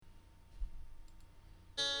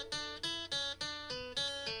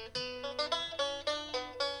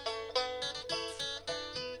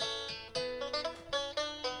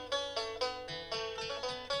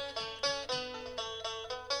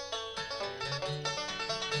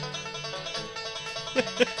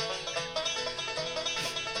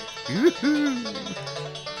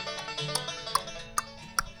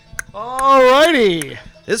Alrighty.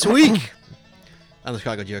 This week on the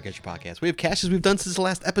Chicago Geocacher Podcast, we have caches we've done since the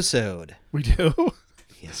last episode. We do?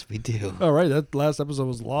 Yes, we do. All right. That last episode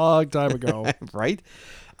was a long time ago. Right?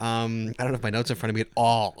 I don't know if my notes are in front of me at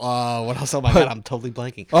all. What else? Oh my God, I'm totally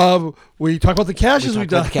blanking. We talk about the caches we've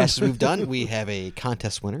done. The caches we've done. We have a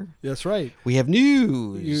contest winner. That's right. We have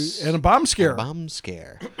news. And a bomb scare.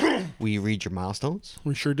 We read your milestones.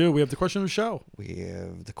 We sure do. We have the question of the show. We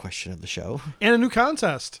have the question of the show. And a new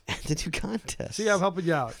contest. And the new contest. See, I'm helping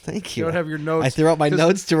you out. Thank you. You don't have your notes. I threw out my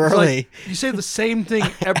notes too early. Like, you say the same thing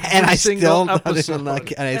every and I single still episode.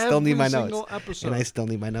 And I still need my notes. Episode. And I still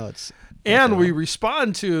need my notes. And we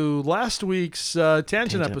respond to last week's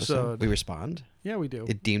tangent episode. We respond? Yeah, we do.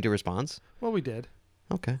 It deemed a response? Well, we did.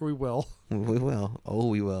 Okay. We will. We will. Oh,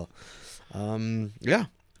 we will. Yeah.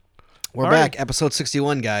 We're All back. right. Episode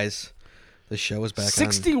 61, guys. The show is back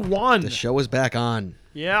 61. on. The show is back on.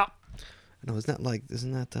 Yeah. No, isn't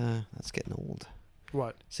that that's getting old.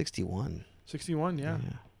 What? 61. 61, yeah.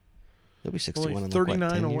 It'll be 61 Only in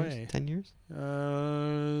 39 10 away. Years? 10 years?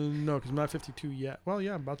 No, because I'm not 52 yet. Well,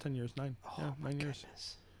 yeah, about 10 years. 9. Oh, yeah, 9 goodness.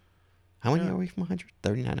 years. How many are we from 100?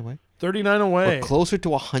 39 away? 39 away. We're closer to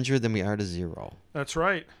 100 than we are to 0. That's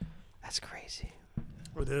right. That's crazy.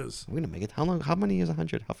 It is. We're going to make it. How many is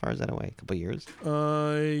 100? How far is that away? A couple of years?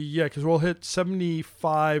 Yeah, because we'll hit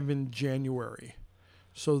 75 in January.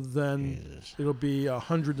 So then Jesus. it'll be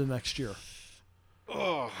 100 the next year.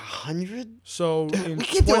 Oh, 100? So in We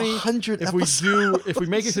can do 20, 100 if we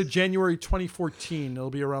make it to January 2014, it'll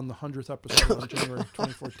be around the 100th episode of January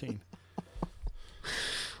 2014.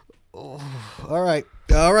 Oh, all right,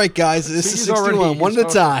 guys. This is 61. One at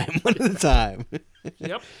a time. One at a time.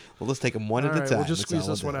 Yep. Well, let's take them one at a time. We'll just squeeze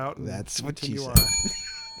this one out. That's what she continue said.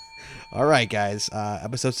 on. All right, guys.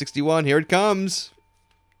 Episode 61. Here it comes.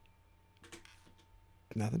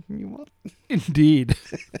 Nothing from you, Walt? Indeed.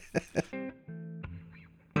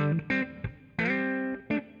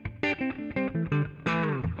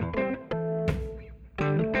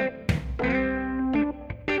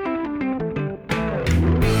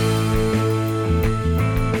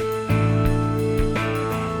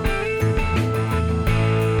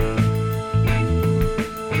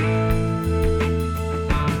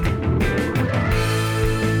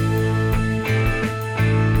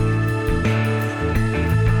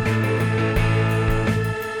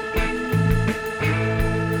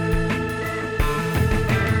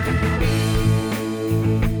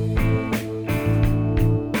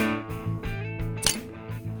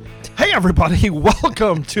 Hey, everybody.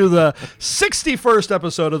 Welcome to the 61st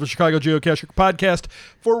episode of the Chicago Geocacher Podcast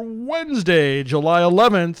for Wednesday, July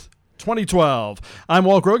 11th, 2012. I'm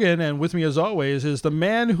Walt Grogan, and with me, as always, is the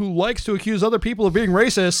man who likes to accuse other people of being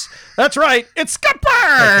racist. That's right. It's Scott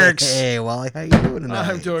Parks. Hey, Wally. How you doing tonight?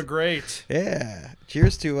 I'm doing great. Yeah.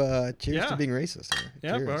 Cheers to being racist.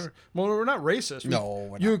 Yeah, Cheers. well, we're not racist. No,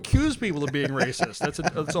 we're you not. accuse people of being racist.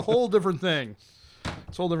 That's a whole different thing.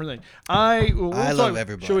 It's a whole different thing. We'll love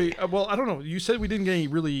everybody. Should we? Well, I don't know. You said we didn't get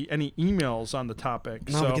any emails on the topic.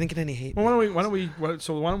 No, so, we didn't get any hate. Well, why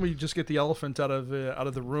don't we just get the elephant out of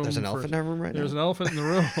the room? There's an elephant in our room right now? There's an elephant in the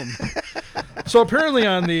room. So apparently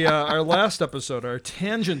on the our last episode, our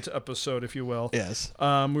tangent episode, if you will, Yes.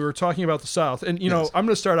 we were talking about the South, and you know, I'm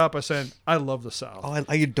going to start out by saying I love the South. Oh,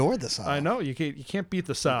 I adore the South. I know you can't beat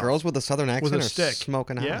the South. Girls with a southern accent with a are stick,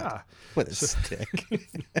 smoking hot. Yeah, With a stick.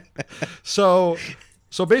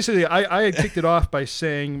 So basically, I had kicked it off by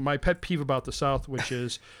saying my pet peeve about the South, which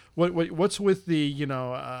is what's with the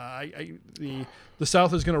the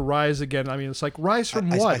South is going to rise again. I mean, it's like rise from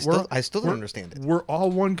what? I still don't understand it. We're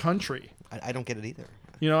all one country. I don't get it either.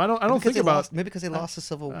 You know, I don't think about maybe because they lost the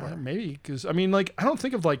Civil War. Maybe because I mean, like I don't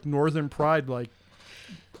think of like Northern pride like.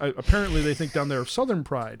 Apparently, they think down there of Southern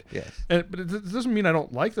pride. Yes, but it doesn't mean I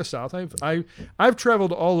don't like the South. I've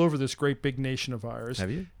traveled all over this great big nation of ours. Have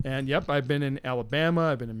you? And yep, I've been in Alabama.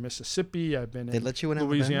 I've been in Mississippi. I've been in let you in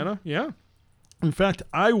Louisiana. Alabama? Yeah. In fact,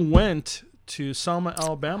 I went to Selma,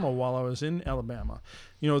 Alabama while I was in Alabama.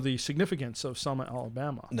 You know the significance of Selma,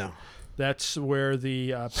 Alabama. No. That's where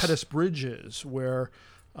the Pettus Bridge is, where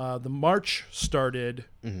the march started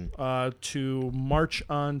to march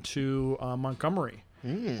on to Montgomery.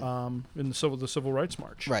 In the Civil Rights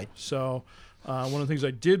March. Right. So one of the things I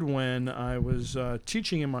did when I was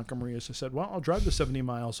teaching in Montgomery is I said, well, I'll drive the 70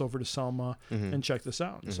 miles over to Selma and check this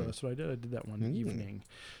out. So that's what I did. I did that one evening.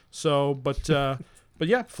 So, but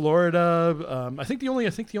yeah, Florida. I think the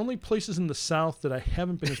only places in the South that I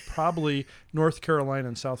haven't been is probably North Carolina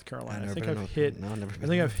and South Carolina. I think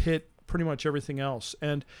I've hit pretty much everything else.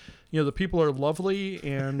 And the people are lovely,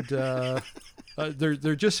 and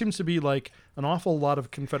there just seems to be like an awful lot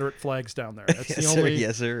of Confederate flags down there. That's the only.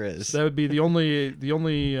 Yes, there is. That would be the only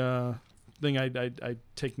thing I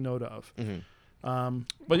take note of.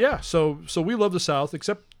 But yeah, so we love the South,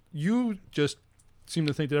 except you just seem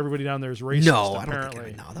to think that everybody down there is racist. No, I apparently. don't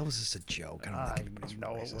think. No, that was just a joke. I don't think anybody's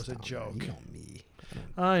know it racist was a down joke. there. You know me.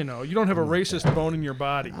 I know you don't have a racist bone in your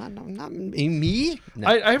body. No, not me. No.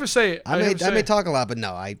 I have to say, I may talk a lot, but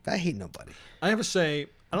no, I hate nobody. I have to say,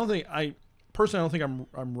 I don't think I'm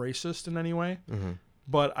racist in any way,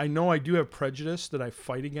 but I know I do have prejudice that I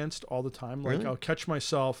fight against all the time. Like Really? I'll catch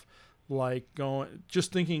myself like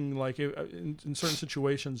just thinking like in certain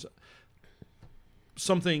situations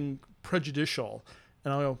something prejudicial,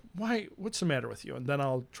 and I'll go, why? What's the matter with you? And then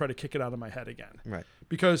I'll try to kick it out of my head again. Right.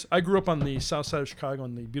 Because I grew up on the south side of Chicago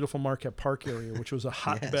in the beautiful Marquette Park area, which was a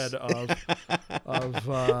hotbed of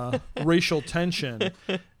racial tension.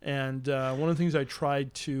 And one of the things I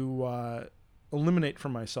tried to eliminate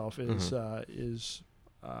from myself is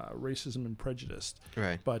racism and prejudice.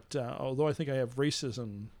 Right. But although I think I have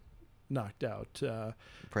racism knocked out, every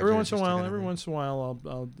Prejudice once in a is while,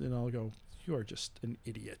 I'll go, you are just an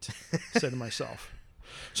idiot, say to myself.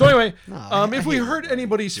 So anyway, if we hurt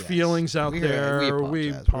anybody's feelings out there, we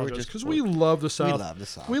apologize because we love the South. We love the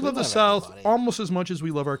South. We love the South almost as much as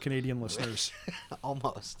we love our Canadian listeners.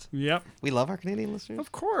 Almost. Yep. We love our Canadian listeners.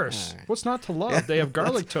 Of course. Right. What's not to love? They have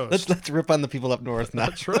garlic toast. Let's rip on the people up north now.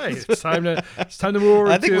 That's right. It's time to move over.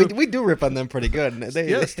 I think we do rip on them pretty good.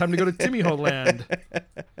 It's time to go to Timmy Ho Land.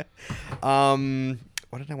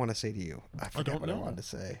 What did I want to say to you? I forgot what I wanted to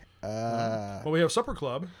say. Well, we have Supper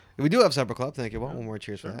Club. We do have Supper Club. Thank you. One more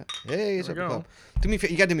cheers for that. Hey, Supper Club. Do me.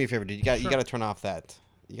 You got to do me a favor, dude. You got to turn off that.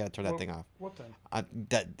 You got to turn that thing off. What thing?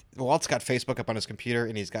 Walt's got Facebook up on his computer,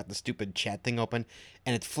 and he's got the stupid chat thing open,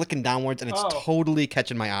 and it's flicking downwards, and it's totally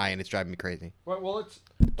catching my eye, and it's driving me crazy. Well,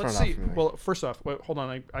 let's see. Well, first off, hold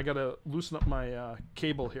on. I got to loosen up my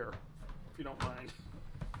cable here, if you don't mind.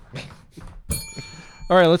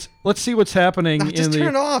 All right, let's see what's happening. Just turn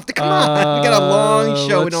it off. Come on, we got a long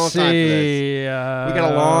show. We don't have time for this. We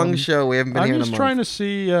got a long show. We haven't been here in a month. I'm just trying to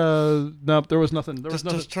see. Nope, there was nothing.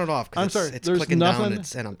 Just turn it off. I'm sorry. It's there's clicking nothing.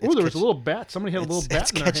 down. Oh, there was a little bat. Somebody had a little bat.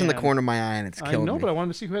 It's in their catching hand. the corner of my eye, and it's killing me. I know, but I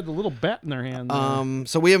wanted to see who had the little bat in their hand.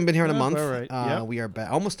 So we haven't been here in a month. All right. We are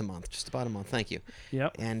back almost a month, just about a month. Thank you.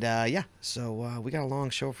 Yep. And so we got a long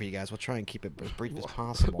show for you guys. We'll try and keep it as brief as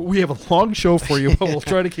possible. We have a long show for you, but we'll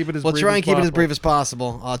try to keep it as brief as possible. We'll try and keep it as brief as possible.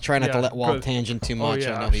 I'll try not to let Walt tangent too much.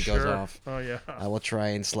 Yeah, I know he goes off. Oh yeah. I will try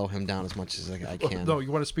and slow him down as much as I can. No,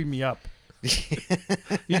 you want to speed me up.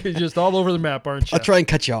 You're just all over the map, aren't you? I'll try and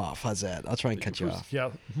cut you off. How's that? I'll try and cut you off. Yeah,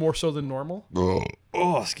 more so than normal. Oh,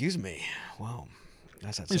 excuse me. Wow.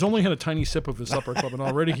 He's only had a tiny sip of his Supper Club, and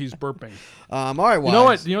already he's burping. All right, you know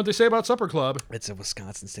what? You know what they say about Supper Club? It's a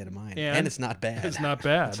Wisconsin state of mind, and it's not bad. It's not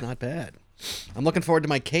bad. It's not bad. I'm looking forward to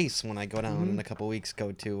my case when I go down in a couple weeks.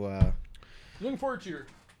 You're looking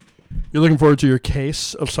forward to your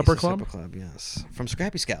case of Supper Club? Supper Club, yes. From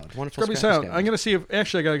Scrappy Scout. Wonderful Scrappy Scout. I'm going to see if...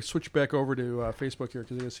 Actually, I got to switch back over to Facebook here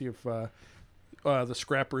because I got to see if the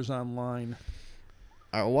Scrapper's online.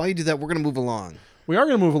 All right, while you do that, we're going to move along. We are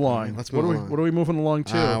going to move along. Right, let's move along. What are we moving along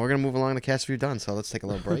to? We're going to move along to Cast Review Done, so let's take a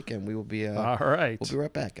little break, and we will be... all right. We'll be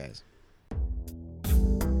right back, guys.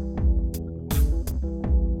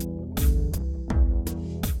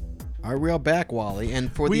 All right, we're all back, Wally,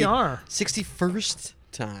 and for the 61st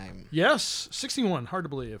time. Yes, 61. Hard to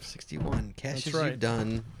believe. 61 caches you've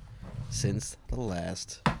done since the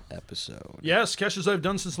last episode. Yes, caches I've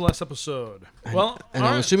done since the last episode. And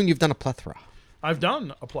I'm assuming you've done a plethora. I've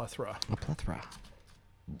done a plethora.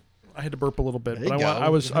 I had to burp a little bit, but I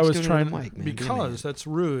was trying because that's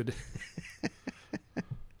rude.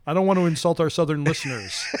 I don't want to insult our southern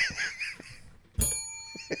listeners.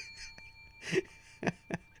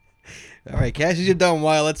 All right, caches you've done.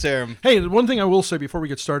 Why? Let's hear them. Hey, one thing I will say before we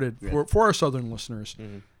get started, for our southern listeners,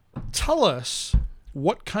 tell us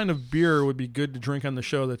what kind of beer would be good to drink on the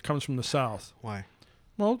show that comes from the South. Why?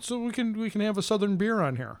 Well, so we can have a southern beer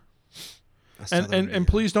on here. And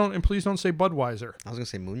please don't say Budweiser. I was gonna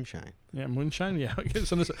say moonshine. Yeah, moonshine. Yeah,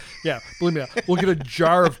 believe me, we'll get a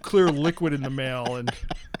jar of clear liquid in the mail and.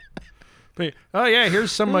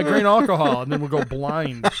 Here's some of my grain alcohol, and then we'll go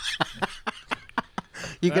blind.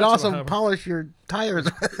 You can also polish your tires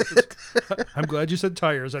with it. I'm glad you said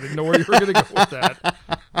tires. I didn't know where you were going to go with that.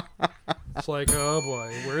 It's like, oh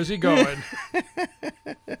boy, where is he going?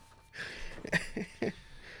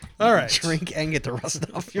 All right. Drink and get the rust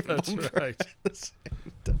off your That's bumper. right.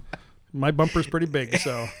 My bumper's pretty big,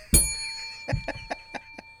 so.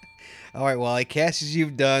 All right, well, caches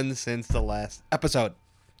you've done since the last episode.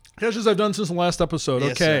 Caches I've done since the last episode.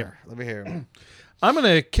 Yes, Okay. sir. Let me hear. I'm going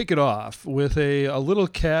to kick it off with a little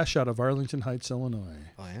cache out of Arlington Heights, Illinois.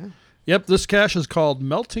 Oh, yeah? Yep, this cache is called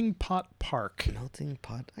Melting Pot Park. Melting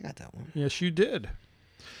Pot. I got that one. Yes, you did.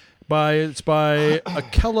 It's by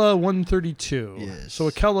Akella 132. Yes. So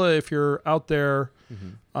Akella, if you're out there,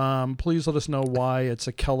 please let us know why it's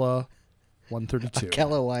Akella 132.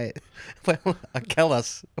 Akella, why? Well,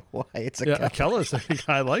 Akellas, why? It's Yeah, Akella. Akellas.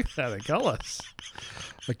 I like that. Akellas.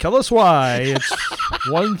 Akellas why it's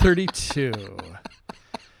 132.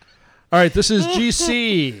 All right, this is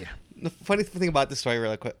GC. The funny thing about this story,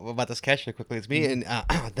 really quick, about this cache, really quickly, it's me and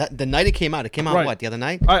the night it came out. It came out Right. what, the other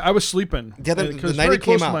night? I was sleeping. The because night it's very it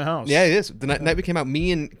came close out. to my house. Yeah, it is. The night we came out,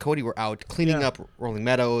 me and Cody were out cleaning Yeah. up Rolling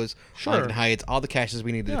Meadows, Sure. Arlington Heights, all the caches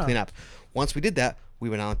we needed Yeah. to clean up. Once we did that, we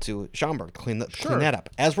went out to Schaumburg to clean Sure. that up.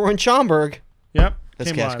 As we're in Schaumburg, Yep. this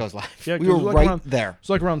came cache live. goes live. Yeah, we 'cause were it was right around- there. It's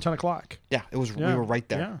like around 10 o'clock. Yeah, it was. Yeah. We were right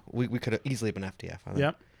there. Yeah. We could have easily been FTF. I think.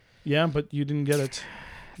 Yep. Yeah, but you didn't get it.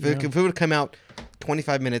 If it would have come out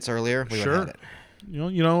 25 minutes earlier, we would Sure. have had it.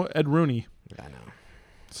 You know Ed Rooney. I know.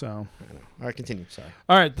 So, I know. All right, continue. Sorry.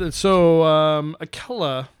 all right. So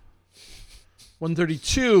Akella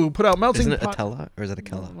 132 put out Melting Isn't it Pot. Atella or is it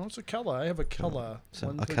Akella? No, it's Akella. I have Akella. So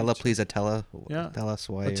 132. Akella, please Atella. Yeah. Tell us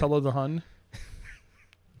why. Atella the Hun.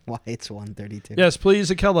 Why it's 132. Yes, please,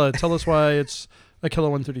 Akella. Tell us why it's Akella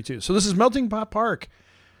 132. So this is Melting Pot Park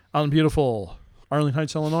out in beautiful Arlington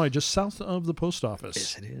Heights, Illinois, just south of the post office.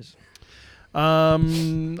 Yes, it is. I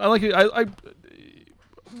like it.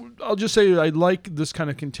 I'll just say I like this kind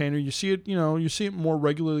of container. You see it, you see it more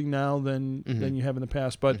regularly now than you have in the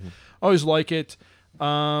past. But I always like it.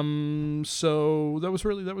 So that was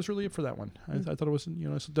really it for that one. I thought it was,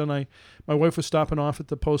 so then my wife was stopping off at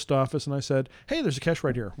the post office, and I said, "Hey, there's a cache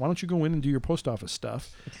right here. Why don't you go in and do your post office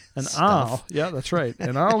stuff?" And that's right,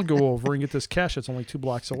 and I'll go over and get this cache that's only 2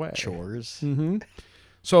 blocks away. Chores. Mm-hmm.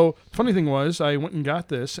 So funny thing was, I went and got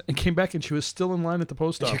this and came back, and she was still in line at the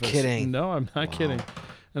post office. You're kidding. No, I'm not kidding.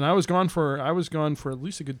 And I was gone for at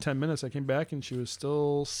least a good 10 minutes. I came back and she was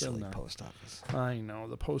still Silly there. post office. I know,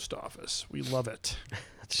 the post office. We love it.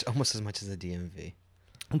 That's almost as much as the DMV.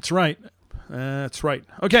 That's right. That's right.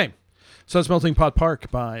 Okay. So that's Melting Pot Park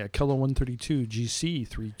by Akella 132 GC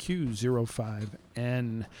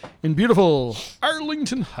 3Q05N in beautiful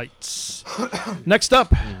Arlington Heights. Next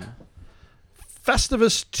up,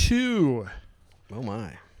 Festivus 2. Oh my.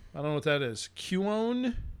 I don't know what that is.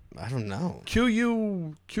 Qone? I don't know.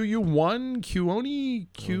 QU1, Qoni,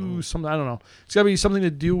 Q something. I don't know. It's got to be something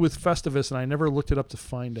to do with Festivus, and I never looked it up to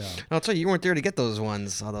find out. I'll tell you weren't there to get those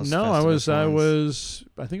ones. All those No, Festivus I ones. was.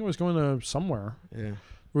 I think I was going to somewhere. Yeah. There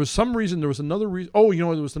was some reason. There was another reason. Oh, it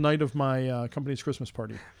was the night of my company's Christmas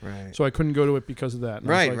party, Right. so I couldn't go to it because of that.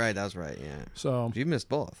 And I was like- Right. That was right. Yeah. So You missed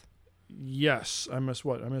both. yes, I missed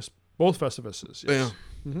what? I missed both Festivuses. Yes.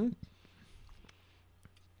 Yeah.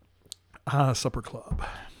 Supper Club.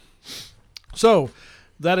 So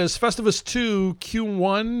that is Festivus 2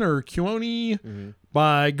 Q1 or Qoni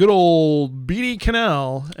by good old BD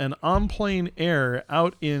Canal and On Plane Air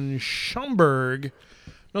out in Schaumburg.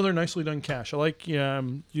 Another nicely done cache. I like. Do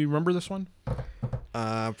you remember this one?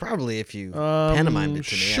 Probably if you pantomimed it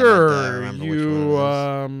to me. Sure. I'd like to remember which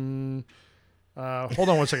one it is. Hold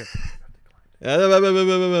on one second.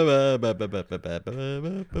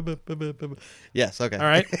 Yes, okay. All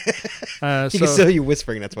right. You can still hear you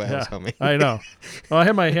whispering, that's why I Yeah, was coming. I know. Well, I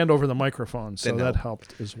had my hand over the microphone, so Didn't that help.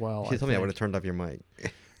 helped as well. You told me I think. would have turned off your mic.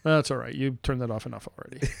 That's all right. You turned that off enough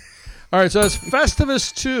already. All right, so that's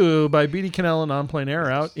Festivus 2 by BD Canal and On Plane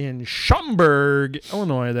Air out in Schaumburg,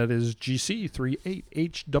 Illinois. That is GC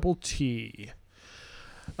 38HTT.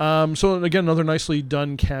 So, again, another nicely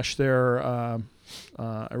done cache there.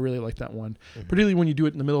 I really like that one, particularly when you do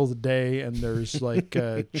it in the middle of the day and there's like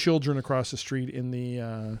children across the street in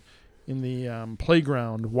the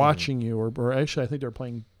playground watching you, or actually I think they're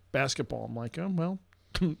playing basketball. I'm like, oh, well,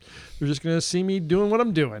 they're just going to see me doing what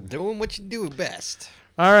I'm doing. Doing what you do best.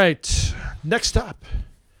 All right, next up.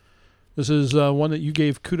 This is one that you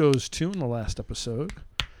gave kudos to in the last episode.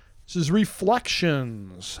 This is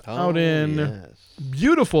Reflections out in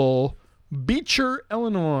beautiful Beecher,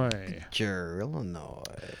 Illinois. Beecher, Illinois.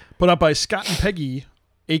 Put out by Scott and Peggy,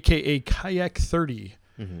 a.k.a. Kayak 30.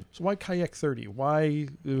 So why Kayak 30? Why?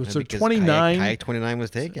 So Because 29 Kayak 29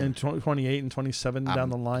 was taken. and 28 and 27 down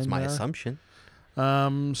the line. That's my there. assumption. So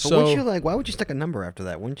But wouldn't you why would you stick a number after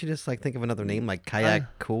that? Wouldn't you just think of another name like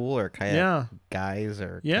Kayak Cool or Kayak yeah. Guys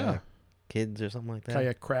or Yeah. Kayak Kids or something like that?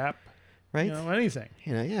 Kayak crap, right? anything.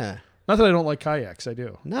 Yeah. Not that I don't like kayaks, I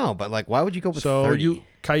do. No, but like, why would you go with So 30? you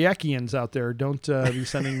kayakians out there, don't be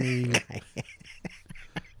sending me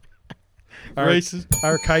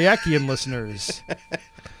our kayakian listeners.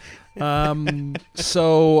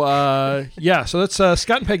 So that's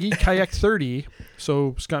Scott and Peggy Kayak 30.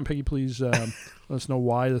 So Scott and Peggy, please let us know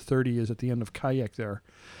why the 30 is at the end of kayak there.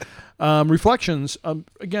 Reflections.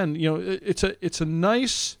 Again, it's a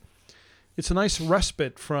nice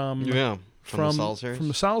respite from the Sol series. From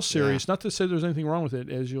the Sol series. Not to say there's anything wrong with it,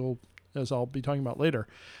 as I'll be talking about later.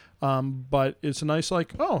 But it's a nice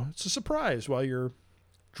it's a surprise while you're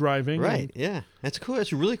driving. Right. Yeah. That's cool.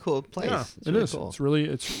 It's a really cool place. Yeah, it's really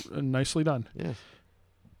is. Cool. It's nicely done. Yeah.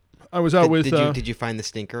 I was out with. Did you find the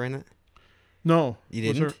stinker in it? No.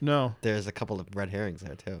 You didn't? No. There's a couple of red herrings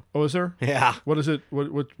there too. Oh, is there? Yeah. What is it?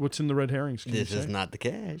 What's in the red herrings? This is not the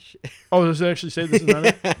cash. Oh, does it actually say this is not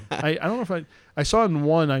it? I don't know if I saw in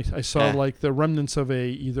one. I saw like the remnants of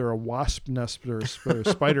either a wasp nest or a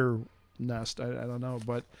spider nest. I don't know,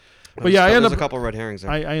 but yeah, I ended up a couple of red herrings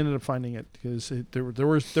there. I ended up finding it because there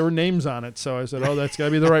were names on it. So I said, oh, that's got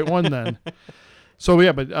to be the right one then. So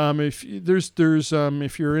yeah, but if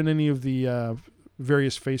if you're in any of the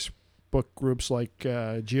various Facebook groups like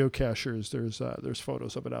geocachers, there's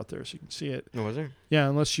photos of it out there, so you can see it. Oh, was there? Yeah,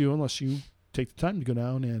 unless you take the time to go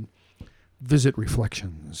down and visit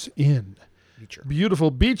Reflections in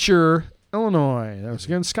beautiful Beecher, Illinois. That was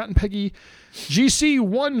again Scott and Peggy,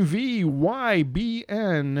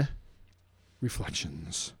 GC1VYBN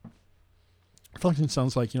Reflections. Reflections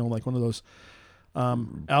sounds like like one of those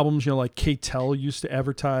albums like K-Tel used to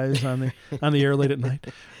advertise on the air late at night.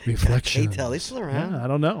 Reflections. K-Tel, they still around? Yeah, I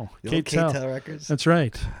don't know. K-Tel records. That's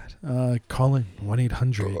right. Call in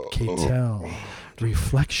 1-800 K-Tel.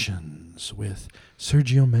 Reflections with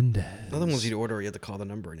Sergio Mendez. Other ones you'd order, you have to call the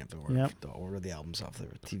number and you have to order the albums off the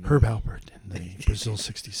TV. Herb Alpert and the Brazil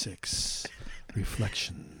 66.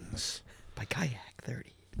 Reflections. By Kayak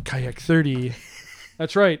 30. Kayak 30.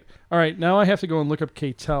 That's right. All right, now I have to go and look up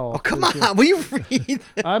K-Tel. Oh, come on. Will you read?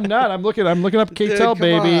 I'm not. I'm looking up K-Tel,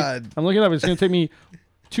 baby. On. I'm looking up. It's going to take me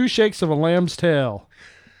 2 shakes of a lamb's tail.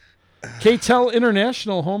 K-Tel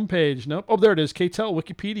International homepage. Nope. Oh, there it is. K-Tel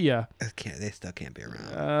Wikipedia. They still can't be around.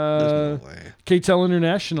 There's no way. K-Tel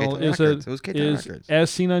International is Records. as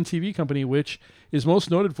seen on TV company, which is most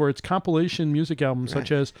noted for its compilation music albums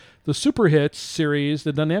such as the Super Hits series,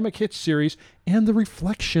 the Dynamic Hits series, and the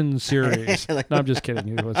Reflection series. No, I'm just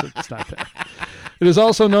kidding. It's not that. It is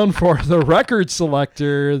also known for the Record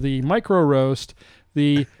Selector, the Micro Roast,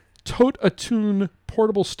 the Tote Attune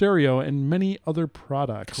portable stereo, and many other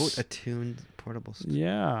products. Tote Attune portable stereo.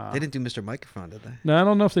 Yeah. They didn't do Mr. Microphone, did they? No, I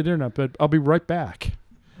don't know if they did or not, but I'll be right back.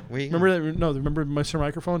 Remember that? No, remember Mr.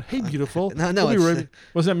 Microphone? Hey, beautiful. No. Wasn't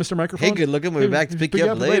that Mr. Microphone? Hey, good looking. We'll be back to pick you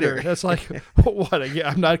up later. That's like, what?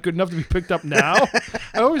 I'm not good enough to be picked up now?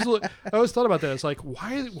 I always thought about that. It's like,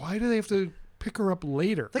 why do they have to pick her up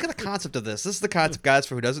later? Look at the concept of this. This is the concept, guys,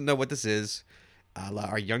 for who doesn't know what this is.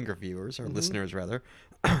 Our younger viewers, or listeners rather,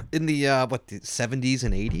 in the 70s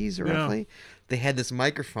and 80s, roughly, they had this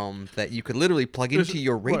microphone that you could literally plug into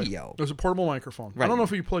your radio. Right. It was a portable microphone. Right. I don't know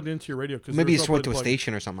if you plugged it into your radio because maybe it's to a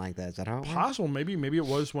station or something like that. Is that how it was? Possible. Maybe it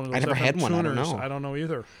was one of those. I never had one. I don't know. I don't know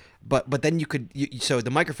either. But then you could so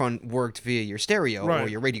the microphone worked via your stereo or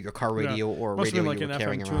your radio, your car radio, or must radio have been you were like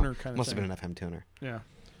carrying an FM around. tuner kind of Must thing. have been an FM tuner. Yeah.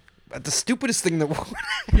 But the stupidest thing that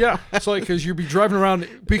yeah, it's like because you'd be driving around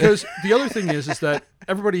because the other thing is that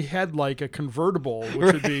everybody had like a convertible,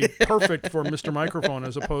 which would be perfect for Mr. Microphone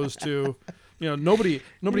as opposed to, nobody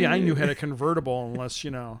I knew had a convertible unless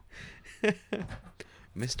Mr.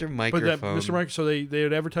 Microphone. So they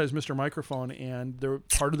would advertise Mr. Microphone, and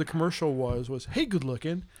part of the commercial was, "Hey, good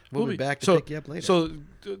looking, we'll be back to pick you up later." So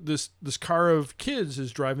this car of kids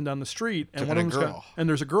is driving down the street, and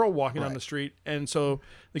there's a girl walking down the street, and so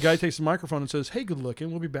the guy takes the microphone and says, "Hey, good looking,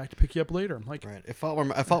 we'll be back to pick you up later." I'm like, right. If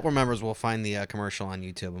Fault remembers, we'll find the commercial on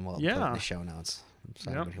YouTube and we'll put it in the show notes.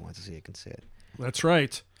 So anybody who wants to see it can see it. That's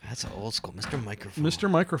right. That's an old school Mr. Microphone. Mr.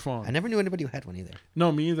 Microphone. I never knew anybody who had one either. No,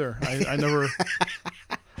 me either. I never.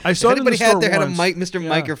 I saw if anybody it in the store had once. Mr.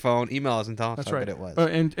 Microphone, email us and tell us how good it was.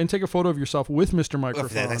 And take a photo of yourself with Mr.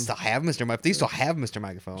 Microphone. They still have Mr. Microphone. They still have Mr.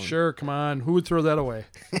 Microphone. Sure, come on. Who would throw that away?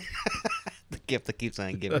 The gift that keeps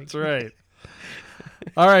on giving. That's right.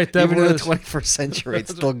 All right, that even was in the 21st century, it's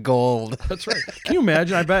still gold. That's right. Can you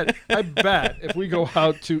imagine? I bet if we go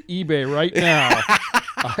out to eBay right now,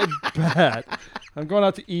 I bet I'm going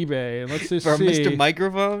out to eBay and let's just for see Mr.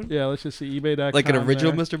 Microphone. Yeah, let's just see eBay.com. Like an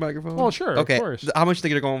original there. Mr. Microphone. Oh, sure. Okay. Of course. How much do you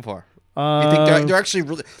think they're going for? You think they're actually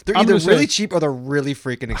really? They're either really cheap or they're really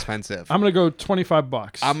freaking expensive. I'm gonna go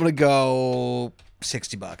 $25. I'm gonna go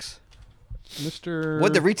 $60. Mr.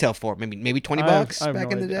 What'd the retail for? Maybe $20 I have back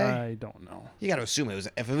no in the idea. day. I don't know. You got to assume if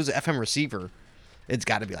it was an FM receiver, it's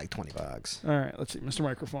got to be like $20. All right, let's see. Mr.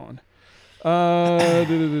 Microphone.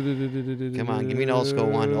 Come on, give me an old school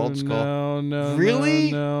one. Old school. No.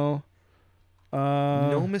 Really? No.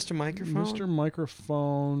 No, Mr. Microphone. Mr.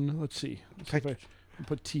 Microphone. Let's see. Let's see if I can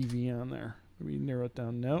put TV on there. Maybe narrow it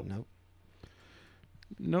down. Nope.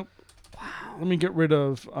 Wow. Let me get rid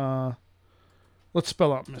of. Let's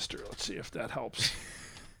spell out Mr. Let's see if that helps.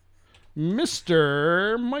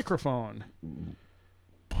 Mr. Microphone.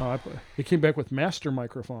 It came back with Master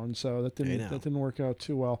Microphone, so that didn't work out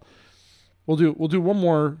too well. We'll do one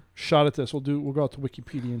more shot at this. We'll go out to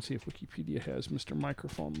Wikipedia and see if Wikipedia has Mr.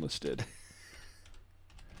 Microphone listed.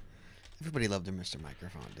 Everybody loved their Mr.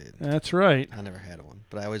 Microphone, dude. That's right. I never had one,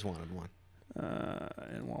 but I always wanted one.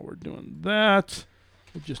 And while we're doing that,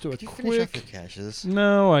 we'll just do a Can you quick. finish off your caches?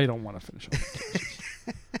 No, I don't want to finish off the caches.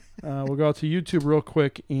 We'll go out to YouTube real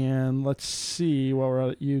quick and let's see while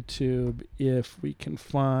we're at YouTube if we can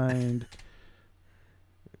find.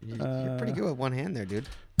 You're pretty good with one hand there, dude.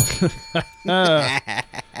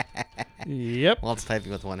 Yep. Well, it's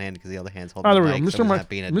typing with one hand because the other hand's holding There the we go. mic, so he's not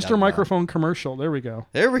being a Mr. dumb Microphone commercial. There we go.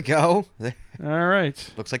 There we go. All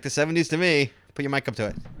right. Looks like the 70s to me. Put your mic up to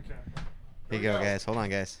it. Okay. Here you go, guys. Hold on,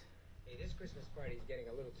 guys. Hey, this Christmas party's getting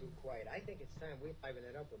a little too quiet. I think it's time we liven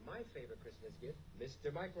it up with my favorite Christmas gift,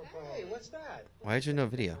 Mr. Microphone. Hey, what's that? Why did you know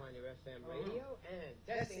video? On your FM radio and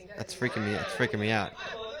testing. That's freaking me. It's freaking me out.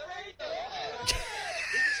 These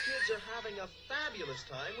kids are having a fabulous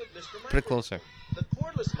time with Mr. Microphone. Put it closer. The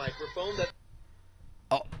cordless microphone that...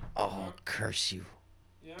 Oh, curse you,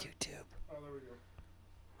 Yeah. YouTube. Oh, there we go.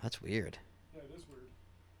 That's weird. Yeah, it is weird.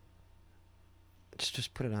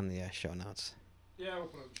 Just put it on the show notes. Yeah, we'll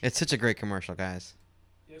put it on. It's such a great commercial, guys.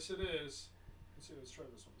 Yes, it is. Let's try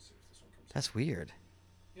this one. Let's see if this one comes. That's weird.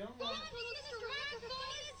 Yeah. Mr.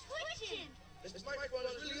 Microphone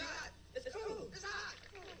is really hot. It's cool. It's hot.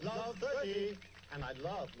 Love 30, and I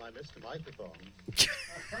love my Mr. Microphone.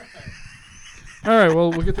 All right. Well,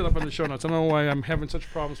 we'll get that up on the show notes. I don't know why I'm having such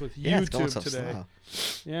problems with Yeah, it's going YouTube so today.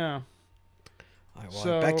 slow. Yeah. All right, well,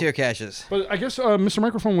 So- back to your caches. But I guess Mr.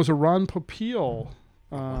 Microphone was a Ron Popeil.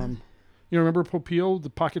 You remember Popeil, the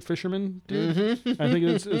pocket fisherman dude? Mm-hmm. I think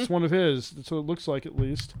it's one of his. That's what it looks like, at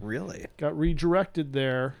least. Really? Got redirected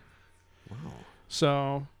there. Wow.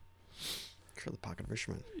 So, For the pocket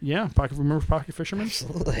fisherman. yeah, remember pocket fisherman?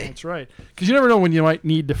 Absolutely. That's right. Because you never know when you might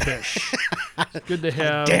need to fish. It's good to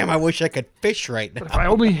have. Damn, I wish I could fish right now. If I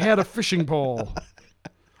only had a fishing pole.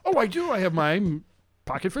 Oh, I do. I have my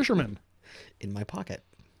pocket fisherman. In my pocket.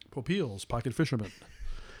 Popeil's pocket fisherman.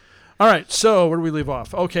 All right, so where do we leave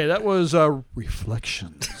off? Okay, that was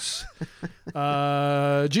Reflections.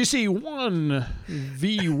 GC1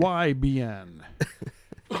 VYBN.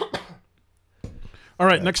 All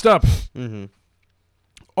right, next up. Mm-hmm.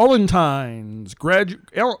 Allentine's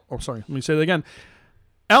let me say that again.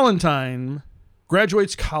 Allentine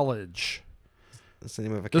graduates college. That's the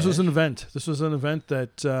name of a This was cache? an event. This was an event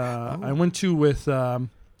that I went to with Tom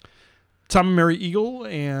and Mary Eagle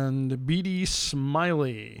and B.D.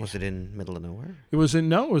 Smiley. Was it in middle of nowhere? It was in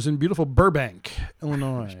beautiful Burbank,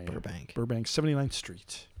 Illinois. Burbank. Burbank, 79th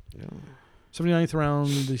Street. Yeah. 79th around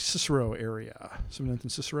the Cicero area. 79th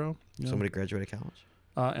and Cicero. You know? Somebody graduated college?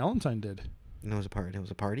 Allentine did. No, it was a party. It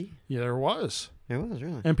was a party? Yeah, there was. It was,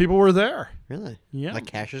 really. And people were there. Really? Yeah. Like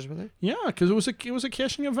caches were there? Yeah, because it was a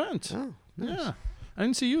cashing event. Oh, nice. Yeah. I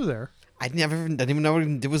didn't see you there. I didn't even know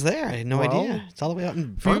it was there. I had no Well, idea. It's all the way out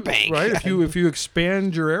in If you- Burbank. right? If you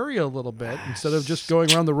expand your area a little bit, instead of just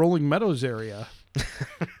going around the Rolling Meadows area,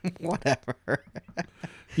 Whatever.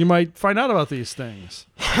 you might find out about these things.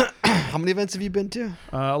 How many events have you been to?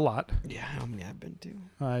 A lot. Yeah, how many I've been to?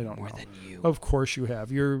 I don't More know. than you. Of course you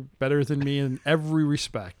have. You're better than me in every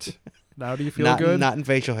respect. Now do you feel not, good? Not in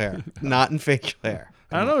facial hair. Not in facial hair.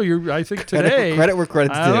 I don't know. I think today. Credit where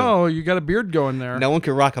credit's I due. don't know. You got a beard going there. No one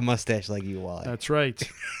can rock a mustache like you, Wally. That's right.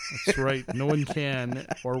 That's right. No one can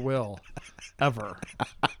or will ever.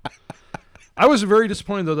 I was very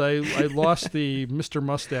disappointed though that I lost the Mr.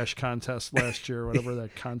 Mustache contest last year, whatever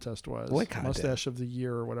that contest was. What contest? Mustache of the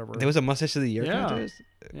year or whatever. There was a mustache of the year Yeah. contest?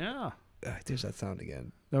 Yeah, There's that sound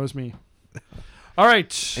again. that was me. All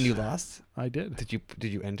right. And you lost? I did. Did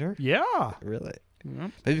you enter? Yeah. Really? Yeah.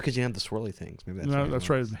 Maybe because you didn't have the swirly things. Maybe that's No, what it that's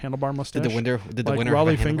right. was. Handlebar mustache. Did the like winner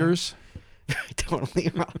Raleigh have a handlebar? fingers.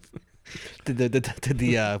 Totally wrong. Did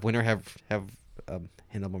the winner have handlebar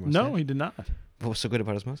mustache? No, he did not. What was so good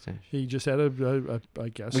about his mustache? He just had I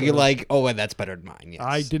guess. Were you like, oh, well, that's better than mine? Yes.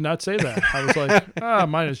 I did not say that. I was like,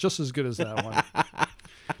 mine is just as good as that one.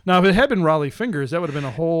 Now, if it had been Raleigh Fingers, that would have been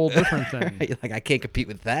a whole different thing. Like, I can't compete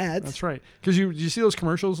with that. That's right. Because you see those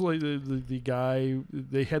commercials, like the guy,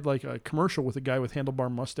 they had like a commercial with a guy with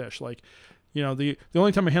handlebar mustache. Like, the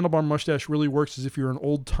only time a handlebar mustache really works is if you're an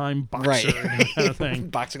old time boxer, Right. kind of thing.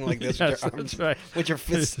 Boxing like this Yes, with your arms, that's right. with your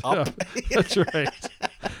fists up. That's right.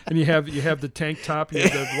 And you have the tank top, you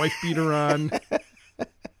have the wife beater on.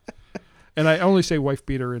 And I only say wife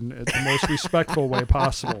beater in the most respectful way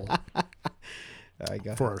possible I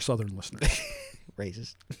go. for our southern listeners.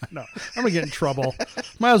 Racist. No, I'm gonna get in trouble.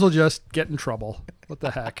 Might as well just get in trouble. What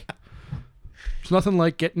the heck? There's nothing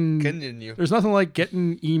like getting. Continue. There's nothing like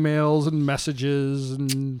getting emails and messages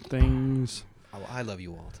and things. Oh, I love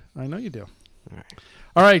you, Walt. I know you do. All right.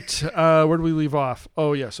 All right, where do we leave off?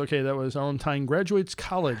 Oh, yes. Okay, that was Ellen Tyne graduates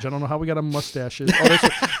college. I don't know how we got on mustaches. Oh,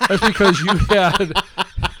 that's because you had.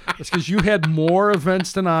 That's because you had more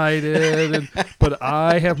events than I did, but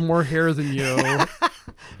I have more hair than you.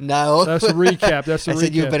 No. That's a recap. That's a I recap.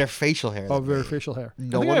 said you have better facial hair. Oh, than very me. facial hair.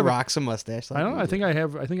 No I think I one have rocks a mustache. Like I don't know. you I think do.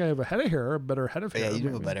 I have a head of hair, a better head of hair. Yeah, you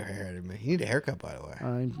have a maybe. better hair than me. You need a haircut, by the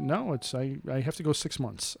way. No, it's I have to go 6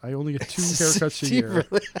 months. I only get 2 haircuts a Do you year.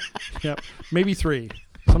 really? Yep, maybe 3,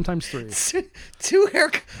 sometimes 3. Two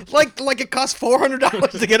haircuts? Like it costs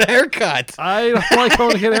 $400 to get a haircut. I don't like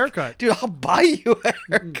going to get a haircut. Dude, I'll buy you a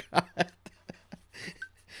haircut.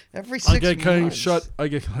 Every 6 I get cutting months. shut. I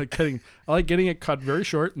like getting it cut very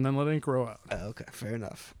short and then letting it grow out. Oh, okay, fair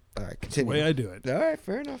enough. All right, The continue. way I do it. All right,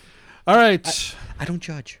 fair enough. All right. I don't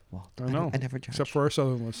judge, Walt. I know. I never judge. Except for our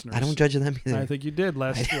southern listeners. I don't judge them either. I think you did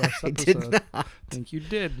last I episode. did not. I think you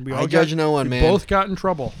did. We I all judge no one, we man. both got in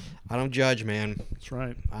trouble. I don't judge, man. That's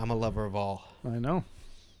right. I'm a lover of all. I know.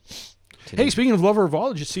 Today- Hey, speaking of lover of all,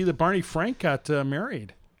 did you see that Barney Frank got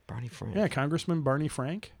married? Barney Frank. Yeah, Congressman Barney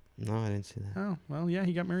Frank. No, I didn't see that. Oh, well, yeah,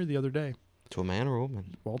 he got married the other day. To a man or a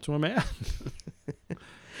woman? Well, to a man.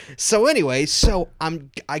 So anyway,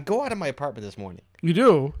 I go out of my apartment this morning. You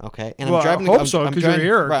do? Okay, and Well, I'm driving. I hope so, because you're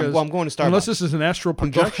here. Right, 'cause well, I'm going to Starbucks. Unless this is an astral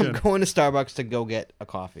I'm projection. going to Starbucks to go get a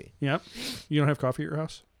coffee. Yep. You don't have coffee at your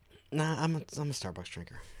house? Nah, I'm a Starbucks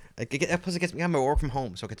drinker. Plus, it gets me. I'm at work from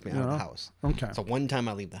home, so it gets me out of the Yeah. house. Okay. So one time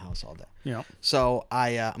I leave the house all day. Yeah. So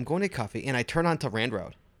I'm going to get coffee, and I turn onto Rand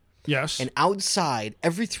Road, Yes. and outside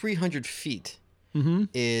every 300 feet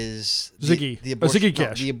is Ziggy. The A abortion, Ziggy no,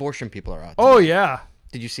 cash. the abortion people are out. Oh, today. yeah.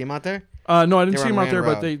 Did you see them out there? No, I didn't They see were him on out there,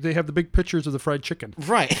 Rand but Road. they have the big pictures of the fried chicken.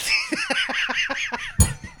 Right.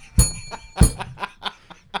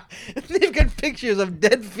 They've got pictures of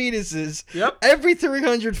dead fetuses. Yep. Every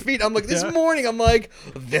 300 feet. I'm like, this Yeah. morning, I'm like,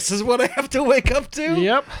 this is what I have to wake up to?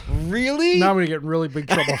 Yep. Really? Now I'm going to get in really big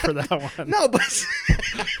trouble for that one. No, but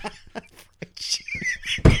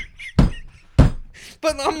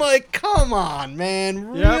but I'm like, come on,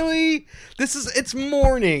 man, Yep. really? It's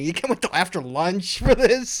morning. You can't wait till after lunch for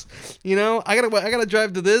this. You know, I gotta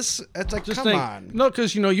drive to this. It's like, Just come think, on. no,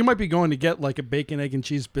 because you might be going to get like a bacon, egg, and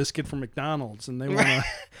cheese biscuit from McDonald's, and they want to.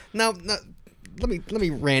 Now, let me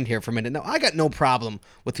rant here for a minute. Now, I got no problem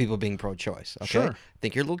with people being pro-choice. Okay, Sure. I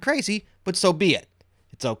think you're a little crazy, but so be it.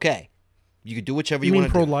 It's okay. You can do whichever You you mean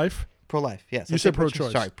want to do. pro-life? Pro-life, yes. You I said said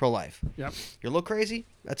pro-choice. Sorry, pro-life. Yep. You're a little crazy?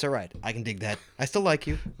 That's all right. I can dig that. I still like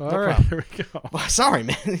you. No All right, problem. here we go. Well, sorry,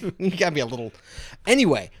 man. You got me a little.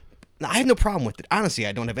 Anyway, I have no problem with it. Honestly,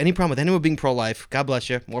 I don't have any problem with anyone being pro-life. God bless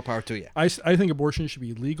you. More power to you. I think abortion should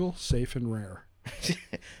be legal, safe, and rare.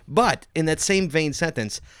 But in that same vein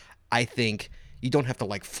sentence, I think you don't have to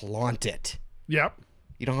like flaunt it. Yep.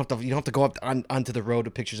 You don't have to go up onto the road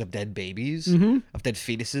with pictures of dead babies, Mm-hmm. of dead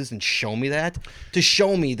fetuses, and show me that to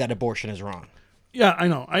show me that abortion is wrong. Yeah, I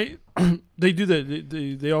know. They do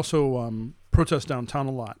that. They also protest downtown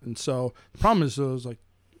a lot, and so the problem is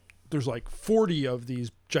there's like 40 of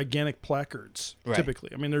these gigantic placards Right. typically.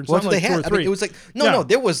 I mean, there's Well, not that's like what 2 or they had. 3. I mean, it was like Yeah.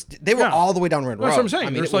 they were Yeah. all the way down Rand Road. That's what I'm saying. I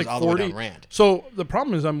mean, There's it was like all 40. the way down Rand. So the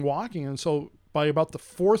problem is I'm walking, and so by about the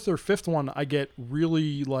 4th or 5th one, I get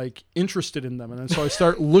really like interested in them, and then so I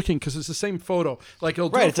start looking because it's the same photo. Like it'll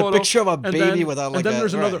do Right, a it's a photo, picture of a and baby then, without, like, and then a-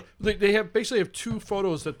 there's another. right. They have basically have 2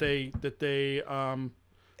 photos that they alternate.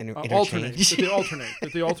 Interchange.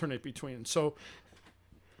 That they alternate between. So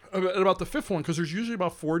at about the 5th one, because there's usually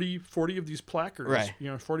about 40 of these placards, Right.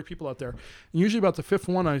 40 people out there. And usually about the 5th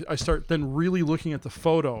one, I start then really looking at the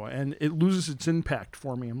photo, and it loses its impact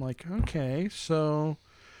for me. I'm like, okay, so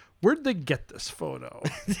where did they get this photo?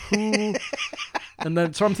 Who? And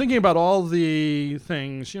then, so I'm thinking about all the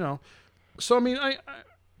things, So, I mean, I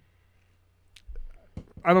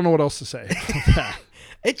don't know what else to say about that.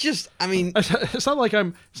 It just, I mean, It's not like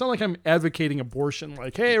I'm advocating abortion.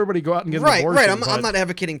 Like, hey, everybody go out and get an right. abortion. I'm but- not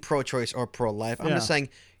advocating pro-choice or pro-life. I'm Yeah. just saying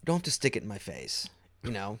you don't have to stick it in my face.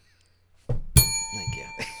 Thank you.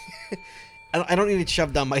 I don't need it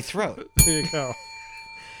shoved down my throat. There you go.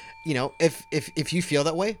 You know, if you feel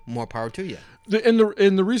that way, more power to you. And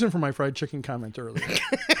the reason for my fried chicken comment earlier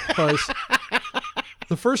was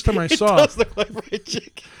the first time I saw Does look like fried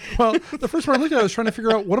chicken. well, the first time I looked at it, I was trying to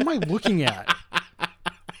figure out what am I looking at,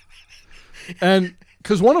 and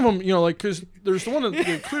because one of them, because there's the one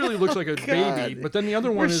that clearly looks like a baby, but then the other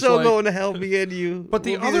one We're is so like, going to hell, me and you. But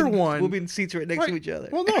the We'll be other one- we'll be in seats right next to each other.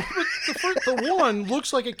 Well, no, but the one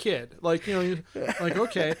looks like a kid, like like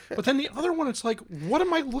okay, but then the other one, it's like, what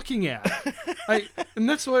am I looking at? And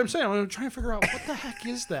that's what I'm saying. I'm trying to figure out what the heck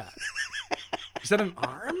is that? Is that an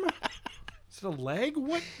arm? Is it a leg?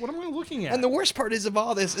 What am I looking at? And the worst part is of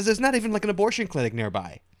all this is there's not even like an abortion clinic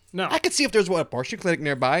nearby. No, I could see if there's an abortion clinic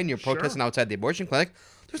nearby and you're protesting outside the abortion clinic.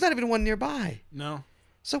 There's not even one nearby. no.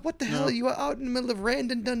 So what the hell are you out in the middle of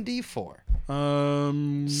Randon Dundee for?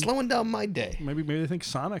 Um, Slowing down my day. maybe they think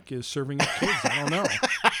Sonic is serving the kids. I don't know.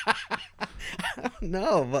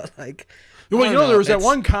 No, but like. Well, I don't there was that It's-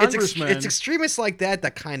 one congressman. It's extremists like that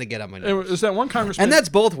kind of get on my nerves. It was that one congressman. And that's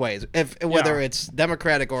both ways. Whether Yeah. it's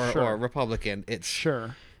Democratic or Sure. Republican, it's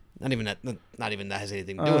sure. not even that has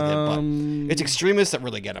anything to do with it. But it's extremists that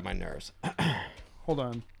really get on my nerves. Hold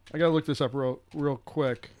on, I gotta look this up real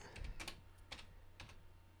quick.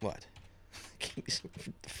 What? Give me some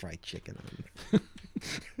fried chicken on.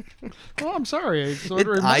 Oh, I'm sorry. So it I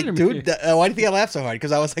reminded me. dude. Why do you think I laughed so hard?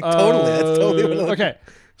 Because I was like, totally. That's totally what I was. Okay,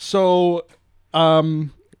 so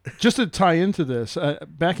just to tie into this,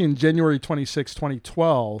 back in January 26,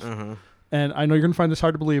 2012, and I know you're going to find this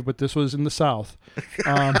hard to believe, but this was in the South.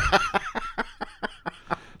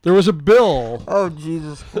 There was a bill. Oh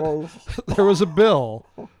Jesus Christ! There was a bill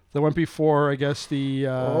that went before, I guess, the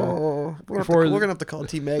We're gonna have to call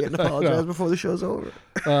T Meg and apologize before the show's over.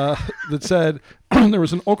 that said there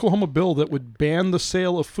was an Oklahoma bill that would ban the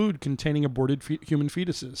sale of food containing aborted human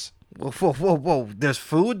fetuses. Whoa! There's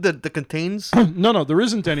food that contains. No, there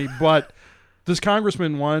isn't any, but this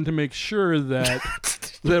congressman wanted to make sure that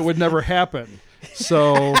that would never happen.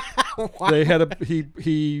 So they had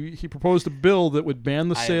he proposed a bill that would ban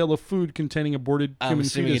the sale of food containing aborted I'm human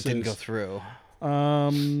assuming fetuses. it didn't go through.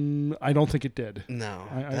 I don't think it did. No,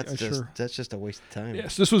 I sure. that's just a waste of time.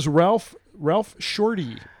 Yes, this was Ralph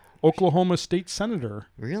Shorty, Oklahoma state senator.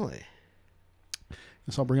 Really?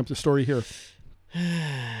 So I'll bring up the story here.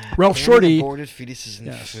 Ralph Shorty, aborted fetuses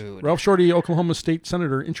in food. Ralph Shorty, Oklahoma state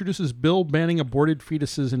senator, introduces bill banning aborted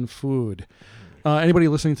fetuses in food. Anybody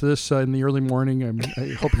listening to this in the early morning,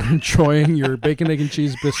 I hope you're enjoying your bacon, egg, and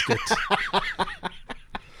cheese biscuit.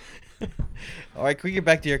 All right, can we get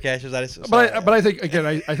back to your cashes? But I think again,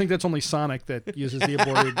 I think that's only Sonic that uses the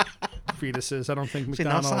aborted fetuses. I don't think See,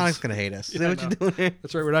 now McDonald's. Sonic's gonna hate us. Yeah, See what you're doing here?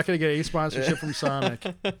 That's right. We're not going to get a sponsorship from Sonic.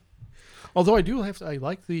 Although I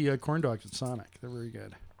like the corn dogs at Sonic. They're very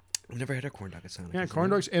good. I've never had a corn dog at Sonic. Yeah, corn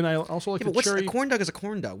dogs, and I also like Yeah, but the cherry. a corn dog is a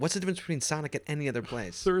corn dog. What's the difference between Sonic and any other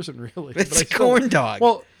place? There isn't really. It's but I a corn dog.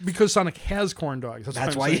 Well, because Sonic has corn dogs.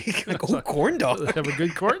 That's what why I'm you saying. go corn They dog. have a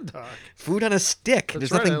good corn dog. Food on a stick. That's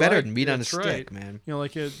There's right, nothing I better like- than meat on a that's stick, right. man.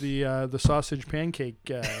 Like the sausage pancake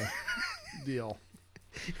deal.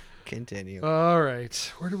 Continue. All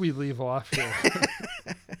right, where do we leave off here?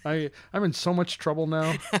 I'm in so much trouble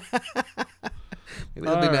now. Maybe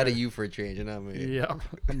they'll be mad right. at you for a change, and not me. Yeah, I'm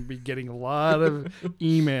gonna be getting a lot of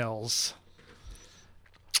emails.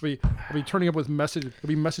 I'll be turning up with messages. There'll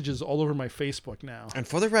be messages all over my Facebook now. And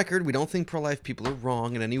for the record, we don't think pro-life people are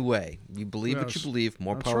wrong in any way. You believe what you Yes, believe.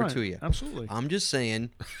 More that's power right. to you. Absolutely. I'm just saying.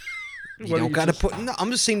 You What, don't you gotta just- put. No,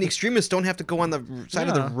 I'm just saying the extremists don't have to go on the side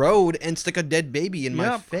of Yeah. the road and stick a dead baby in my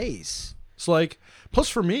Yep. face. It's like, plus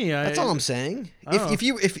for me, That's all I'm saying. Oh. If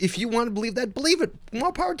you want to believe that, believe it.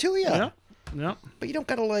 More power to you. Yeah, But you don't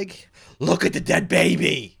gotta look at the dead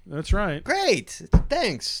baby. that's right. Great,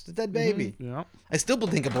 thanks, the dead baby. Yeah, I still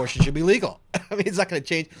think abortion should be legal. I mean, it's not gonna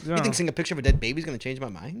change. Yeah. You think seeing a picture of a dead baby is gonna change my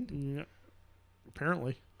mind? yeah.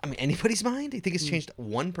 Apparently. I mean, anybody's mind? You think Hmm. it's changed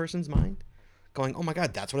one person's mind? Going, oh my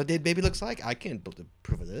god, that's what a dead baby looks like? I can't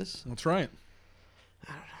prove of this. That's right.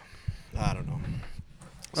 I don't know.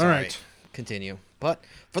 All right. Continue. But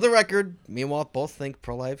for the record, me and Walt both think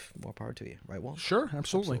pro-life, more power to you. Right, Walt? Sure,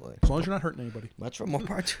 absolutely. Absolutely. As long as you're not hurting anybody. That's right, more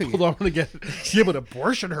power to you. Although I'm going to get, yeah, but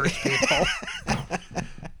abortion hurts people.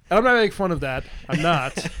 And I'm not making fun of that. I'm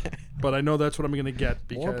not. But I know that's what I'm going to get.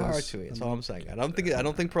 Because More power to you. That's all I'm saying. I don't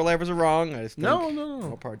think pro-lifers are wrong. I just think No.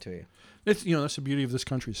 more power to you. It's, that's the beauty of this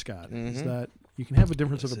country, Scott, is that you can have a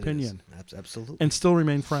difference of Yes, it opinion is. Absolutely. and still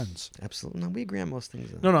remain friends. Absolutely. No, we agree on most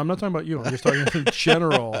things. No, I'm not talking about you. I'm just talking in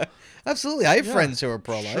general. Absolutely. I have Yeah. friends who are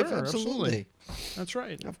pro-life. Sure, absolutely. That's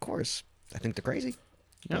right. Of course. I think they're crazy.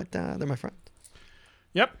 Yep. But they're my friend.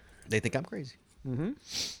 Yep. They think I'm crazy.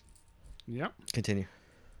 Yep. Continue.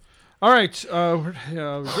 All right.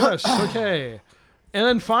 Yes. Okay. And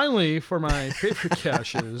then finally, for my favorite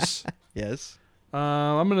caches, Yes.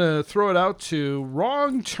 I'm going to throw it out to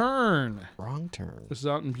Wrong Turn. Wrong turn. This is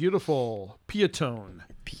out in beautiful Piatone.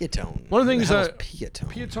 Piatone. One of the things that Piatone.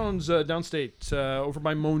 Piatone's downstate, over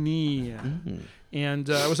by Moni. And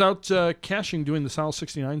I was out caching doing the South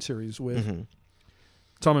 69 series with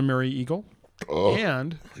Tom and Mary Eagle.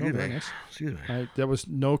 And very nice. Excuse me. That was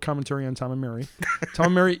no commentary on Tom and Mary. Tom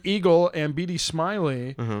and Mary Eagle and B.D.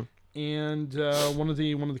 Smiley. And one of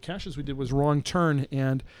the caches we did was Wrong Turn,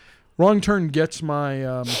 and Wrong Turn gets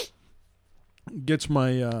my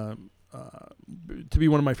to be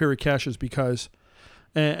one of my favorite caches because,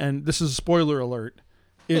 and this is a spoiler alert,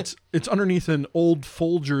 it's underneath an old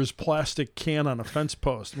Folgers plastic can on a fence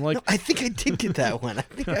post. I'm like, No, I think I did get that one. I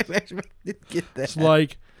think I actually did get that. it's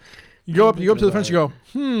like you go up to the fence, you go,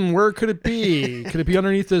 where could it be? Could it be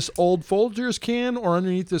underneath this old Folgers can or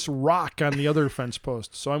underneath this rock on the other fence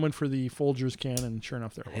post? So I went for the Folgers can, and sure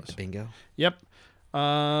enough, there it Hit was. the bingo. Yep.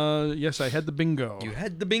 Yes, I had the bingo. You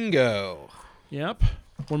had the bingo. Yep.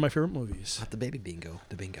 One of my favorite movies. Not the baby bingo.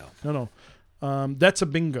 The bingo. No. That's a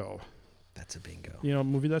bingo. That's a bingo. You know what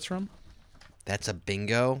movie that's from? That's a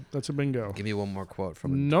bingo. That's a bingo. Give me one more quote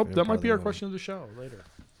from. Nope, that might be our question of the show later.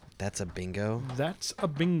 That's a bingo. That's a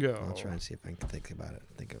bingo. I'll try and see if I can think about it.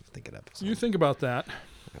 Think it up. You think about that.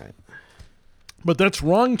 All right. But that's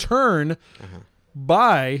Wrong Turn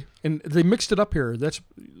by, and they mixed it up here.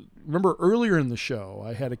 Remember earlier in the show,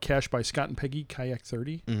 I had a cache by Scott and Peggy, Kayak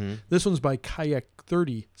 30. This one's by Kayak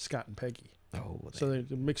 30, Scott and Peggy. Oh, So they're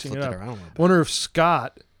mixing it flipped up. it around a little bit. I wonder if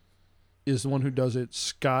Scott is the one who does it,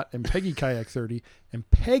 Scott and Peggy Kayak 30, and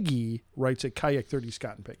Peggy writes it Kayak 30,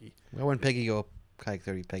 Scott and Peggy. Why wouldn't Peggy go Kayak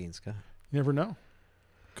 30, Peggy and Scott? You never know.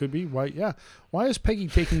 Could be. Why? Yeah. Why is Peggy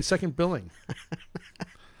taking second billing?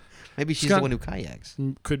 Maybe she's Scott- the one who kayaks.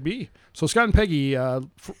 Could be. So Scott and Peggy,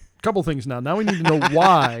 couple things now. Now we need to know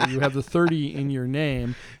why you have the 30 in your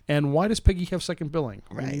name, and why does Peggy have second billing?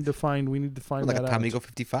 We Right. need to find Like that a out. Tom Eagle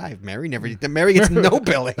 55. Mary gets no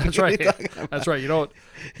billing. That's right. That's right. You know,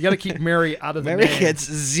 you got to keep Mary out of the Mary name. gets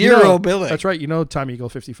zero billing. That's right. You know, Tom Eagle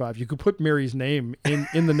 55. You could put Mary's name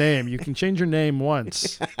in the name. You can change your name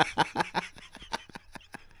once.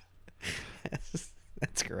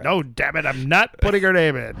 That's correct. No, damn it, I'm not putting her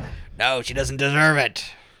name in. No, she doesn't deserve it.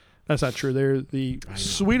 That's not true. They're the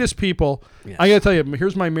sweetest people. Yes. I got to tell you,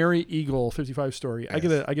 here's my Mary Eagle 55 story.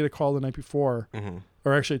 Yes. I get a call the night before,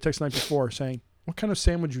 or actually a text the night before saying, what kind of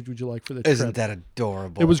sandwich would you like for the trip? Isn't that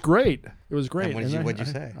adorable? It was great. It was great. And what'd you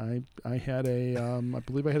say? I had I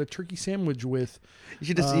believe I had a turkey sandwich with. You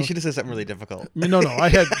should have said something really difficult. No. I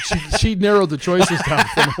had. She narrowed the choices down.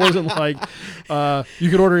 It wasn't like you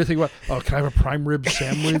could order anything. Can I have a prime rib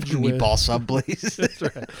sandwich with Meatball sub, please. That's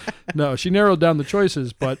right. No, she narrowed down the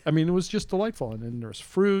choices, but I mean, it was just delightful. And then there was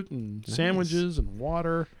fruit and sandwiches and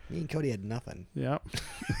water. Me and Cody had nothing. Yeah,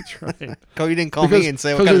 that's right. Cody didn't call me and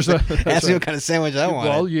say ask me what kind of sandwich I wanted.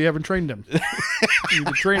 Well, you haven't trained him. You need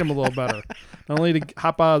to train him a little better. Not only to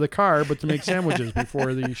hop out of the car, but to make sandwiches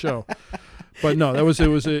before the show. But no, it was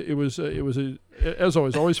as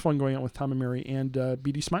always fun going out with Tom and Mary and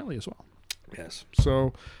B.D. Smiley as well. Yes.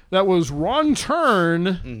 So that was Wrong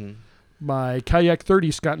Turn by Kayak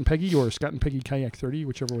 30, Scott and Peggy, or Scott and Peggy Kayak 30,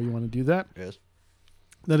 whichever way you want to do that. Yes.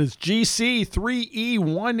 That is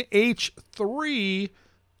GC3E1H3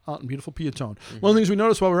 out in beautiful Piatone. One of the things we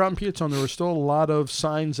noticed while we were out in Piatone, there were still a lot of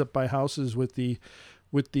signs up by houses with the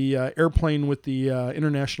airplane with the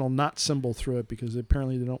international knot symbol through it, because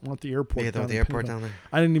apparently they don't want the airport. Yeah, down the in airport Piatone. down there.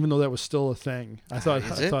 I didn't even know that was still a thing. I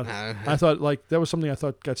thought like that was something I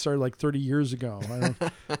thought got started like 30 years ago. I don't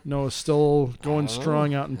know, it's still going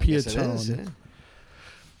strong out in Piatone.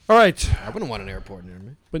 All right. I wouldn't want an airport near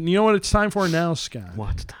me. But you know what it's time for now, Scott?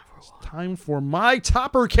 What's time for what? Time for my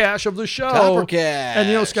topper cache of the show. Topper cache. And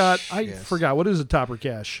you know, Scott, I forgot. What is a topper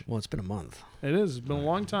cache? Well, it's been a month. It is. It's been a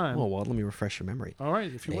long time. Well, let me refresh your memory. All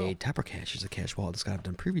right, if you will. A topper cache is a cache Walt and Scott have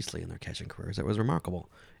done previously in their caching careers that was remarkable.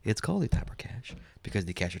 It's called a topper cache because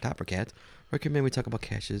the Cacher Topper Cat recommend we talk about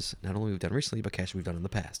caches not only we've done recently, but caches we've done in the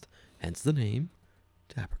past. Hence the name,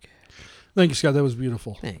 Topper Cache. Thank you, Scott. That was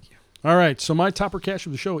beautiful. Thank you. All right, so my topper cache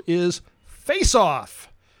of the show is Face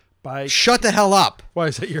Off by... Shut the hell up. Why,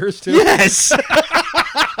 is that yours too? Yes.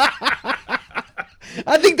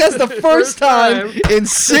 I think that's the first time in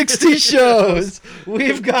 60 shows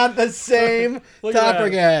we've got the same topper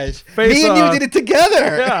cache. Me and you did it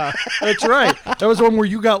together. Yeah, that's right. That was the one where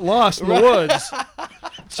you got lost in the woods.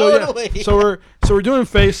 So Totally. yeah, so So we're doing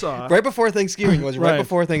Face Off. Right before Thanksgiving. It was right Right.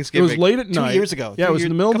 before Thanksgiving. It was late at night. 2 years ago. Yeah, it was in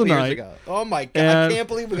the middle of the couple years night. ago. Oh my God! And- I can't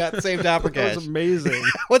believe we got the same topper That cash. was amazing.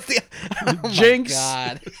 What's the oh Jinx.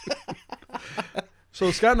 My God.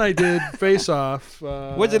 So Scott and I did Face Off.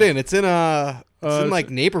 What's it in? It's in like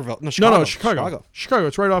Naperville. No, No, Chicago. Chicago.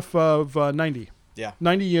 It's right off of 90. Yeah.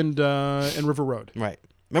 90 and River Road. Right.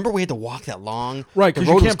 Remember we had to walk that long. Right, The because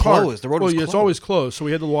you road was can't park. closed. The road well, was yeah, closed. it's always closed, so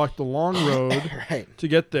we had to walk the long road Right. to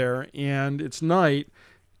get there, and it's night,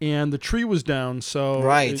 and the tree was down, so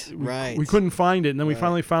Right, we, right. we couldn't find it, and then we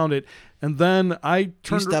finally found it, and then I You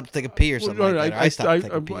turned. stopped to take a pee or something like that. I stopped to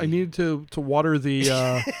take a pee. I needed to water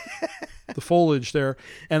the the foliage there,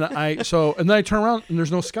 and then I turn around and there's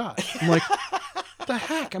no Scott. I'm like, what the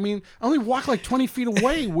heck? I mean, I only walked like 20 feet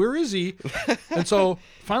away. Where is he? And so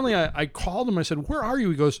finally I called him. I said, where are you?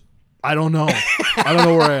 He goes, I don't know. I don't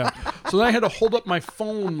know where I am. So then I had to hold up my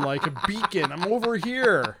phone like a beacon. I'm over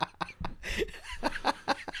here.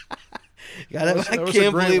 God, That was I a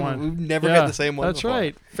can't great believe one. we've never Yeah, got the same one That's before.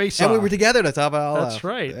 right. Face And Off. we were together to top it all That's off.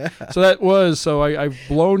 right. Yeah. So I've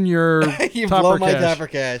blown your You topper blow my cash. topper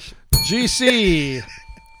cash. GC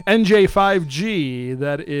NJ5G,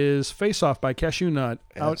 that is Face Off by Cashew Nut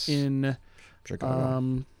out Yes. in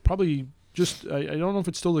Chicago. probably just I don't know if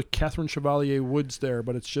it's still the Catherine Chevalier Woods there,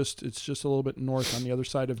 but it's just a little bit north on the other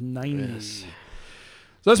side of 90. Yes.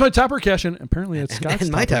 So that's my topper cash, and apparently it's Scott's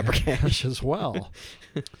and my topper cash. as well.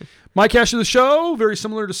 My cash of the show, very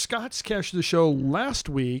similar to Scott's cash of the show last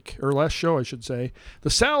show, I should say.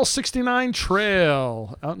 The Sal 69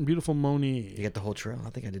 Trail out in beautiful Moni. You got the whole trail?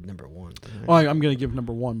 I think I did number one. Well, I'm going to give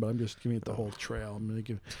number one, but I'm just giving it the whole trail. I'm going to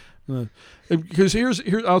give because here's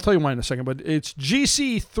I'll tell you why in a second, but it's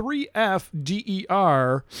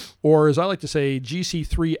GC3FDER, or as I like to say,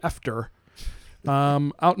 GC3Fter.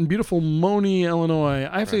 Out in beautiful Moni, Illinois.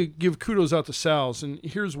 I have to give kudos out to Sal's, and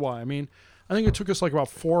here's why. I mean, I think it took us like about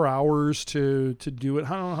 4 hours to do it. I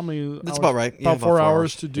don't know how many. That's hours, about right. Yeah, About 4 4 hours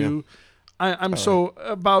hours. to do. I'm so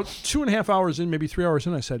about 2.5 hours in, maybe 3 hours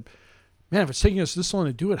in. I said, "Man, if it's taking us this long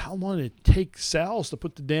to do it, how long did it take Sal's to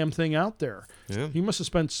put the damn thing out there?" Yeah. He must have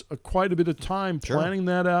spent quite a bit of time planning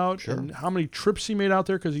that out, and how many trips he made out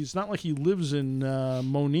there, because he's not like he lives in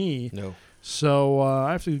Moni. No. So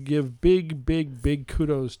I have to give big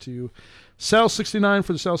kudos to Sal 69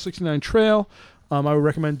 for the Sal 69 Trail. I would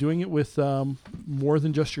recommend doing it with more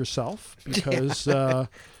than just yourself, because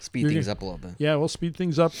Speed things up a little bit. we'll speed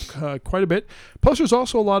things up quite a bit. Plus, there's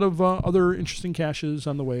also a lot of other interesting caches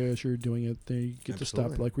on the way as you're doing it. They get to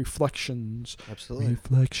stop, like Reflections. Absolutely.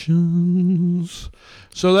 Reflections.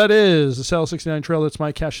 So that is the Sal 69 Trail. That's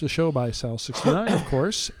my cache of the show by Sal 69, of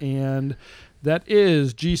course. And that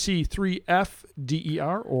is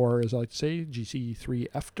GC3FDER, or as I like to say,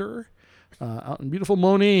 GC3Fter, out in beautiful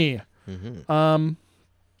Moni. Mm-hmm. And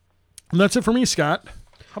that's it for me, Scott.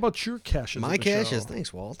 How about your caches? My caches.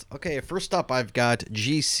 Thanks, Walt. Okay, first up, I've got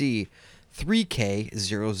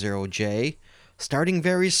GC3K00J, Starting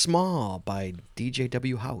Very Small by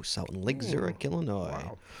DJW House out in Lake Zurich, Illinois.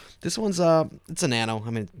 Wow. This one's it's a nano. I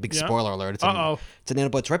mean, big Yeah. spoiler alert. It's Uh-oh. a nano,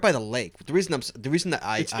 but it's right by the lake. The reason that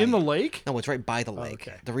It's in the lake? No, it's right by the lake.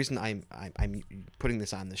 okay. The reason I'm putting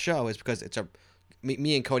this on the show is because it's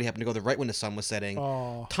me and Cody happened to go there right when the sun was setting.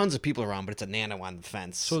 Oh. Tons of people around, but it's a nano on the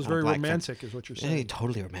fence. So it's on a very black romantic, fence. is what you're Yeah, saying.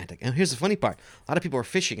 totally romantic. And here's the funny part: a lot of people are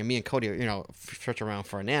fishing, and me and Cody are, searching around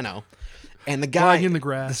for a nano. And the guy Lying in the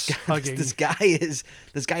grass, hugging. This guy is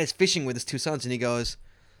fishing with his two sons, and he goes,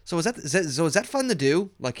 "So is that fun to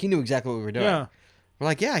do?" Like, he knew exactly what we were doing. Yeah. We're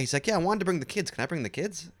like, "Yeah." He's like, "Yeah, I wanted to bring the kids. Can I bring the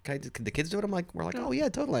kids? Can the kids do it?" We're like, "Oh yeah,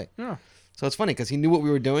 totally." Yeah. So it's funny because he knew what we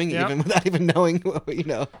were doing, Yeah. even without even knowing,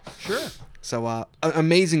 Sure. So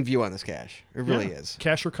amazing view on this cache. It really Yeah. is.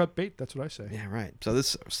 Cash or cut bait. That's what I say. Yeah, right. So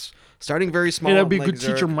this starting very small. Hey, that'd be a Lake good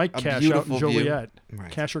teacher Zurich, Mike a cache out beautiful in view. Joliet. Right.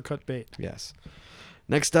 Cash or cut bait. Yes.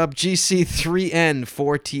 Next up,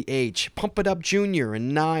 GC3N4TH, Pump It Up Junior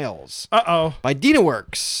in Niles Uh-oh. by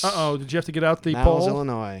DinaWorks. Uh-oh. Did you have to get out the Niles, pole?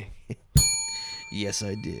 Illinois. Yes,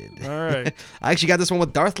 I did. All right. I actually got this one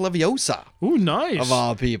with Darth Leviosa, Ooh, nice. of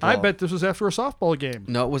all people. I bet this was after a softball game.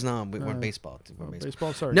 No, it was not. We went baseball.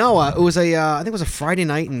 Baseball, sorry. No, it was I think it was a Friday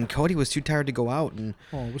night, and Cody was too tired to go out, and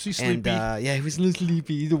Oh, was he sleepy? And yeah, he was a little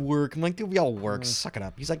sleepy to work. I'm like, dude, we all work. Suck it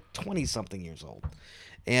up. He's like 20-something years old.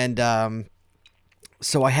 And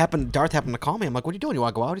so Darth happened to call me. I'm like, what are you doing? You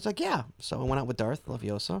want to go out? He's like, yeah. So I went out with Darth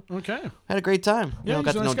Leviosa. Okay. Had a great time. Yeah, Got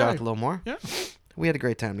he's a to know nice guy. Darth a little more. Yeah. We had a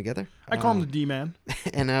great time together. I call him the D-man.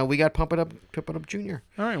 And we got Pump It Up Junior.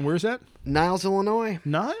 All right, and where's that? Niles, Illinois.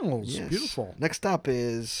 Niles. Yes. Beautiful. Next up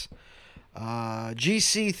is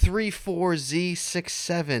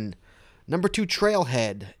GC34Z67, number 2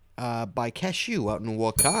 Trailhead by Cashew out in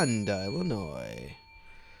Wakanda, Illinois.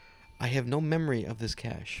 I have no memory of this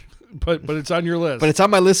cache. But it's on your list. But it's on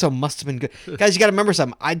my list, so it must have been good. Guys, you got to remember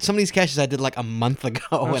something. Some of these caches I did like a month ago,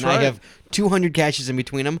 That's and right. I have 200 caches in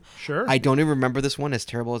between them. Sure. I don't even remember this one, as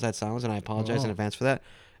terrible as that sounds, and I apologize in Oh. advance for that.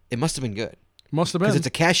 It must have been good. Must have Because been. it's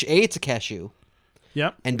a cache. A, it's a cashew,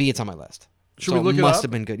 Yep. and B, it's on my list. Should so we look it must up?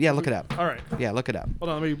 have been good. Yeah, look it up. All right. Yeah, look it up. Hold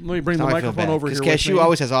on. Let me bring the Now I feel microphone bad, over here. because with cashew me.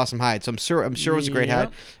 always has awesome hides. So I'm sure it was a great hide,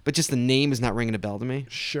 Yep. but just the name is not ringing a bell to me.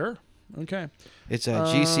 Sure. Okay. It's a hold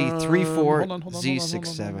on,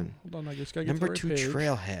 GC34Z67. Hold on. I just gotta get Number to the 2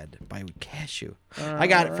 right page. Trailhead by Cashew. I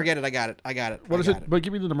got it. Forget it. I got it. What is it? But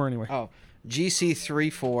give me the number anyway. Oh,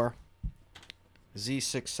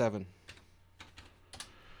 GC34Z67.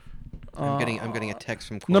 I'm getting a text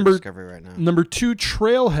from Core number- Discovery right now. Number 2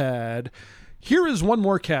 Trailhead. Here is one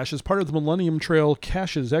more cache as part of the Millennium Trail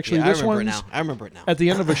caches. Actually, Yeah, I this remember it one's now. I remember it now. at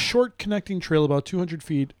the end of a short connecting trail about 200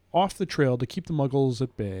 feet off the trail to keep the Muggles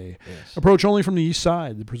at bay. Yes. Approach only from the east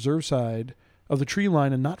side, the preserve side of the tree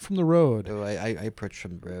line, and not from the road. Oh, I approached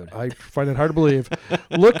from the road. I find it hard to believe.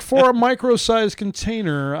 Look for a micro-sized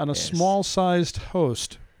container on a small-sized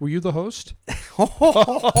host. Were you the host?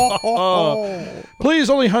 Please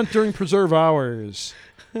only hunt during preserve hours.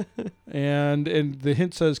 and the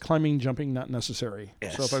hint says climbing, jumping not necessary.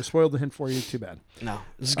 Yes. So if I've spoiled the hint for you, too bad. No,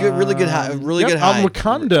 this is good. Really good hide. Really Yep, good hide. on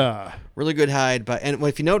Wakanda. Really good hide. But and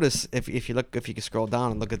if you notice, if you can scroll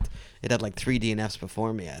down and look at, it had like 3 DNFs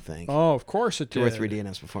before me. I think Oh, of course it did. 2 or 3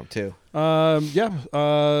 DNFs before too.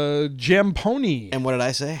 Jamponi. And what did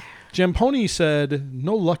I say? Jamponi said,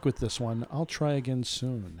 no luck with this one. I'll try again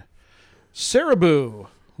soon. Saraboo,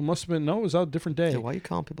 who must have been, no, it was out a different day. Hey, why are you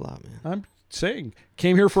calling people out, man? I'm saying,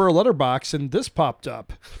 came here for a letterbox and this popped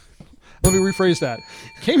up. Let me rephrase that.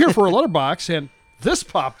 Came here for a letterbox and this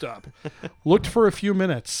popped up. Looked for a few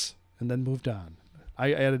minutes and then moved on.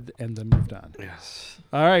 I added and then moved on. Yes.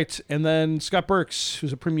 All right. And then Scott Burks,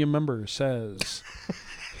 who's a premium member, says,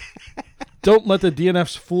 don't let the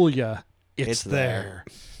DNFs fool you. It's there.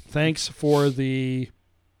 Thanks for the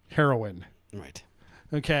heroin. Right.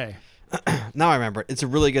 Okay. Now I remember it. It's a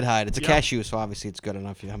really good hide. It's a Yep. cashew, so obviously it's good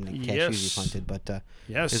enough. How many cashews Yes. you've hunted, but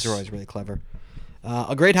Yes. his are always really clever.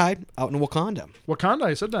 A great hide out in Wakanda. Wakanda,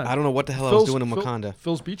 I said that. I don't know what the hell I was doing in Wakanda.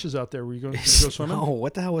 Phil's Beach is out there. Were you going to go swimming? No,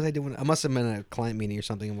 what the hell was I doing? I must have been at a client meeting or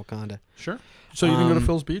something in Wakanda. Sure. So you didn't go to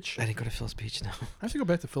Phil's Beach? I didn't go to Phil's Beach, no. I have to go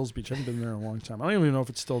back to Phil's Beach. I haven't been there in a long time. I don't even know if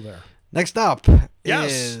it's still there. Next up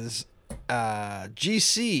Yes. is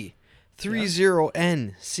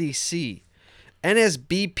GC30NCC.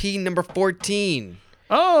 NSBP number 14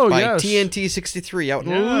 Oh, by yes. TNT63 out in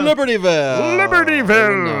Yeah. Libertyville.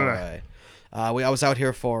 Libertyville. Illinois. I was out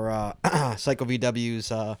here for Psycho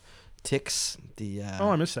VW's Ticks, the Oh,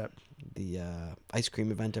 I missed that. ice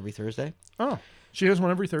cream event every Thursday. Oh, she has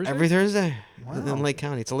one every Thursday? Every Thursday Wow. in Lake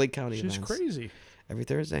County. It's a Lake County She's event. crazy. Every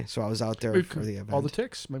Thursday. So I was out there Wait, for the event. all the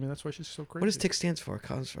ticks. Maybe that's why she's so crazy. What does Tick stands for? It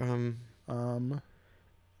comes from I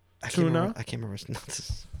can't Tuna? remember. I can't remember. No,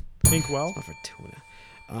 it's Inkwell. not for tuna.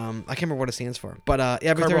 I can't remember what it stands for. But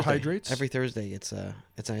every Carbohydrates? Thursday, every Thursday, it's an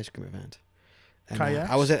ice cream event. And, Kayaks?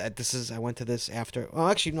 I was I went to this after. Well,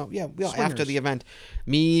 actually, no. Yeah, after Swingers. the event,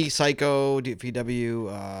 me, Psycho, VW.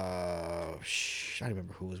 I don't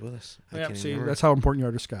remember who was with us. I Yeah, can't see, remember. that's how important you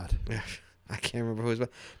are to Scott. Yeah, I can't remember who was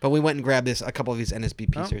with. But we went and grabbed a couple of these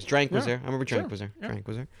NSBP Oh, series. Drank was yeah, there. I remember Drank sure, was there. yeah. Drank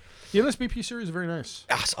was there. The NSBP series is very nice.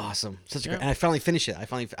 That's awesome. Such a Yeah. great. And I finally finished it. I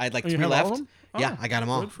had like Oh, you 3 have all left. of them? Yeah, Oh, I got them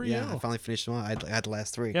all. good for Yeah, you. I finally finished them all. I had the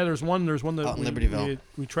last 3. Yeah, there's one that Out in Libertyville.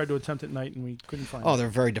 we tried to attempt at night and we couldn't find Oh, it. they're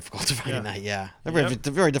very difficult to find Yeah. at night. Yeah, Yep.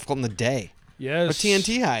 they're very difficult in the day. Yes. But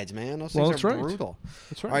TNT hides, man. Those Well, things that's are right. brutal.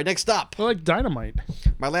 That's right. All right, next up, They're like dynamite.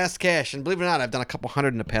 my last cache, and believe it or not, I've done a couple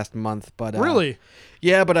hundred in the past month. But Really?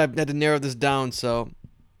 yeah, but I've had to narrow this down. So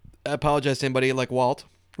I apologize to anybody like Walt,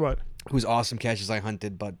 What? whose awesome caches I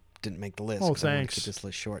hunted, but didn't make the list. Oh, 'cause I wanted to thanks. keep this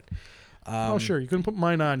list short. Oh, sure. You couldn't put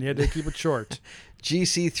mine on. You had to keep it short.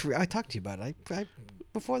 GC3. I talked to you about it. I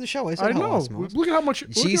before the show. I said I how know. awesome it was. Look at how much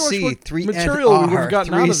GC3NR material we would have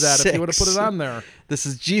gotten out of that if you would have put it 36. on there. This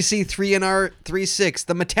is GC3NR36,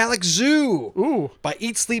 the Metallic Zoo. Ooh. By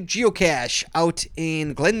Eat Sleep Geocache out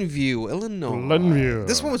in Glenview, Illinois. Glenview.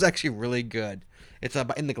 This one was actually really good. It's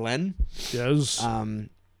in the Glen. Yes. And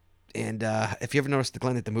if you ever noticed the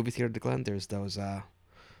Glen at the movie theater, the Glen, there's those.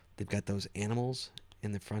 They've got those animals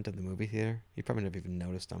in the front of the movie theater. You probably never even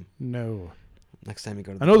noticed them. No. Next time you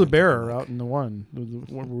go to I know the Glen, take a bear look. out in the one. The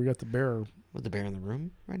one where we got the bear. Was the bear in the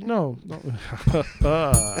room right now? No.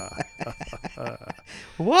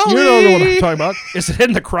 Wally! You know what I'm talking about. Is it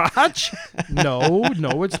in the crotch? No,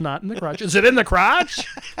 it's not in the crotch. Is it in the crotch?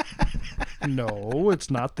 No, it's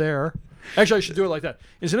not there. Actually, I should do it like that.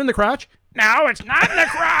 Is it in the crotch? No, it's not in the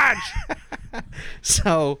crotch.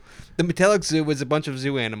 So the Metallic Zoo was a bunch of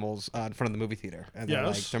zoo animals in front of the movie theater, and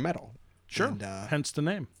they're metal. Sure. And, hence the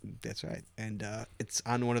name. that's right. And it's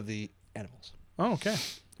on one of the animals. Oh, okay.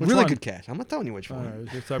 Which Really one? good cache. I'm not telling you which one.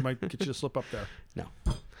 I might get you to slip up there. No.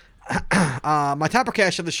 My topper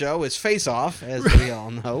cache of the show is Face Off, as we all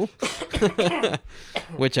know,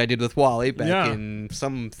 which I did with Wally back in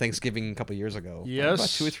some Thanksgiving a couple years ago. Yes. About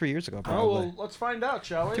 2 or 3 years ago, probably. Oh, well, let's find out,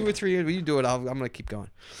 shall we? 2 or 3 years. When you do it, I'm going to keep going.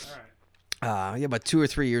 All right. About 2 or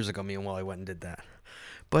 3 years ago, me and Wally went and did that.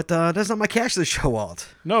 But that's not my cache of the show, Walt.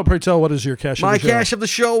 No, pray tell, what is your cache My of the show? cache of the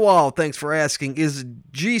show, Walt, thanks for asking, is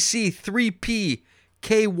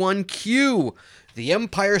GC3P-K1Q, The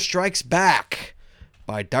Empire Strikes Back,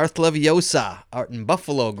 by Darth Leviosa, out in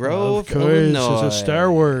Buffalo Grove, Of course, Illinois. it's a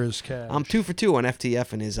Star Wars cache. I'm 2 for 2 on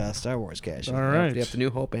FTF and his Star Wars cache. All right. FTF, The New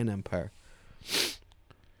Hope and Empire.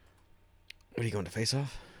 What are you going to Face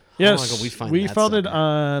Off? Yes, How long ago we that found it sucker?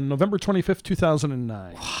 on November 25th,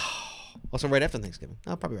 2009. Also right after Thanksgiving.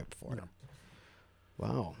 No, probably right before.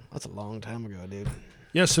 Wow, that's a long time ago, dude.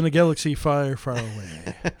 Yes, in a galaxy far, far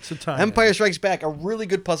away. It's a time. Empire Strikes Back, a really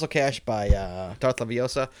good puzzle cache by Darth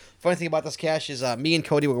Leviosa. Funny thing about this cache is me and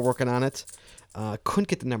Cody were working on it. Couldn't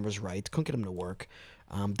get the numbers right. Couldn't get them to work.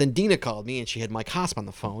 Then Dina called me and she had Mike Hosp on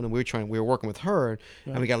the phone, and we were working with her,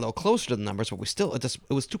 and we got a little closer to the numbers, but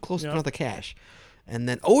it was too close to another cache. And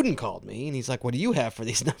then Odin called me, and he's like, "What do you have for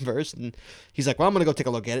these numbers?" And he's like, "Well, I'm gonna go take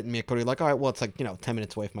a look at it." And me and Cody were like, "All right, well, it's like 10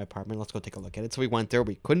 minutes away from my apartment. Let's go take a look at it." So we went there.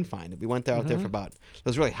 We couldn't find it. We went there out there for about. It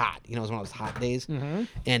was really hot. It was one of those hot days,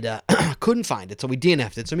 and couldn't find it. So we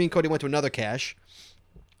DNF'd it. So me and Cody went to another cache,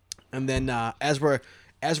 and then as we're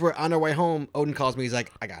on our way home, Odin calls me. He's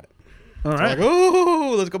like, "I got it." All We're right. like,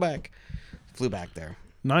 "Oh, let's go back." Flew back there.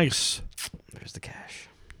 Nice. There's the cache.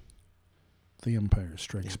 The Empire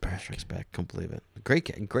Strikes Empire Back. Strikes Back. Can't believe it.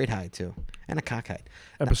 Great hide too, and a cockeyed.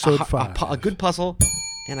 Episode a 5. A good puzzle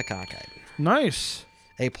and a cockeyed. Nice.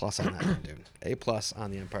 A+ on that one, dude. A+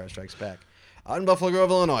 on the Empire Strikes Back. Out in Buffalo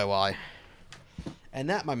Grove, Illinois, Wally.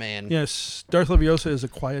 And that, my man. Yes, Darth Leviosa is a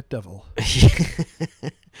quiet devil. And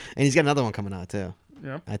he's got another one coming out too.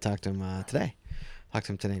 Yep. I talked to him today.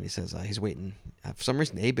 And he says he's waiting. For some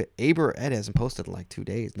reason, Abe or Ed hasn't posted in like 2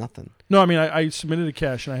 days. Nothing. No, I mean, I submitted a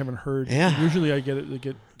cache and I haven't heard. Yeah. Usually I get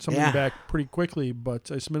something Yeah. back pretty quickly, but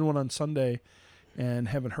I submitted one on Sunday and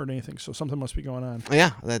haven't heard anything, so something must be going on.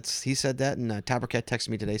 Yeah, he said that, and Toppercat texted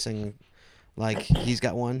me today saying, like, he's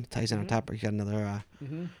got one. He's on Topper. He got another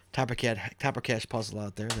Toppercat puzzle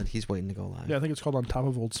out there that he's waiting to go live. Yeah, I think it's called On Top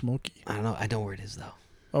of Old Smoky. I don't know. I know where it is though.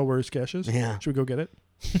 Oh, where his cache is? Yeah. Should we go get it?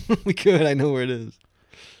 We could. I know where it is.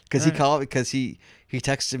 Because All right. he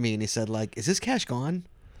texted me and he said, like, "Is this cache gone?"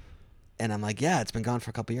 And I'm like, "Yeah, it's been gone for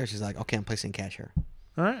a couple years." He's like, "Okay, I'm placing cache here."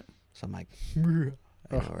 All right. So I'm like, I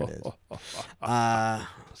know where it is.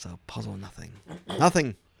 So puzzle nothing.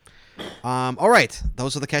 All right,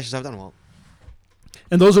 those are the caches I've done. Walt.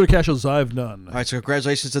 And those are the caches I've done. All right, so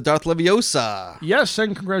congratulations to Darth Leviosa. Yes,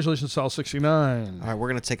 and congratulations to Sal69. All right, we're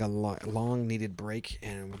gonna take a long needed break,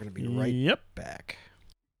 and we're gonna be right Yep. back.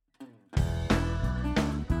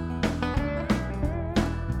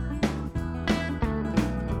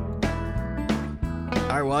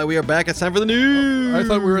 All right, well, we are back. It's time for the news. I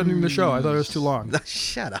thought we were ending the show. I thought it was too long.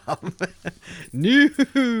 Shut up. News.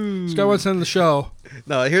 This guy wants to end the show.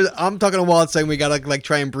 No, I'm talking to Walt saying we gotta like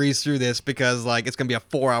try and breeze through this because like it's gonna be a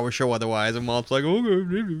 4-hour show otherwise, and Walt's like,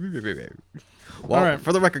 okay. Walt, All right.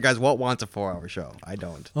 For the record, guys, Walt wants a 4-hour show. I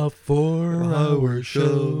don't. A 4-hour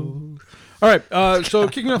show. All right, so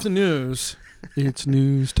kicking off the news. It's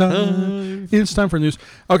news time. It's time for news.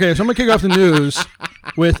 Okay, so I'm gonna kick off the news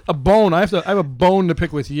with a bone. I have a bone to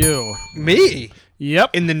pick with you. Me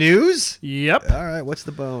Yep. in the news. Yep. All right, what's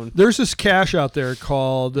the bone? There's this cache out there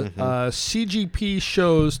called CGP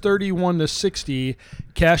Shows 31 to 60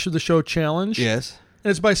 Cache of the Show Challenge. Yes.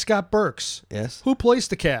 And it's by Scott Burks. Yes. Who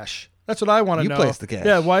placed the cache? That's what I want to You know. placed the cache.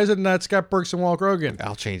 Yeah, why is it not Scott Burks and Walt Rogan?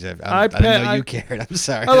 I'll change that. I I didn't know I- you cared. I'm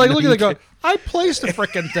sorry. I like didn't look know at it you and go, I placed the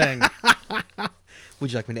frickin' thing. cared.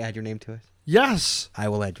 Would you like me to add your name to it? Yes. I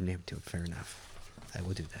will add your name to it. Fair enough. I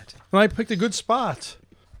will do that. And I picked a good spot.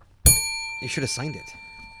 You should have signed it.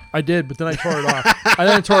 I did, but then I tore it off.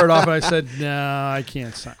 And I said, no, I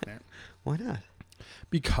can't sign it. Why not?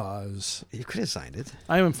 Because You could have signed it.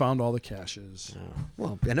 I haven't found all the caches.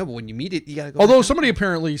 Well, I know, but when you meet it, you gotta go. Although back. somebody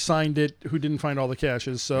apparently signed it who didn't find all the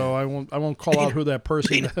caches, so I won't call out who that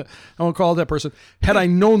person. I won't call out that person. Had I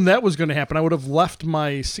known that was going to happen, I would have left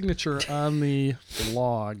my signature on the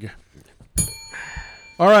log.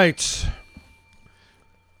 All right.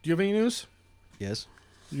 Do you have any news? Yes.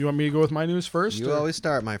 You want me to go with my news first? You or- always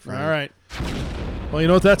start, my friend. All right. Well, you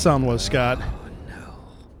know what that sound was, Scott? No.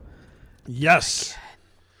 Yes.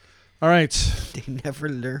 All right. They never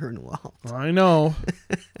learn well. I know.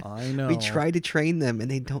 I know. We try to train them, and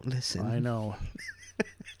they don't listen. I know.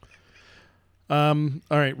 All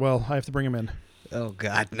right. Well, I have to bring him in. Oh,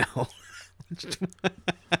 God, no.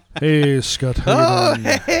 Hey, Scott. How you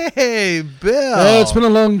doing? Hey, Bill. It's been a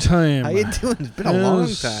long time. How you doing? It's been a long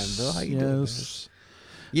time, Bill. How you doing? Yes.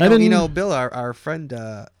 You know, Bill, our friend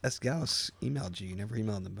S. Gauss emailed you. You never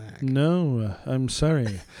emailed them back. No, I'm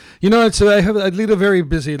sorry. You know, I lead a very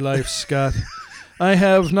busy life, Scott. I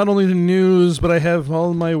have not only the news, but I have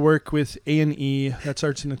all my work with A&E. That's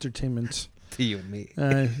Arts and Entertainment. To you and me.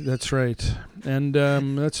 That's right, and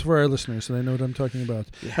that's for our listeners, so they know what I'm talking about.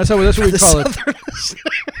 Yeah. That's what we call it.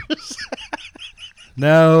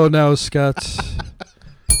 Now, Scott,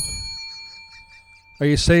 are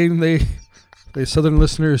you saying the Southern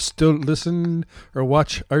listeners still listen or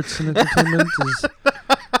watch Arts and Entertainment?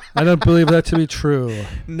 I don't believe that to be true.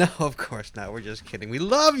 No, of course not. We're just kidding. We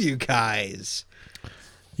love you guys.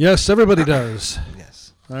 Yes, everybody does.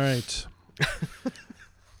 Yes. All right.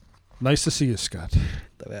 Nice to see you, Scott.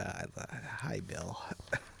 Hi, Bill.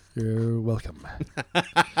 You're welcome.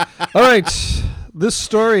 All right. This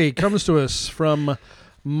story comes to us from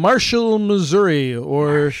Marshall, Missouri,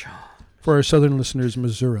 or for our southern listeners,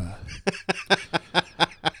 Missouri.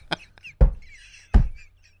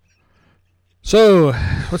 So,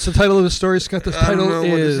 what's the title of the story, Scott? The title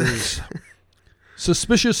is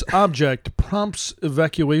Suspicious Object Prompts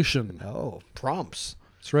Evacuation. Oh, prompts.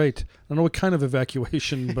 That's right. I don't know what kind of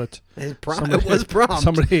evacuation, but It was prompt.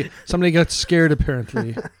 Somebody got scared,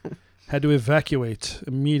 apparently. Had to evacuate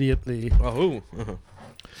immediately. Oh.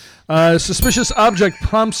 Suspicious object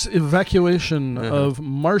prompts evacuation of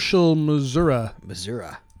Marshall, Missouri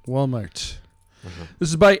Walmart. This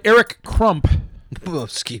is by Eric Crump. Oh,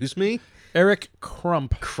 excuse me? Eric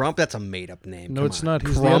Crump. Crump, that's a made-up name. No, Come it's on. not.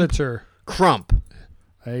 He's Crump? the editor. Crump.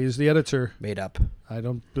 He's the editor. Made up. I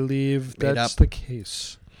don't believe Made that's up. the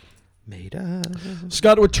case. Made up.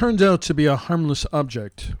 Scott, what turned out to be a harmless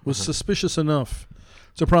object was suspicious enough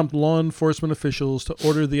to prompt law enforcement officials to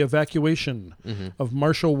order the evacuation of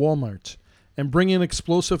Marshall Walmart and bring in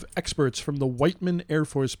explosive experts from the Whiteman Air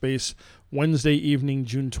Force Base Wednesday evening,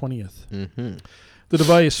 June 20th. The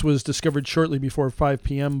device was discovered shortly before 5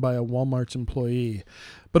 p.m. by a Walmart employee.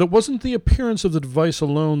 But it wasn't the appearance of the device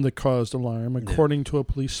alone that caused alarm, according to a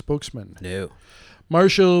police spokesman. No.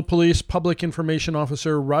 Marshall Police Public Information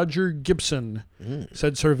Officer Roger Gibson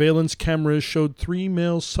said surveillance cameras showed 3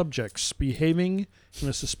 male subjects behaving in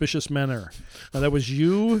a suspicious manner. Now, that was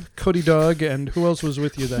you, Cody Dog, and who else was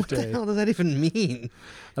with you that What the day? hell does that even mean?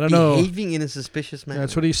 I don't know. Behaving in a suspicious manner.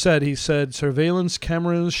 That's what he said. He said surveillance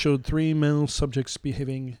cameras showed 3 male subjects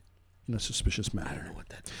behaving in a suspicious manner. I don't know what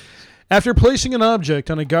that means. After placing an object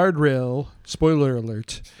on a guardrail, spoiler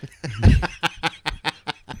alert,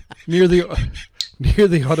 near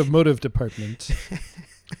the automotive department.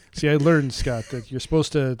 See, I learned, Scott, that you're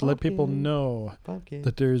supposed to let people know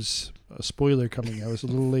that there's a spoiler coming. I was a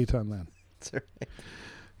little late on that. That's all right.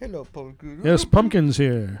 Hello, Pumpkin. Yes, Pumpkin's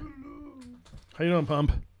here. How you doing,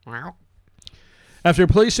 Pump? After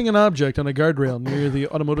placing an object on a guardrail near the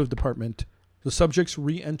automotive department, the subjects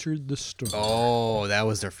re-entered the store. Oh, that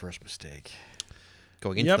was their first mistake.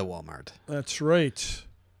 Going into the Walmart. That's right.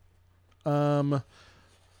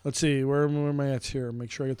 Let's see. Where am I at here?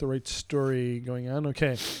 Make sure I get the right story going on.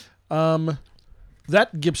 Okay.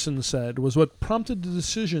 That, Gibson said, was what prompted the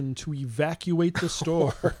decision to evacuate the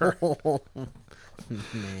store.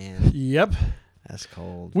 Man, Yep. that's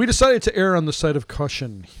cold. We decided to err on the side of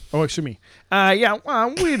caution. Oh, excuse me.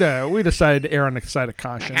 We decided to err on the side of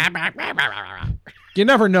caution. You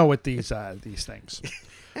never know with these things.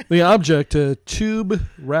 The object, a tube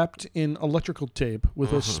wrapped in electrical tape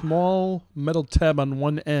with a small metal tab on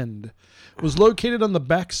one end, was located on the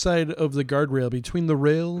back side of the guardrail between the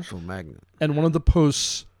rail Magnet. and one of the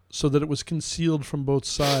posts so that it was concealed from both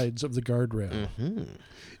sides of the guardrail.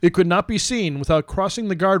 It could not be seen without crossing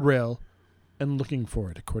the guardrail and looking for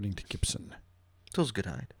it, according to Gibson. So it's good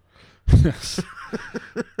hide. Yes.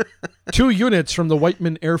 2 units from the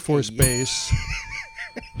Whiteman Air Force Base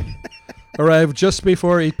arrived just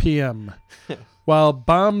before 8 p.m., while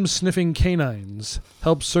bomb-sniffing canines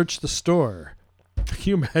helped search the store. Can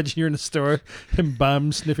you imagine you're in a store and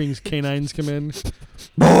bomb-sniffing canines come in?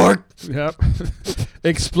 Bork! Yep.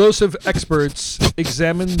 Explosive experts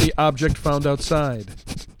examined the object found outside.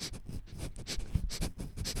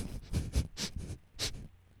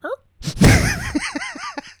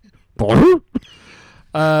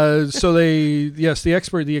 So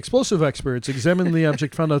the explosive experts examined the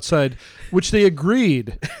object found outside, which they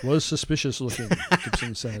agreed was suspicious looking,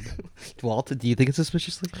 Gibson said. Walt, do you think it's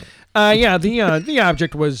suspiciously? The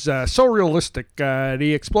object was so realistic.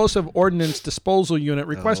 The explosive ordnance disposal unit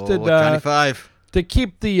requested 25. to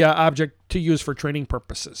keep the object to use for training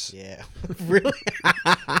purposes. Yeah. Really?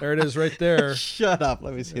 There it is right there. Shut up.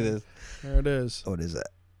 Let me see this. There it is. What is that?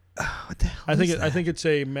 What the hell I is think it's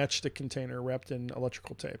a matchstick container wrapped in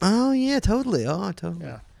electrical tape. Oh, yeah, totally. Oh, totally.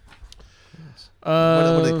 Yeah.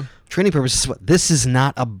 What training purposes. What? This is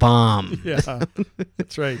not a bomb. Yeah,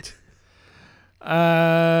 that's right.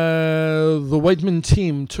 The Whiteman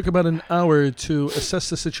team took about an hour to assess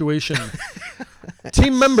the situation.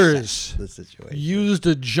 Team members The situation. used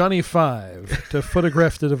a Johnny 5 to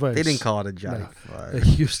photograph the device. They didn't call it a Johnny No. Fire. They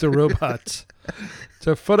used a robot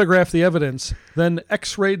to photograph the evidence, then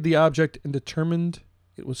X-rayed the object and determined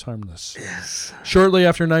it was harmless. Yes. Shortly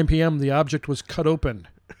after 9 p.m., the object was cut open.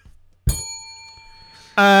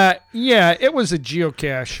 It was a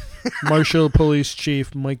geocache, Marshall Police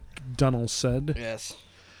Chief Mike Dunnell said. Yes.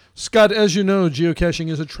 Scott, as you know, geocaching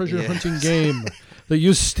is a treasure Yes. hunting game that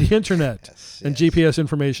uses the internet and GPS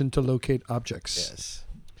information to locate objects. Yes.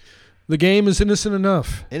 The game is innocent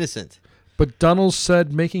enough, Innocent. but Dunnell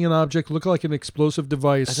said making an object look like an explosive That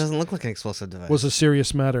device doesn't look like an explosive device. was a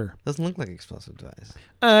serious matter. Doesn't look like an explosive device.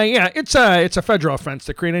 It's a federal offense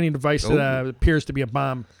to create any device that appears to be a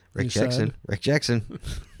bomb. Rick he Jackson. said. Rick Jackson.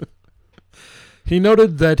 He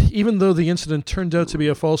noted that even though the incident turned out to be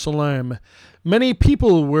a false alarm, many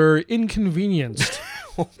people were inconvenienced.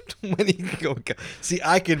 See,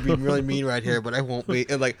 I could be really mean right here, but I won't be.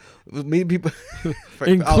 Like, mean people.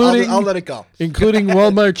 Including- I'll let it go. including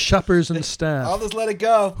Walmart shoppers and staff. I'll just let it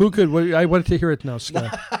go. Who could? I wanted to hear it now,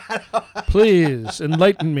 Scott. Please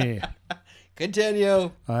enlighten me.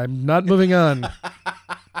 Continue. I'm not moving on.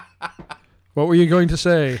 What were you going to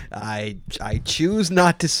say? I choose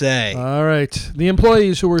not to say. All right. The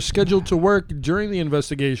employees who were scheduled to work during the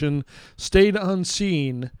investigation stayed on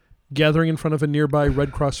scene, gathering in front of a nearby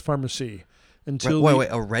Red Cross pharmacy until wait,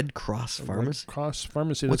 a Red Cross pharmacy? Red Cross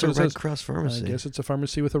pharmacy. What's That's a what it Red says. Cross pharmacy? I guess it's a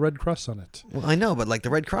pharmacy with a red cross on it. Well, I know, but like the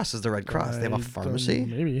Red Cross is the Red Cross. They have a I pharmacy? don't-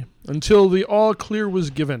 Maybe. Until the all clear was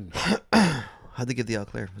given. How'd they get the all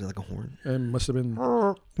clear? Was it like a horn? It must have been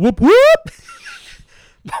whoop whoop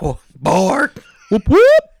Bark! whoop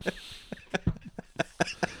whoop.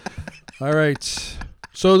 All right.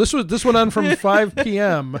 So this went on from 5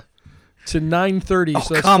 p.m. to 9:30.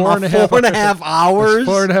 So that's Come on, 4.5 hours?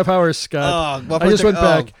 4.5 hours, Scott. Oh, what I just went oh,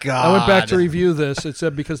 back. God. I went back to review this. It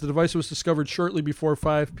said because the device was discovered shortly before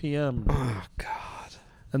 5 p.m. Oh, God.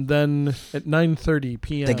 And then at 9:30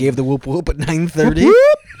 p.m. They gave the whoop whoop at 9:30? Whoop,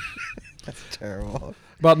 whoop. That's terrible.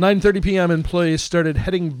 About 9:30 p.m. employees started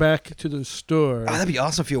heading back to the store. Oh, that'd be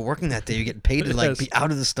awesome if you're working that day. You get paid to like Yes. be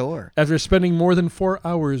out of the store. After spending more than 4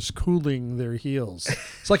 hours cooling their heels.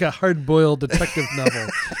 It's like a hard-boiled detective novel.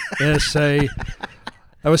 Yes, I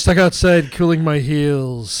was stuck outside cooling my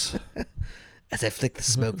heels. As I flicked the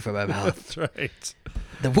smoke from my mouth, That's right.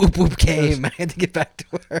 the whoop whoop came. I had to get back to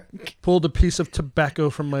work. Pulled a piece of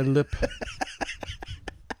tobacco from my lip.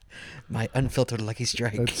 My unfiltered Lucky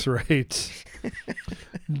Strike. That's right.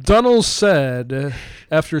 Dunnell said,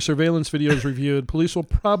 after surveillance videos reviewed, police will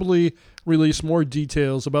probably release more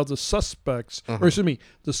details about the suspects, or excuse me,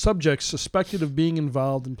 the subjects suspected of being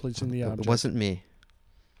involved in placing the object. It wasn't me.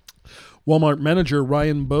 Walmart manager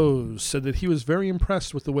Ryan Bowes said that he was very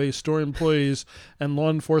impressed with the way store employees and law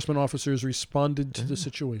enforcement officers responded to the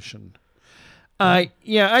situation. I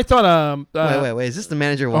thought. Wait. Is this the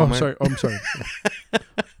manager of Oh, Walmart? I'm sorry.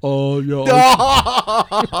 Oh, yeah.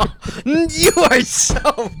 You are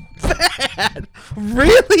so bad.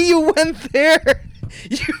 Really? You went there?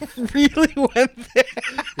 You really went there?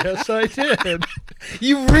 Yes, I did.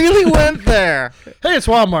 You really went there? Hey, it's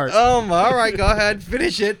Walmart. All right, go ahead.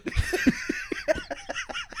 Finish it.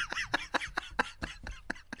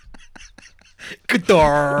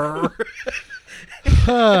 Guitar.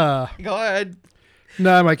 Ah. Go ahead.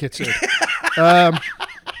 No, I might get to it.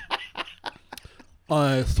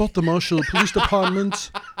 I thought the Marshall Police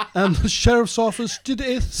Department and the Sheriff's Office did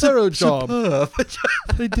a thorough job.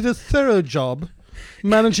 They did a thorough job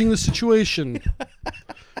managing the situation.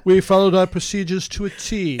 We followed our procedures to a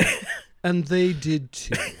T, and they did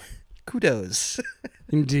too. Kudos.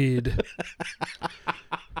 Indeed.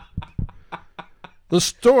 The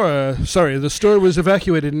store was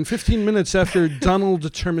evacuated in 15 minutes after Donald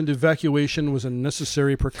determined evacuation was a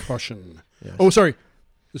necessary precaution. Yes. Oh, sorry.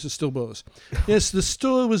 This is still Bose. Yes, the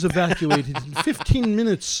store was evacuated in 15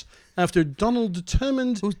 minutes after Donald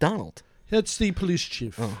determined... Who's Donald? That's the police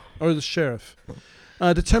chief, Oh. or the sheriff.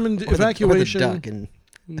 Determined Or the evacuation. duck and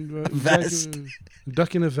vest.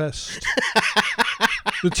 Duck in a vest.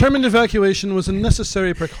 Determined evacuation was a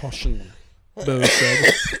necessary precaution, Bose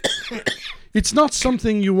said. It's not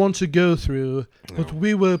something you want to go through, but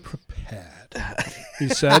we were prepared, he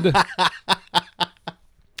said.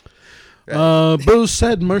 Bose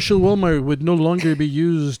said Marshall Walmart would no longer be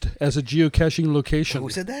used as a geocaching location. Who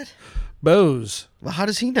said that? Bose. Well, how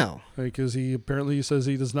does he know? Because he apparently says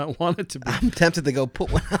he does not want it to be. I'm tempted to go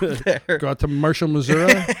put one out there. Go out to Marshall,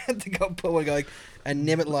 Missouri. To go put one, and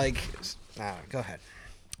name it like. Go ahead.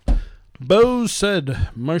 Bose said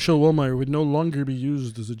Marshall Walmart would no longer be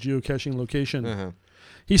used as a geocaching location. Uh-huh.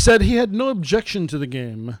 He said he had no objection to the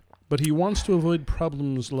game, but he wants to avoid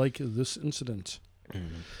problems like this incident.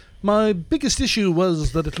 My biggest issue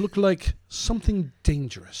was that it looked like something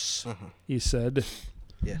dangerous, he said.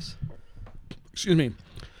 Yes. Excuse me.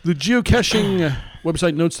 The geocaching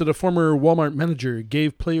website notes that a former Walmart manager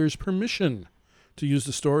gave players permission to use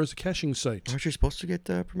the store as a caching site. Aren't you supposed to get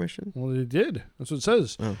permission? Well, they did. That's what it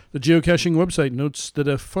says. Oh. The geocaching website notes that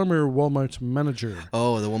a former Walmart manager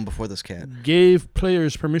Oh, the one before this cat. gave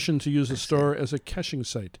players permission to use the store as a caching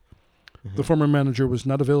site. The former manager was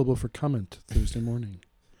not available for comment Thursday morning.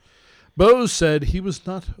 Bose said he was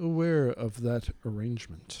not aware of that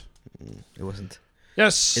arrangement. It wasn't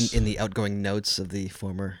Yes. in the outgoing notes of the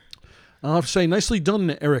former. I'll have to say, nicely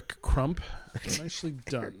done, Eric Crump. Nicely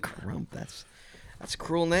done. Crump. That's a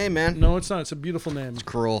cruel name, man. No, it's not. It's a beautiful name.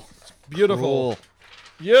 Cruel. Beautiful. Cruel.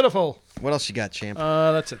 Beautiful. What else you got, champ?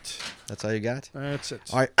 That's it. That's all you got? That's it.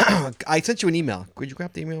 All right. I sent you an email. Could you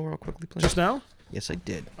grab the email real quickly, please? Just now? Yes, I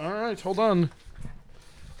did. All right, hold on.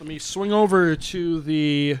 Let me swing over to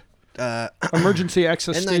the emergency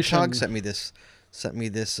access N9 station. Chug sent me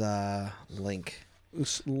this link.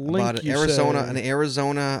 This link About you Arizona, say. an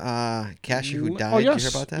Arizona cacher who died. Oh, yes. Did you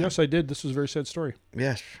hear about that? Yes, I did. This was a very sad story.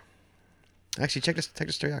 Yes. Actually, check this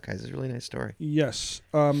story out, guys. It's a really nice story. Yes.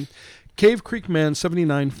 Cave Creek Man,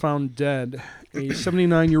 79, found dead. A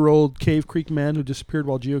 79-year-old Cave Creek man who disappeared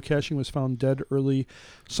while geocaching was found dead early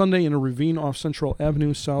Sunday in a ravine off Central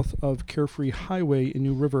Avenue south of Carefree Highway in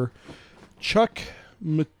New River. Chuck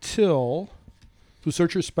Mattill, who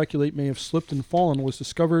searchers speculate may have slipped and fallen, was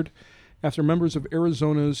discovered after members of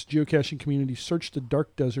Arizona's geocaching community searched the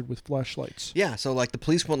dark desert with flashlights. Yeah, so like the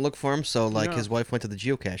police wouldn't look for him, so like Yeah. his wife went to the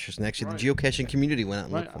geocachers, and actually Right. the geocaching community went out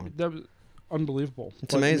and Right. looked for him. That was unbelievable.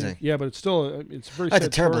 It's But, I mean, amazing. yeah, but it's still it's a very That's a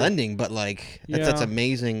sad terrible story. ending, but like that's Yeah.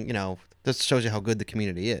 amazing. You know, this shows you how good the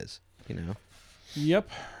community is. You know. Yep.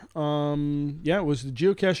 Yeah, it was the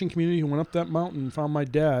geocaching community who went up that mountain and found my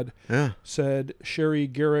dad, Yeah. said Sherry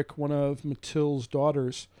Garrick, one of Matil's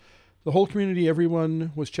daughters. The whole community,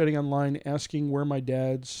 everyone was chatting online asking where my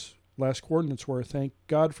dad's last coordinates were. Thank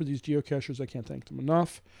God for these geocachers. I can't thank them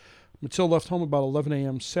enough. Matil left home about 11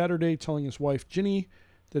 a.m. Saturday, telling his wife, Ginny,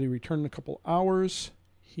 that he returned in a couple hours.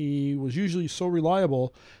 He was usually so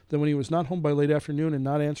reliable that when he was not home by late afternoon and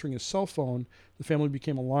not answering his cell phone, the family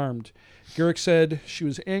became alarmed. Garrick said she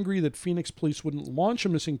was angry that Phoenix police wouldn't launch a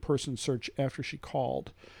missing person search after she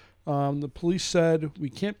called. The police said, we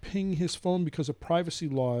can't ping his phone because of privacy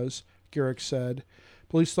laws, Garrick said.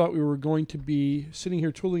 Police thought we were going to be sitting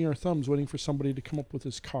here twiddling our thumbs waiting for somebody to come up with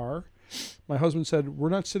his car. My husband said, we're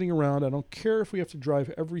not sitting around. I don't care if we have to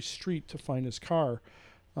drive every street to find his car.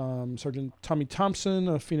 Sergeant Tommy Thompson,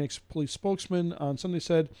 a Phoenix police spokesman, on Sunday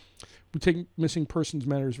said, we take missing persons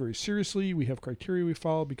matters very seriously. We have criteria we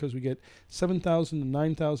follow because we get 7,000 to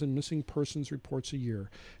 9,000 missing persons reports a year.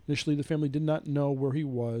 Initially, the family did not know where he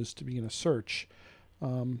was to begin a search.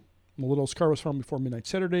 Malittle's car was found before midnight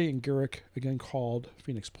Saturday, and Garrick again called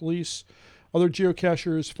Phoenix police. Other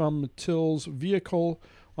geocachers found Matil's vehicle.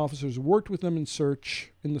 Officers worked with them in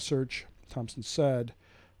the search, Thompson said.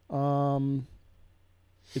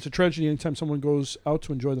 It's a tragedy anytime someone goes out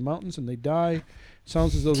to enjoy the mountains and they die.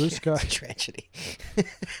 Sounds as though this guy It's a tragedy.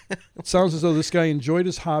 sounds as though this guy enjoyed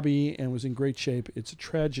his hobby and was in great shape. It's a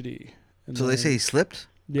tragedy. And So they then- say he slipped.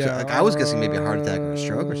 yeah. So, like, I was guessing maybe a heart attack or a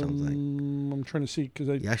stroke or something. I'm trying to see because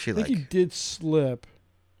I He actually think he like did slip.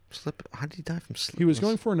 slip. How did he die from slip? He was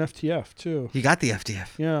going for an FTF too. He got the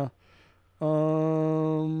FDF. Yeah. I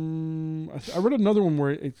read another one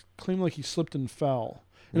where it claimed like he slipped and fell,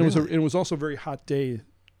 and Really? it was also a very hot day,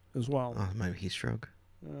 as well. Oh, maybe heat stroke.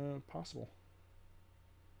 Possible.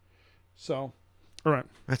 So, all right,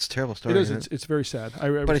 That's a terrible story. it is. isn't It's very sad.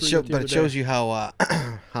 But it shows you how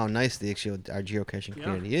how nice our geocaching Yeah.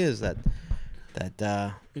 community is that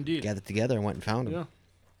Indeed. gathered together and went and found him. Yeah.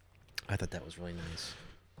 I thought that was really nice.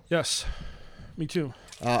 Yes. Me too.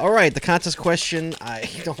 All right, the contest question. I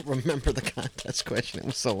don't remember the contest question. It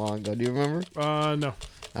was so long ago. Do you remember? No.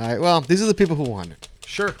 All right. Well, these are the people who won it.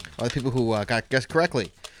 Sure. Or the people who got guessed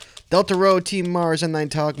correctly. Delta Road, Team Mars, N9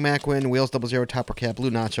 Tog, Macwin, Wheels 00, Topper Cap, Blue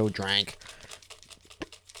Nacho, Drank.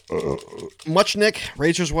 Muchnick,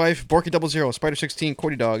 Razor's Wife, Borky 00, Spider 16,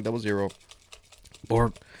 Cordy Dog 00,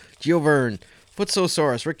 Bork, Geovern,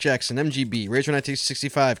 Footsosaurus, Rick Jackson, MGB, Razor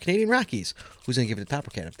 1965, Canadian Rockies. Who's going to give it to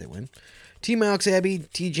Topper Cat if they win? Team Alex Abbey,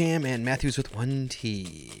 T Jam, and Matthews with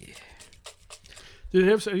 1T. Did it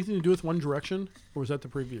have anything to do with One Direction, or was that the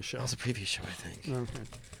previous show? That was the previous show, I think. Okay.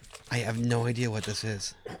 I have no idea what this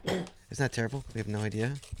is. Isn't that terrible? We have no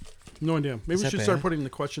idea. No idea. Maybe we that should start bad? putting the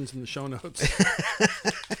questions in the show notes.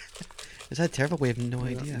 Is that terrible? We have no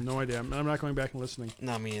idea. No idea. I'm not going back and listening.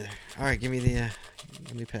 No, me either. All right, give me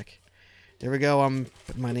pick. There we go. I'm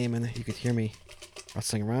putting my name in there. You could hear me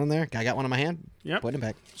rustling around there. I got one in my hand. Yep. Putting it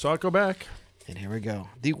back. Saw it go back. And here we go.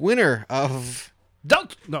 The winner of...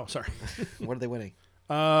 No, sorry. What are they winning?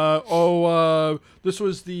 This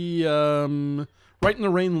was the Write in the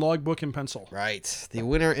Rain logbook and pencil. Right. The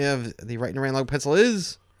winner of the Write in the Rain log pencil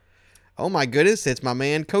is... Oh my goodness, it's my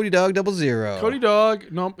man Cody Dog 00. Cody Dog.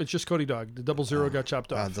 Nope, it's just Cody Dog. The 00 got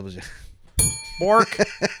chopped off. 00. Bork.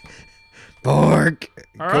 Bork.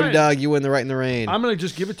 All Cody right. Dog, you win the Write in the Rain. I'm going to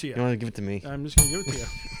just give it to you. You want to give it to me? I'm just going to give it to you.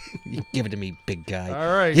 You give it to me, big guy.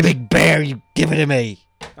 All right. You big bear, you give it to me.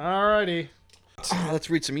 All righty.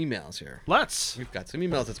 Let's read some emails here. Let's. We've got some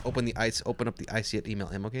emails. Let's open up the IC at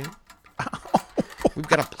email ammo game. We've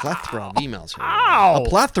got a plethora of emails here. Ow. A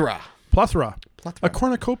plethora. Plethora. Plethora. A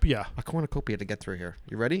cornucopia. A cornucopia to get through here.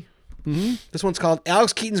 You ready? Mm-hmm. This one's called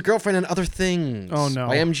Alex Keaton's Girlfriend and Other Things. Oh, no.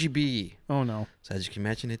 By MGB. Oh, no. So as you can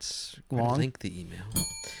imagine, it's quite Long. a lengthy email.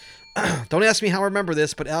 Don't ask me how I remember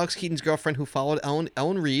this, but Alex Keaton's girlfriend who followed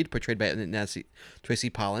Ellen Reed, portrayed by Tracy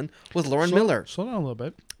Pollan, was Lauren Miller, Slow down a little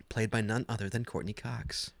bit. played by none other than Courtney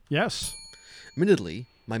Cox. Yes. Admittedly,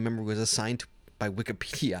 my memory was assigned by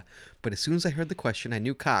Wikipedia, but as soon as I heard the question, I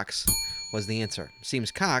knew Cox was the answer.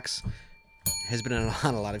 Seems Cox has been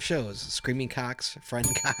on a lot of shows. Screaming Cox, Friend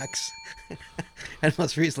Cox, and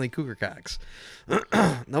most recently Cougar Cox.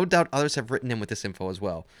 No doubt others have written in with this info as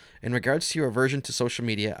well. In regards to your aversion to social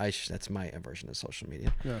media, that's my aversion to social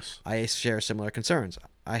media. Yes. I share similar concerns.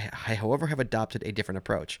 I, however, have adopted a different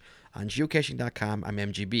approach. On geocaching.com, I'm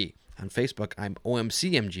MGB. On Facebook, I'm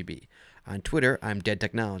OMCMGB. On Twitter, I'm Dead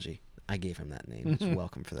Technology. I gave him that name. He's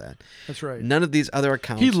welcome for that. That's right. None of these other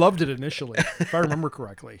accounts... He loved it initially, if I remember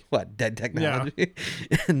correctly. What, Dead Technology?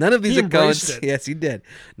 None of these He embraced accounts... it. Yes, he did.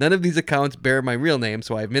 None of these accounts bear my real name,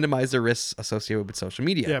 so I've minimized the risks associated with social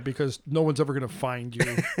media. Yeah, because no one's ever going to find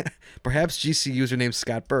you. Perhaps GC username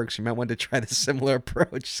Scott Burks. You might want to try the similar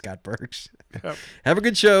approach, Scott Burks. Yep. Have a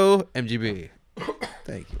good show, MGB.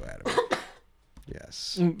 Thank you, Adam.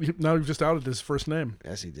 Yes. Now we've just outed his first name.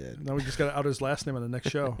 Yes, he did. Now we just got to out his last name on the next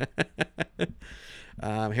show.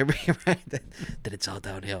 Here we right. Then it's all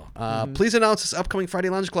downhill. Please announce this upcoming Friday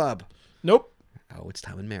Lunch Club. Nope. Oh, it's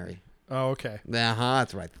Tom and Mary. Oh, okay.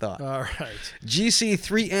 That's what I thought. All right.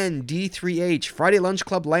 GC3ND3H Friday Lunch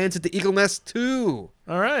Club lands at the Eagle Nest 2.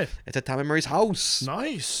 All right. It's at Tom and Mary's house.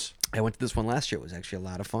 Nice. I went to this one last year. It was actually a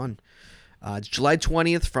lot of fun. It's July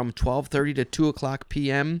 20th from 12:30 to 2 o'clock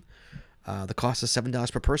p.m. The cost is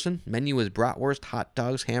 $7 per person. Menu is bratwurst, hot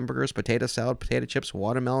dogs, hamburgers, potato salad, potato chips,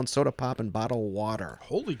 watermelon, soda pop, and bottled water.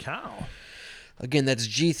 Holy cow. Again, that's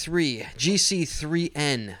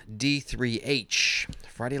GC3ND3H.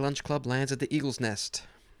 Friday Lunch Club lands at the Eagle's Nest.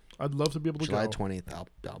 I'd love to be able to July go. 20th. I'll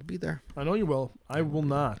be there. I know you will. I will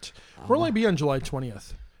not. Where will I be on July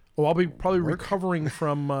 20th? Oh, I'll be probably recovering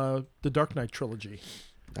from the Dark Knight trilogy.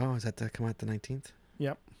 Oh, is that to come out the 19th?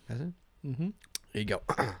 Yep. Is it? Mm-hmm. There you go.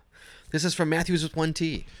 This is from Matthews with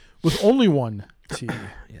 1T. With only one T.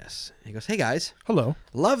 Yes. He goes, hey guys, Hello.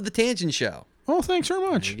 love the Tangent Show. Oh, thanks very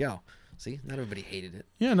There much. you go. See, not everybody hated it.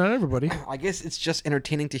 Yeah, not everybody. I guess it's just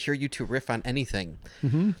entertaining to hear you two riff on anything.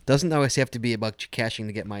 Mm-hmm. Doesn't always have to be about caching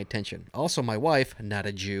to get my attention. Also, my wife, not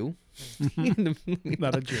a Jew.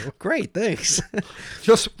 Not a Jew. Great, thanks.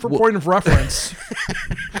 Just for point of reference.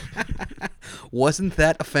 Wasn't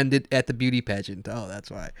that offended at the beauty pageant? Oh,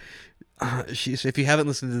 that's why. If you haven't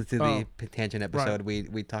listened to the Tangent episode,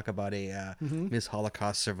 we talk about a Miss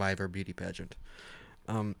Holocaust survivor beauty pageant.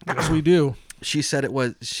 Yes, we do. She said it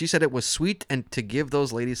was sweet and to give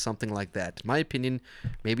those ladies something like that. My opinion,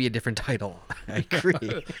 maybe a different title. I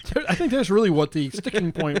agree. I think that's really what the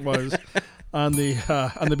sticking point was on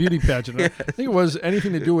the beauty pageant. I think it was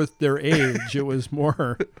anything to do with their age. It was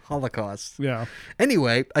more Holocaust. yeah.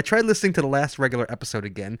 Anyway, I tried listening to the last regular episode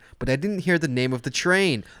again, but I didn't hear the name of the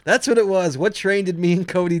train. That's what it was. What train did me and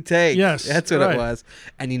Cody take? Yes, That's what right. it was.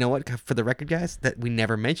 And you know what? For the record, guys, that we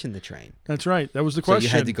never mentioned the train. That's right. That was the So question. you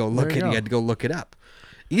had to go look There it. You had to go look it up.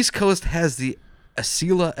 East Coast has the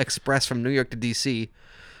Acela Express from New York to D.C.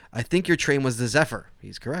 I think your train was the Zephyr.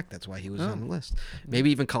 He's correct. That's why he was on the list.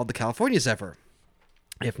 Maybe even called the California Zephyr.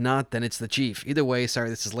 If not, then it's the Chief. Either way, sorry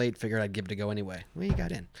this is late. Figured I'd give it a go anyway. Well, you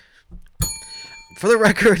got in. For the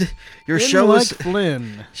record, your shows...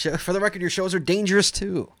 Flynn. For the record, your shows are dangerous,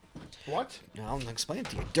 too. What? I'll explain it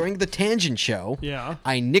to you. During the Tangent Show, Yeah.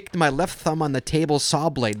 I nicked my left thumb on the table saw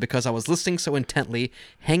blade because I was listening so intently,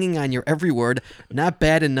 hanging on your every word. Not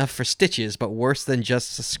bad enough for stitches, but worse than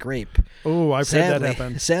just a scrape. Oh, I've had that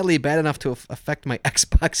happen. Sadly, bad enough to affect my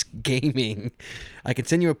Xbox gaming. I can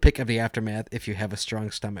send you a pic of the aftermath if you have a strong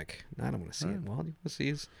stomach. I don't want to see it. Well, you want to see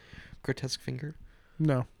his grotesque finger?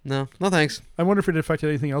 No. No, thanks. I wonder if it affected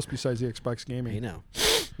anything else besides the Xbox gaming. You know.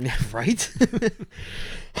 Yeah, right?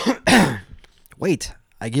 Wait,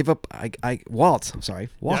 I give up. Walt. I'm sorry.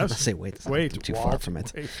 Walt. Yes? I say wait. That's Wait, too Walt, far from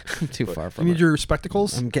it. wait. Too far You from need it. your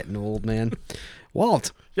spectacles? I'm getting old, man.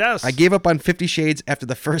 Walt. Yes. I gave up on 50 Shades after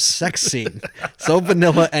the first sex scene. So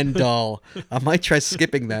vanilla and dull. I might try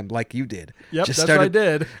skipping them like you did. Yep, that's what I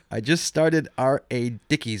did. I just started R.A.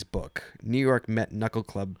 Dickey's book, New York Met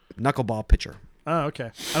Knuckleball Pitcher. Oh, okay.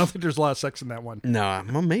 I don't think there's a lot of sex in that one. No,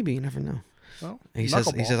 well, maybe. You never know. Well, He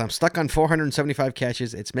knuckleball. says, I'm stuck on 475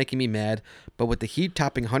 catches. It's making me mad. But with the heat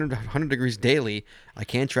topping 100 degrees daily, I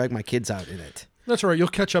can't drag my kids out in it. That's all right. You'll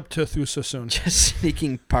catch up to Thusa soon. Just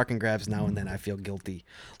sneaking parking grabs now and then. I feel guilty.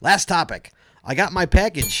 Last topic. I got my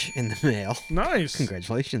package in the mail. Nice.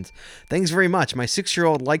 Congratulations. Thanks very much. My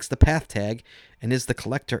 6-year-old likes the path tag and is the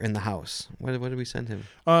collector in the house. What did we send him?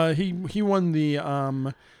 He won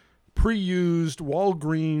the pre-used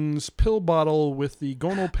Walgreens pill bottle with the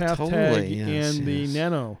Gonal Path tag yes, and the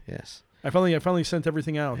Nano. Yes. I finally sent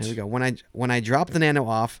everything out. Here we go. When I drop the Nano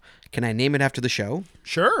off, can I name it after the show?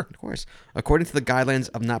 Sure. Of course. According to the guidelines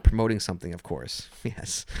of not promoting something, of course.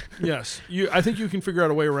 Yes. Yes. I think you can figure out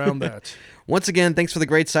a way around that. Once again, thanks for the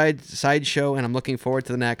great side show, and I'm looking forward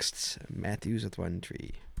to the next. Matthews with one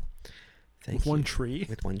tree. Thank you. One tree.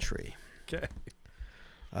 With one tree. Okay.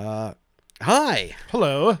 Hi.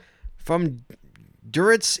 Hello. From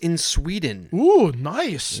Duritz in Sweden. Ooh,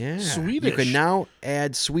 nice. Yeah. Swedish. You can now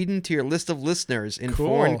add Sweden to your list of listeners in Cool.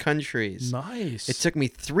 foreign countries. Nice. It took me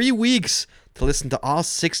 3 weeks to listen to all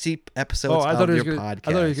 60 episodes I thought of it was your gonna, podcast.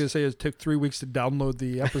 I thought he was going to say it took 3 weeks to download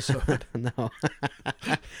the episode. No.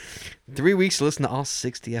 3 weeks to listen to all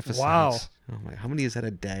 60 episodes. Wow. Oh my! How many is that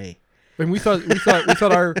a day? And we thought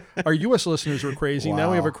our U.S. listeners were crazy. Now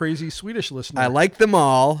we have Wow. a crazy Swedish listener. I like them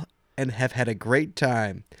all and have had a great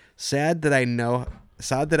time. Sad that I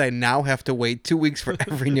now have to wait 2 weeks for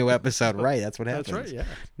every new episode. Right, that's what happens. That's right. Yeah.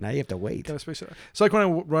 Now you have to wait. Gotta space it out. It's like when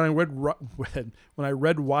I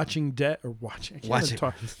read Watching Dead or Watching. I can't even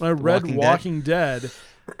talk. When I read Walking Dead,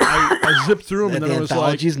 I zipped through them and then the I was like,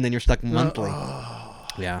 anthologies, and then you're stuck monthly.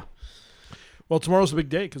 Yeah. well, tomorrow's a big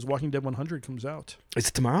day because Walking Dead 100 comes out. Is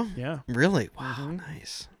it tomorrow? Yeah. Really? Wow.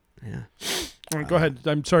 Nice. Yeah. All right, go ahead.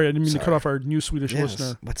 I'm sorry, I didn't mean to cut off our new Swedish Yes.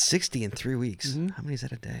 listener. But 60 in 3 weeks. Mm-hmm. How many is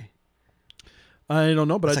that a day? I don't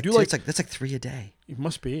know, but That's I do like, like. that's like 3 a day. It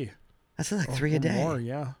must be. That's like 3 a Or day. more,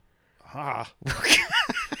 yeah. Ah.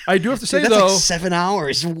 I do have to say Dude, that's though. like 7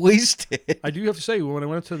 hours wasted. I do have to say, when I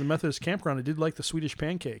went to the Methodist campground, I did like the Swedish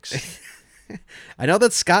pancakes. I know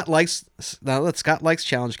that Scott likes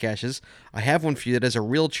challenge caches. I have one for you that is a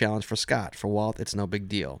real challenge for Scott. For Walt, it's no big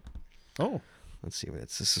deal. Oh, Let's see what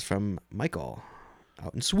this is from Michael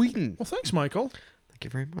out in Sweden. well, thanks, Michael. Thank you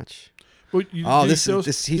very much. Well, Oh, did this he is- tell us-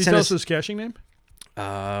 this- he did he sent tell us- us his caching name?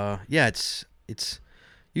 Yeah, it's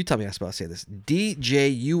you tell me how I'm supposed to say this.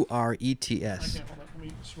 DJURETS. Hold on, let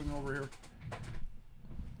me swing over here.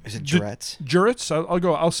 Is it Juretz? Juretz. I'll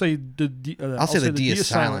go. I'll say the D. I'll say the D is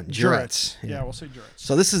silent. Juretz. Yeah. Yeah. we'll say Juretz.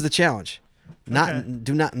 So this is the challenge. Okay.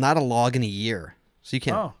 Not a log in a year. So you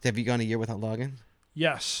can't. Oh. Have you gone a year without logging?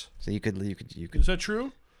 Yes. So you could. Is that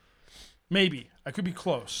true? Maybe. I could be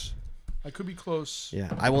close.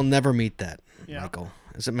 Yeah, I will never meet that. Yeah. Michael.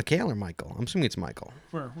 Is it Mikhail or Michael? I'm assuming it's Michael.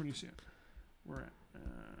 Where do you see it? Where at?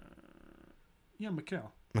 Yeah,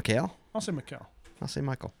 Mikhail. Mikhail? I'll say Mikhail. I'll say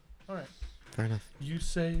Michael. All right. Fair enough. You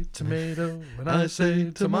say tomato when I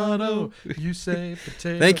say tomato. You say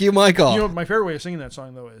potato. Thank you, Michael. You know, my favorite way of singing that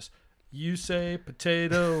song, though, is you say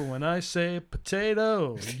potato when I say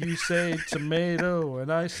potato. You say tomato when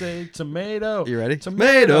I say tomato. You ready?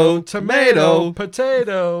 Tomato, Tomato,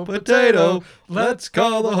 potato, potato. Let's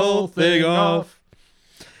call the whole thing off.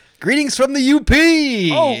 Greetings from the UP.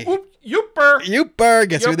 Oh, Yooper. Yooper.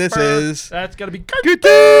 Guess who this Yooper. is? That's got to be Good.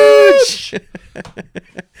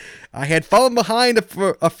 I had fallen behind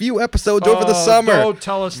for a few episodes over the summer. Don't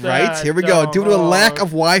tell us that. Right? Here we go. Due to a lack of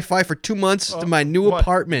Wi-Fi for 2 months to my new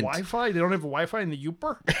apartment. Wi-Fi? They don't have Wi-Fi in the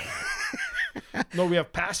Uper? No, we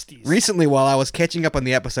have pasties. Recently, while I was catching up on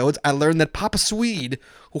the episodes, I learned that Papa Swede,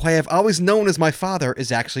 who I have always known as my father,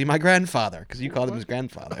 is actually my grandfather, because you called him his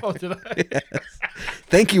grandfather. Oh, did I? Yes.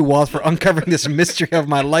 Thank you, Walt, for uncovering this mystery of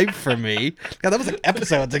my life for me. God, that was like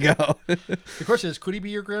episodes ago. The question is, could he be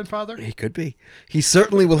your grandfather? He could be. He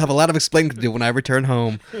certainly will have a lot of explaining to do when I return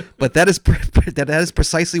home. But that is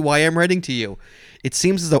precisely why I'm writing to you. It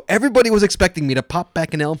seems as though everybody was expecting me to pop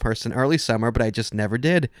back in Elmhurst in early summer, but I just never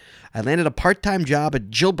did. I landed a part-time job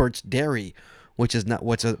at Gilbert's Dairy, which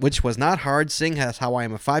was not hard, seeing as how I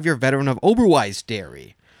am a 5-year veteran of Oberweis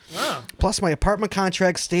Dairy. Wow. Plus, my apartment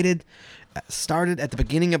contract started at the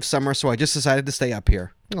beginning of summer, so I just decided to stay up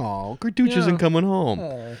here. Oh, Gertrude isn't coming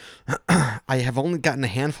home. I have only gotten a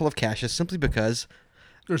handful of caches simply because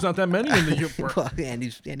There's not that many in the Uper. well, and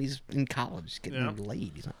he's in college, he's getting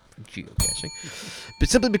laid. He's not geocaching, but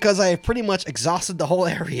simply because I have pretty much exhausted the whole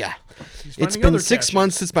area. It's been 6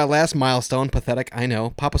 months since my last milestone. Pathetic, I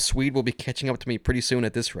know. Papa Swede will be catching up to me pretty soon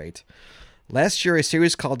at this rate. Last year, a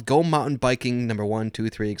series called Go Mountain Biking number 1, 2,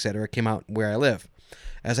 3, etc. came out where I live.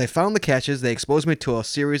 As I found the caches, they exposed me to a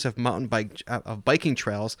series of biking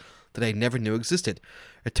trails that I never knew existed.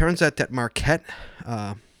 It turns out that Marquette,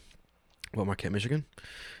 Michigan,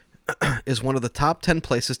 is one of the top 10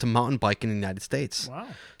 places to mountain bike in the United States. Wow.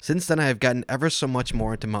 Since then, I have gotten ever so much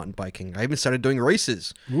more into mountain biking. I even started doing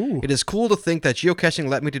races. Ooh. It is cool to think that geocaching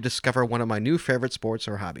led me to discover one of my new favorite sports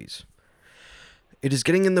or hobbies. It is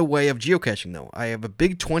getting in the way of geocaching, though. I have a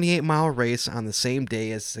big 28-mile race on the same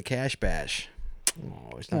day as the Cache Bash.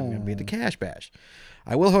 Oh, it's not going to be the Cache Bash.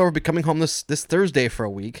 I will, however, be coming home this Thursday for a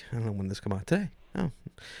week. I don't know when this come out today. Oh.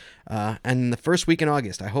 And the first week in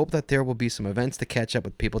August. I hope that there will be some events to catch up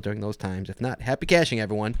with people during those times. If not, happy caching,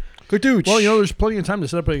 everyone. Good dude. Well, there's plenty of time to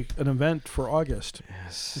set up an event for August.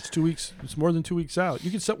 Yes. It's 2 weeks. It's more than 2 weeks out.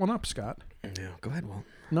 You could set one up, Scott. Yeah, go ahead, Walt.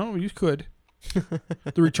 No, you could.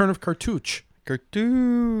 The return of Cartouche.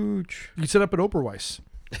 Cartouche. You could set up at Oberweis.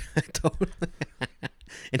 Totally.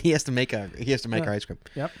 And he has to make our ice cream.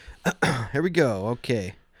 Yep. Here we go.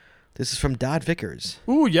 Okay. This is from Dodd Vickers.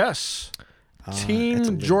 Ooh, yes. That's a Team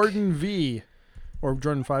link. Jordan V. Or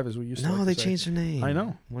Jordan 5 as we used to No, like they to say. changed their name. I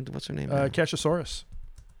know. What's her name? Cachosaurus.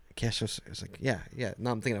 Cassius. It's like, yeah.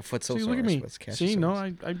 No, I'm thinking of Footsosaurus. See, look at me. But it's See, no,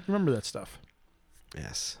 Cassiusaurus. I remember that stuff.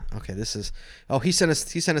 Yes. Okay, this is... Oh, he sent us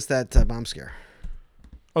that bomb scare.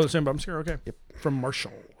 Oh, the same bump scare? Okay. Yep. From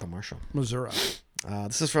Marshall, The Marshall. Missouri.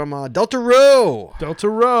 This is from Delta Row. Delta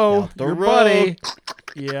Row, Delta your Row. buddy.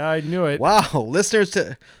 Yeah, I knew it. Wow, listen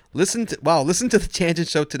to the Tangent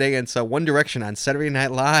Show today and saw One Direction on Saturday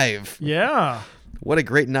Night Live. Yeah. What a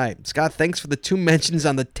great night. Scott, thanks for the 2 mentions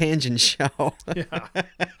on the Tangent Show. Yeah.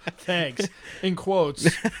 Thanks. In quotes.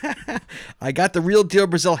 I got the Real Deal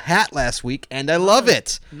Brazil hat last week, and I love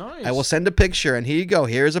it. Nice. I will send a picture, and here you go.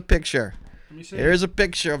 Here's a picture. Let me see. Here's a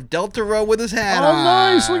picture of Delta Row with his hat Oh, on.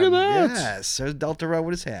 nice. Look at that. Yes, there's Delta Row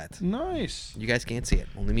with his hat. Nice. You guys can't see it.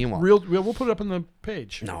 Only me and Walt. We'll put it up on the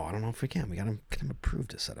page. No, I don't know if we can. We got him approved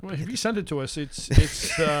to set up. Well, if you sent it to us, it's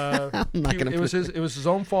I'm not gonna it was his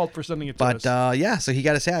own fault for sending it to But us. yeah, so he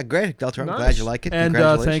got his hat. Great, Delta Row. I'm glad Nice. you like it. And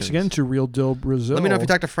Congratulations. thanks again to Real Deal Brazil. Let me know if you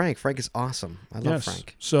talk to Frank. Frank is awesome. I love Yes.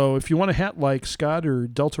 Frank. So if you want a hat like Scott or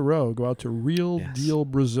Delta Row, go out to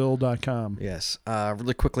realdealbrazil.com. Yes.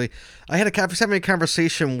 Really quickly, I had having a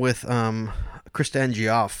conversation with Krista and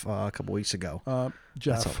Geoff a couple weeks ago.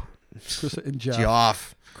 Jeff. Krista and Jeff.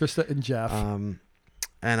 Geoff. Krista and Jeff. And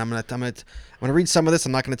I'm gonna read some of this.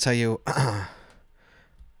 I'm not gonna tell you.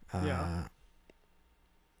 Yeah.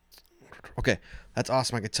 Okay, that's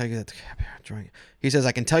awesome. I can tell you that. He says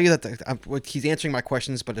I can tell you that he's answering my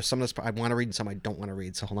questions, but there's some of this I want to read and some I don't want to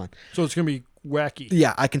read. So hold on. So it's going to be wacky.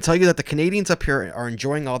 Yeah, I can tell you that the Canadians up here are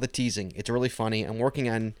enjoying all the teasing. It's really funny. I'm working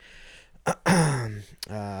on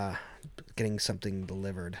getting something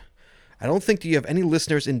delivered. I don't think you have any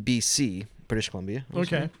listeners in BC, British Columbia.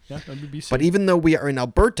 Okay. Yeah, that'd be BC. But even though we are in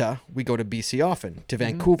Alberta, we go to BC often, to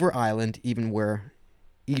Vancouver Island, Vancouver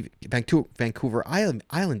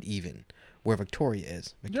Island even, where Victoria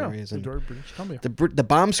is. Victoria's in Victoria, British Columbia. the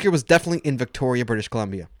bomb scare was definitely in Victoria, British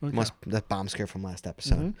Columbia. Okay. That bomb scare from last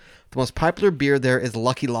episode. The most popular beer there is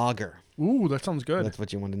Lucky Lager. Ooh, that sounds good. That's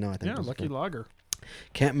what you want to know, I think. Yeah, Lucky Lager.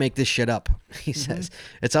 Can't make this shit up, he says.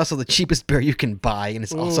 It's also the cheapest beer you can buy, and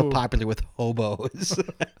it's also Ooh. popular with hobos.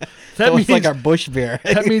 That So means it's like our bush beer.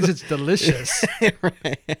 that means it's delicious.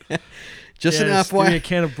 Right. Just an Yes, give me a FYI.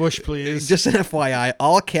 can of Bush, please. Just an FYI.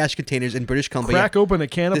 All cash containers in British Columbia. Crack open a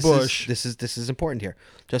can of Bush. This is important here.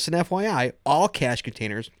 Just an FYI. All cash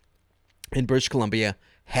containers in British Columbia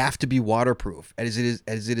have to be waterproof, as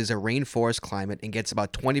it is a rainforest climate and gets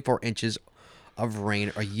about 24 inches of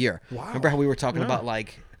rain a year. Wow. Remember how we were talking Yeah. about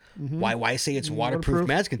like why I say it's waterproof Waterproof?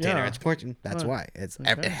 match container? Yeah. It's important. That's Right. why it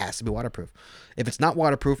Okay. has to be waterproof. If it's not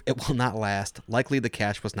waterproof, it will not last. Likely the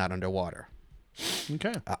cash was not underwater.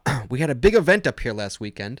 Okay. We had a big event up here last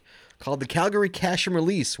weekend called the Calgary Cash and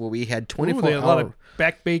Release, where we had Ooh, 24 they had a lot hour of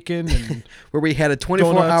back bacon and where we had a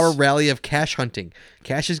 24-hour Donuts. rally of cash hunting.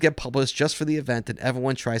 Caches get published just for the event, and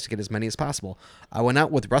everyone tries to get as many as possible. I went out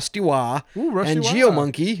with Rusty Wah Ooh, Rusty and Wah.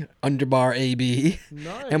 GeoMonkey, Underbar AB,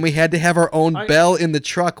 Nice. and we had to have our own I- bell in the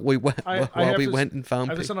truck while have we this- went and found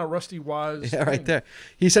I just pig- sent out Rusty Waz. Yeah, right there.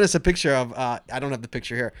 He sent us a picture of. I don't have the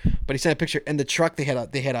picture here, but he sent a picture in the truck. They had a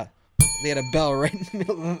bell right in the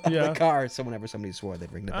middle of Yeah. the car. So whenever somebody swore,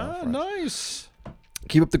 they'd ring the bell. Ah, for us. nice.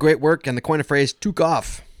 Keep up the great work, and the coin of phrase "took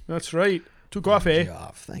off." That's right. Took off, eh?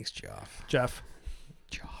 Joff, thanks, Joff. Jeff.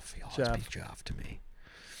 Joff, he always Jeff. be Joff to me.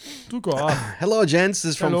 Took off. Hello, gents.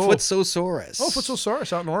 This is from Hello. Footsosaurus. Oh,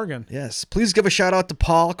 Footsosaurus out in Oregon. Yes. Please give a shout out to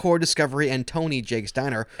Paul, Core Discovery, and Tony, Jake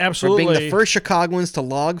Steiner, for Absolutely. being the first Chicagoans to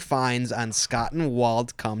log fines on Scott and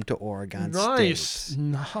Wald come to Oregon Nice. State,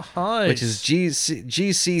 Nice. which is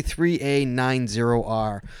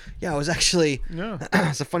GC3A90R. Yeah, it was actually. Yeah.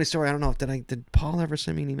 It's a funny story. I don't know. Did Paul ever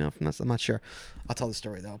send me an email from us? I'm not sure. I'll tell the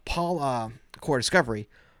story though. Paul, Core Discovery,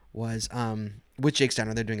 was with Jake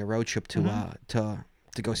Steiner. They're doing a road trip to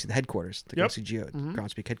go see the headquarters, to go Yep. see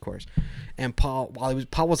Groundspeak headquarters. And Paul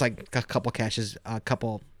was like a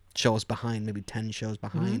couple shows behind, maybe 10 shows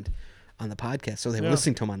behind on the podcast. So they were Yeah.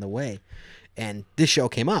 listening to him on the way, and this show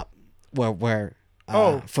came up where.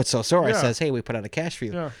 Oh. Footsosaurus Yeah. says, "Hey, we put out a cache for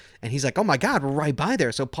you," Yeah. and he's like, "Oh my God, we're right by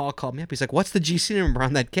there." So Paul called me up. He's like, "What's the GC number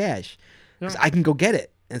on that cache?" I said, Yeah. I can go get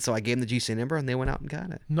it. And so I gave him the GC number, and they went out and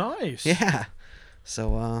got it. Nice. Yeah.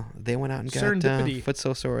 So they went out and got Serendipity.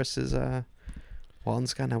 Footsosaurus's Walden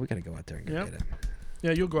Scott. Now we got to go out there and go Yep. get it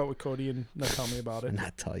Yeah, you'll go out with Cody and not tell me about it. and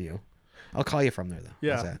not tell you. I'll call you from there, though.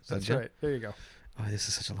 Yeah, How's that? Is that that's good? right. There you go. Oh, this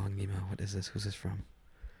is such a long email. What is this? Who's this from?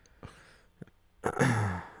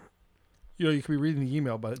 You know, you could be reading the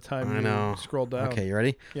email by the time I you know. scroll down. Okay, you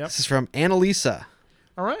ready? Yep. This is from Annalisa.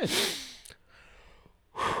 All right.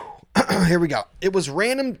 Here we go. It was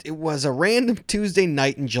random. It was a random Tuesday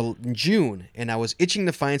night in June, and I was itching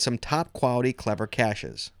to find some top quality, clever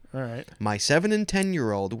caches. All right. My 7 and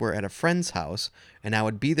 10-year-old were at a friend's house, and I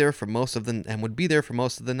would be there for most of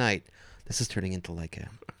the night. This is turning into like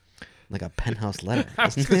a penthouse letter. I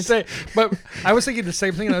was isn't going it? to say, but I was thinking the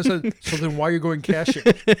same thing, and I said, so then why are you going caching?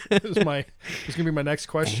 It's going to be my next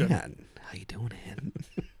question. Ann, how you doing, Ann?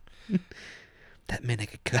 That meant I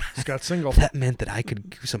could. Scott Single. That meant that I could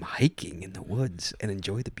do some hiking in the woods and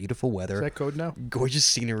enjoy the beautiful Is weather, that code now? gorgeous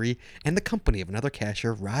scenery, and the company of another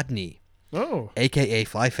cacher, Rodney, Oh, aka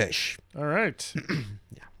Flyfish. all right.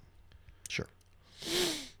 Sure.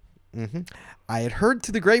 I had heard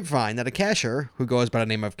through the grapevine that a cacher who goes by the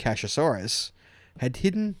name of Cachosaurus had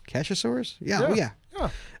hidden Cachosaurus. Yeah. Yeah.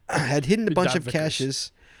 Had hidden a Big bunch Dot of Vickers.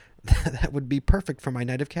 caches that would be perfect for my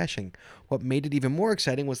night of caching. What made it even more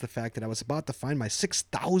exciting was the fact that I was about to find my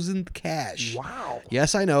 6,000th cache. Wow.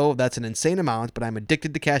 Yes, I know that's an insane amount, but I'm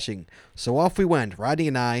addicted to caching. So off we went, Rodney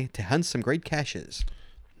and I, to hunt some great caches.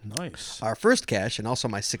 Nice. Our first cache, and also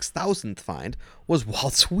my 6,000th find, was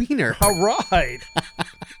Walt's Wiener. All right.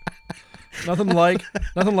 Nothing like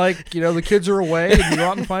the kids are away and you go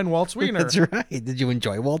out and find Walt's Wiener. That's right. Did you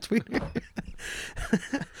enjoy Walt's Wiener?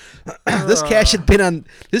 This cache had been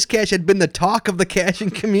the talk of the caching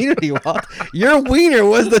community, Walt. Your wiener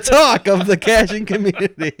was the talk of the caching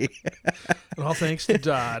community. All thanks to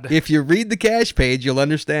Dodd. If you read the cache page, you'll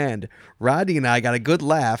understand. Rodney and I got a good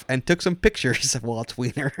laugh and took some pictures of Walt's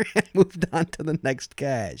Wiener and moved on to the next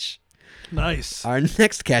cache. Nice. Our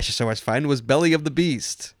next Cachosaurus find was Belly of the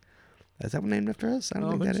Beast. Is that one named after us? I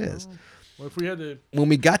don't think that is. Well, if we had to, When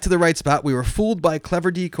we got to the right spot, we were fooled by a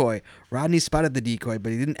clever decoy. Rodney spotted the decoy,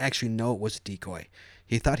 but he didn't actually know it was a decoy.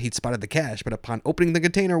 He thought he'd spotted the cache, but upon opening the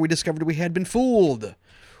container, we discovered we had been fooled.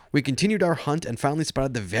 We continued our hunt and finally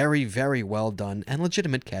spotted the very, very well done and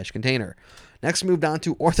legitimate cache container. Next, moved on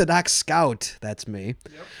to Orthodox Scout. That's me.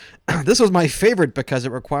 Yep. This was my favorite because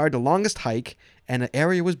it required the longest hike and the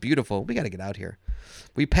area was beautiful. We got to get out here.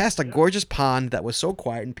 We passed a gorgeous pond that was so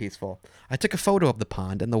quiet and peaceful. I took a photo of the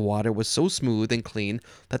pond, and the water was so smooth and clean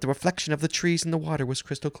that the reflection of the trees in the water was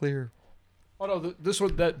crystal clear. oh no, this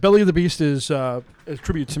one, that Belly of the Beast is a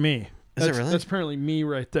tribute to me. Is it That's, really? That's apparently me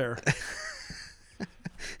right there.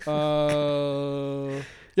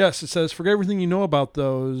 Yes, it says, forget everything you know about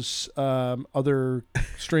those other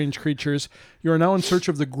strange creatures. You are now in search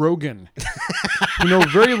of the Grogan. You know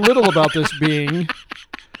very little about this being.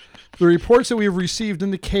 The reports that we have received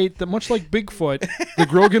indicate that much like Bigfoot, the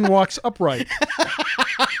Grogan walks upright.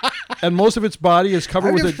 And most of its body is covered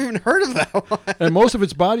I've with never even heard of that one. And most of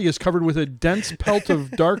its body is covered with a dense pelt of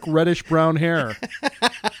dark reddish brown hair.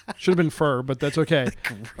 Should have been fur, but that's okay.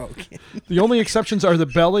 Grogan. The only exceptions are the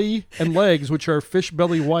belly and legs, which are fish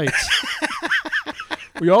belly whites.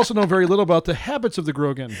 We also know very little about the habits of the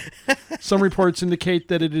Grogan. Some reports indicate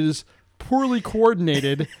that it is poorly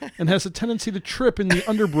coordinated and has a tendency to trip in the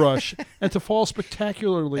underbrush and to fall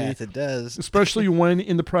spectacularly, Yes, it does. especially when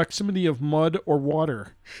in the proximity of mud or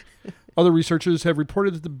water. Other researchers have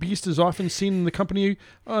reported that the beast is often seen in the company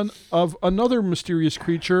of another mysterious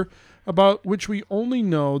creature about which we only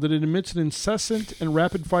know that it emits an incessant and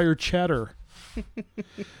rapid-fire chatter.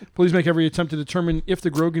 Please make every attempt to determine if the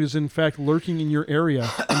Grogan is in fact lurking in your area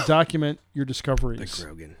and document your discoveries. The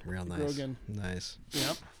Grogan. Real nice. Grogan. Nice.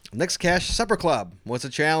 Yep. Next cache, Supper Club. What's a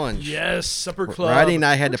challenge? Yes, supper club. Rodney and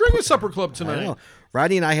I had We're to drinking put- supper club I tonight. know.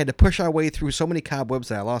 Rodney and I had to push our way through so many cobwebs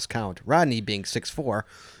that I lost count. Rodney, being 6'4",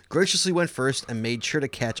 graciously went first and made sure to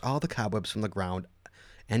catch all the cobwebs from the ground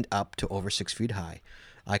and up to over 6 feet high.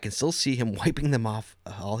 I can still see him wiping them off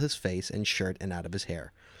all his face and shirt and out of his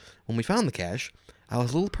hair. When we found the cache, I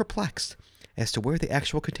was a little perplexed as to where the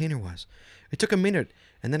actual container was. It took a minute,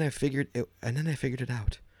 and then I figured it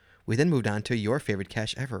out. We then moved on to your favorite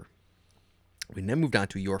cache ever.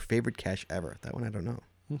 That one I don't know.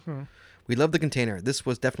 Mm-hmm. We love the container. This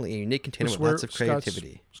was definitely a unique container with lots of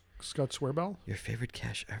creativity. Scott Swearbell? Your favorite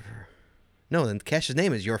cache ever. No, then the cache's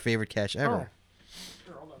name is Your Favorite Cache Ever.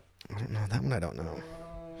 I don't know. That one I don't know.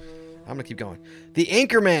 I'm going to keep going. The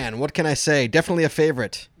Anchorman. What can I say? Definitely a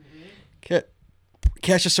favorite.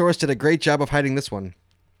 Cachesaurus did a great job of hiding this one.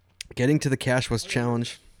 Getting to the cache was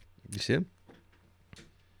challenge. You see him?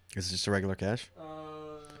 Is it just a regular cache?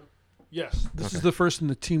 Yes. This is the first in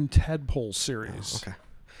the Team Tadpole series. Okay.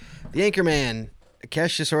 The Anchorman.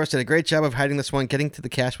 Cachesaurus did a great job of hiding this one. Getting to the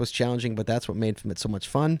cache was challenging, but that's what made it so much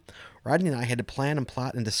fun. Rodney and I had to plan and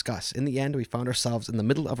plot and discuss. In the end, we found ourselves in the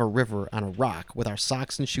middle of a river on a rock with our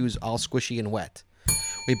socks and shoes all squishy and wet.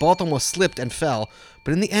 We both almost slipped and fell,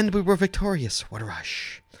 but in the end, we were victorious. What a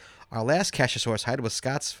rush. Our last Cachesaurus hide was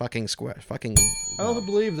Scott's fucking square. I don't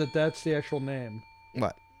believe that that's the actual name.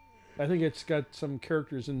 What? I think it's got some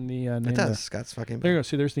characters in the name. It there. does. Scott's fucking. There you go.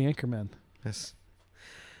 See, there's the Anchorman. Yes.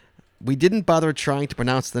 We didn't bother trying to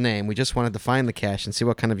pronounce the name. We just wanted to find the cache and see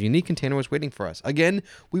what kind of unique container was waiting for us. Again,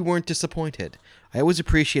 we weren't disappointed. I always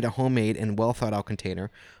appreciate a homemade and well thought out container,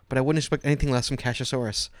 but I wouldn't expect anything less from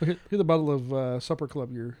Cachesaurus. Look at the bottle of Supper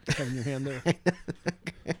Club you have in your hand there.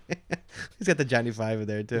 He's got the Johnny Five in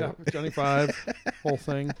there too. Yeah, Johnny Five, whole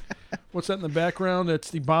thing. What's that in the background? That's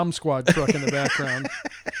the bomb squad truck in the background.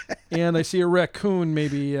 And I see a raccoon,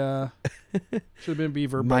 maybe. Should have been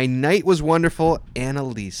beaver. My night was wonderful,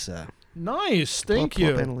 Annalisa. Nice, thank Pull up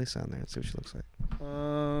you. Annalisa on there. Let's see what she looks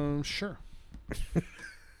like. Sure.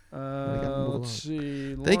 move Let's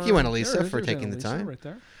see. Thank you, Lauren- Annalisa, there it is. for There's taking the Annalisa time. right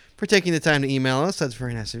there. For taking the time to email us. That's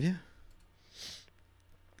very nice of you.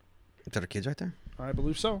 Is that her kids right there? I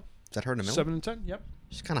believe so. Is that her in the middle? 7 and 10. Yep.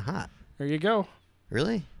 She's kind of hot. There you go.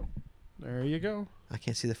 Really? There you go. I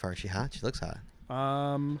can't see the far. Is she hot? She looks hot.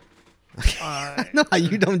 No,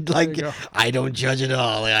 you don't like you it. go. I don't judge at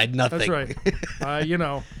all. I had nothing. That's right.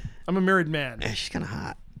 I'm a married man. Yeah, she's kind of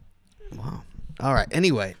hot. Wow. All right.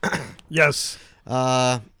 Anyway, Yes.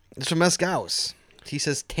 it's from Mescaus. He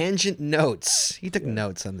says tangent notes. He took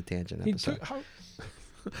notes on the tangent He episode. took, how,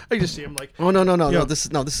 I just see him like. Oh no. Yeah. This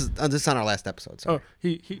is on our last episode. Sorry. Oh,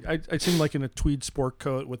 I see him like in a tweed sport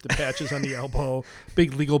coat with the patches on the elbow,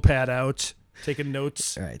 big legal pad out, taking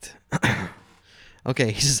notes. All right.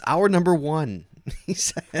 Okay. He says hour number 1. He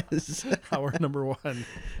says Hour number 1.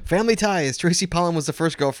 family ties. Tracy Pollan was the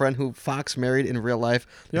first girlfriend who Fox married in real life.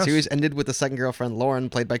 The Yes. series ended with the second girlfriend, Lauren,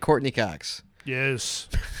 played by Courtney Cox. Yes.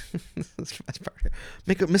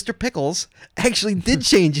 Mr. Pickles actually did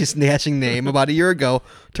change his snatching name about a year ago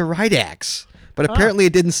to Rydax, but apparently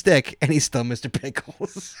it didn't stick, and he's still Mr.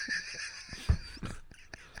 Pickles.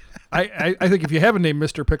 I think if you have a name,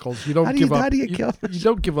 Mr. Pickles, you don't How do give you- up. how do you kill you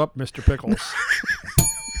don't give up, Mr. Pickles.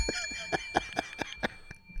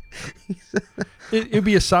 It'd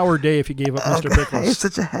be a sour day if you gave up Mr. Pickles.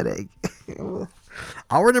 such a headache.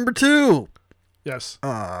 Hour number 2. Yes.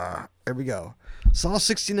 There we go. Saw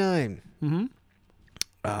 69. Mm-hmm.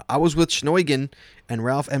 I was with Schnoigen and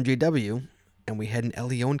Ralph MJW, and we had an El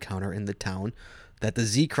Leon counter in the town that the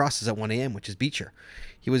Z crosses at 1 a.m., which is Beecher.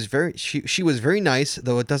 She was very nice,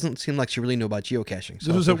 though it doesn't seem like she really knew about geocaching.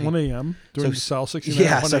 This was at 1 a.m. during Sal 69.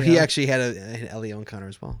 Yeah, so he actually had an LEO encounter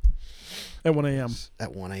as well. At 1 a.m.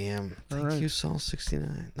 At 1 a.m. Thank you, Sal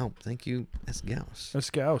 69. No, thank you, S. Gauss. That's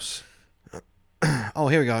Gauss. Oh,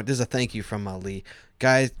 here we go. This is a thank you from Lee.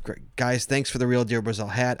 Guys, thanks for the Real Deal Brazil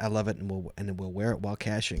hat. I love it, and we'll wear it while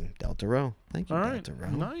caching. Delta Row. Thank you, All right. Delta Row.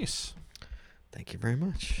 Nice. Thank you very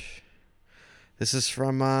much. This is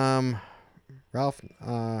from Ralph. Ralph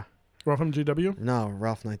from GW? No,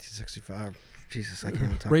 Ralph 1965. Jesus, I can't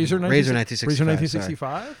even talk. Razor anymore. 1965. Razor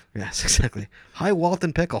 1965? Sorry. Yes, exactly. Hi,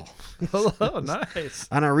 Walton Pickle. Hello, nice.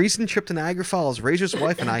 On a recent trip to Niagara Falls, Razor's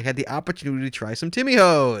wife and I had the opportunity to try some Timmy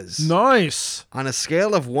Hoes. Nice. On a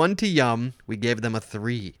scale of 1 to yum, we gave them a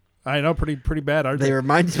 3. I know, pretty bad, aren't They they?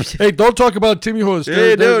 reminded me. Hey, don't talk about Timmy Hoes.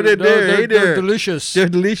 Hey, They're they're delicious. They're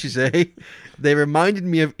delicious, eh? They reminded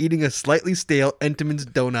me of eating a slightly stale Entenmann's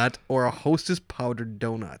donut or a Hostess powdered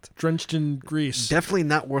donut. Drenched in grease. Definitely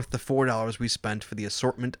not worth the $4 we spent for the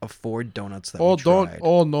assortment of 4 donuts that we tried.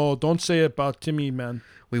 Don't say it about Timmy, man.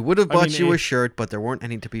 We would have bought you a shirt, but there weren't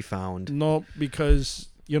any to be found. No, because,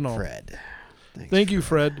 Fred. Thank you,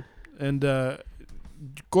 Fred. And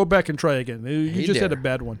go back and try again. You just had a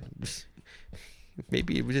bad one.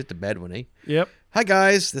 Maybe it was just a bad one, eh? Yep. Hi,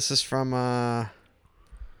 guys. This is from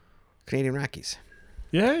Canadian Rockies.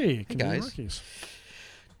 Yay. Hey, guys. Rockies.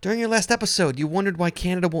 During your last episode, you wondered why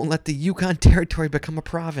Canada won't let the Yukon Territory become a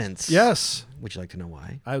province. Yes. Would you like to know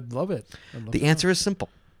why? I'd love it. The answer is simple.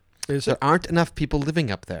 Is There it? aren't enough people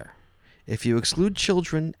living up there. If you exclude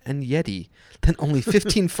children and Yeti, then only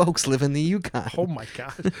 15 folks live in the Yukon. Oh, my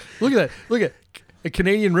God. Look at that. Look at a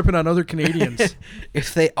Canadian ripping on other Canadians.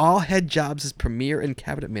 If they all had jobs as premier and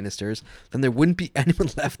cabinet ministers, then there wouldn't be anyone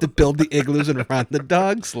left to build the igloos and run the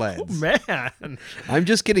dog sleds. Oh, man. I'm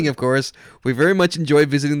just kidding, of course. We very much enjoy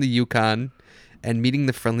visiting the Yukon and meeting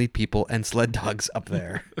the friendly people and sled dogs up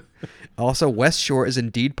there. Also, West Shore is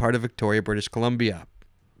indeed part of Victoria, British Columbia.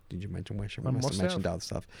 Did you mention West Shore? I must have mentioned all the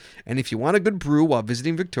stuff. And if you want a good brew while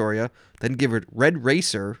visiting Victoria, then give it Red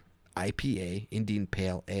Racer IPA, Indian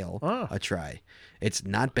Pale Ale, a try. It's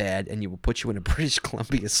not bad, and it will put you in a British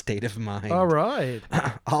Columbia state of mind. All right.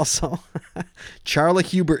 Also, Charla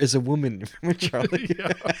Huber is a woman. Remember Charla?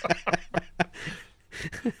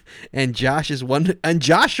 And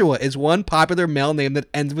Joshua is one popular male name that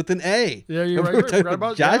ends with an A. Yeah, you're right. Forgot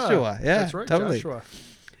about Joshua. Yeah, that's right. totally. Joshua.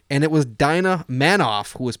 And it was Dinah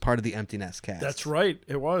Manoff who was part of the Empty Nest cast. That's right.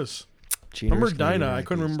 It was. Cheaters, Remember Canadian Dinah? I Rockies.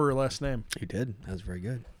 couldn't remember her last name. You did. That was very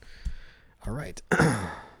good. All right.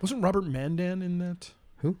 Wasn't Robert Mandan in that?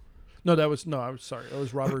 Who? No, I was sorry. That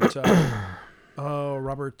was Robert.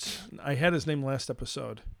 Robert. I had his name last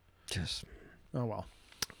episode. Just Oh, well.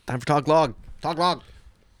 time for Talk Log. Talk Log.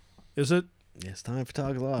 Is it? Yes, time for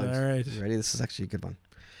Talk Log. All right. You ready? This is actually a good one.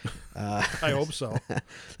 I hope so.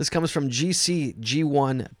 This comes from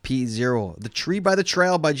GCG1P0. The Tree by the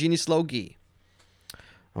Trail by Genius Logie.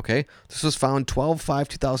 Okay, this was found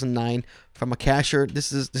 12/5/2009 from a cacher.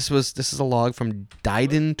 This is a log from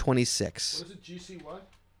Diden 26. What is it? GC what?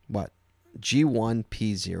 What?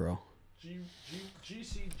 G1P0.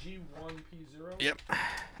 GCG1P0? Yep.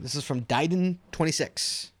 This is from Diden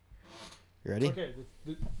 26. You ready? Okay,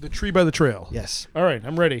 the tree by the trail. Yes. All right,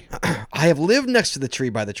 I'm ready. I have lived next to the tree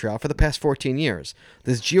by the trail for the past 14 years.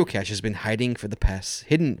 This geocache has been hidden for the past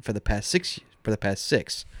 6.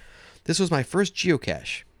 This was my first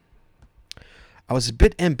geocache. I was a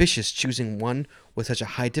bit ambitious choosing one with such a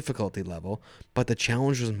high difficulty level, but the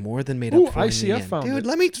challenge was more than made Ooh, up for. ICF in the end. found Dude, it.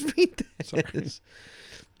 let me read this.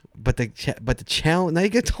 But the challenge. Now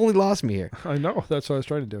you totally lost me here. I know. That's what I was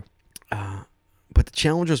trying to do. But the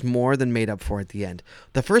challenge was more than made up for at the end.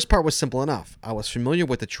 The first part was simple enough. I was familiar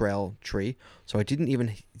with the trail tree, so I didn't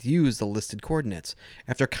even use the listed coordinates.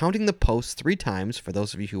 After counting the posts 3 times, for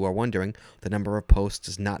those of you who are wondering, the number of posts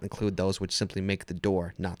does not include those which simply make the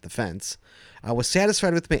door, not the fence. I was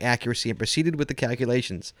satisfied with my accuracy and proceeded with the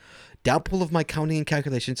calculations. Doubtful of my counting and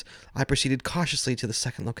calculations, I proceeded cautiously to the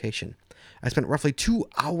second location. I spent roughly 2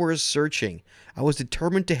 hours searching. I was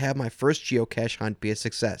determined to have my first geocache hunt be a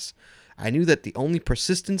success. I knew that the only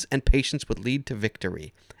persistence and patience would lead to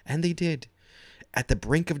victory. And they did. At the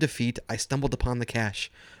brink of defeat, I stumbled upon the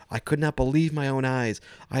cache. I could not believe my own eyes.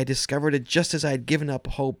 I had discovered it just as I had given up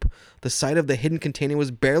hope. The sight of the hidden container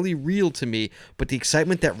was barely real to me, but the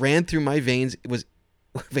excitement that ran through my veins was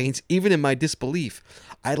even in my disbelief.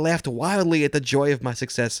 I laughed wildly at the joy of my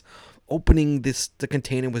success. Opening the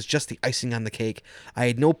container was just the icing on the cake. I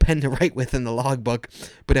had no pen to write with in the logbook,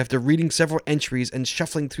 but after reading several entries and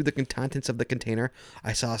shuffling through the contents of the container,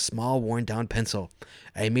 I saw a small worn-down pencil.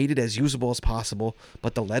 I made it as usable as possible,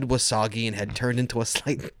 but the lead was soggy and had turned into a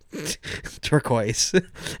slight turquoise.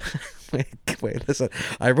 Wait, listen.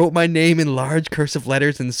 I wrote my name in large cursive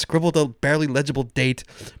letters and scribbled a barely legible date,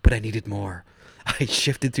 but I needed more. I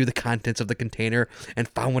shifted through the contents of the container and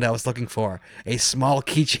found what I was looking for. A small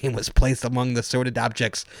keychain was placed among the sorted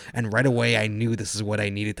objects, and right away I knew this is what I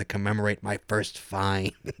needed to commemorate my first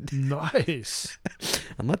find. Nice.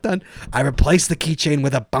 I'm not done. I replaced the keychain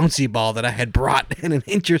with a bouncy ball that I had brought and an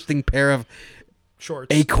interesting pair of Shorts.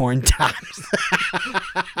 acorn tops.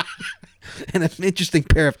 And an interesting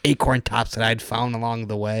pair of acorn tops that I had found along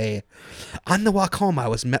the way. On the walk home, I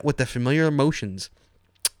was met with the familiar emotions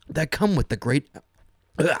that come with the great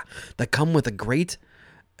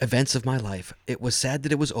events of my life. It was sad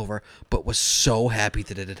that it was over, but was so happy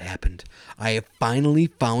that it had happened. I have finally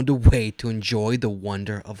found a way to enjoy the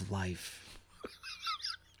wonder of life.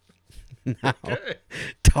 Now,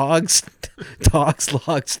 Tog's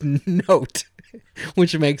Log's note,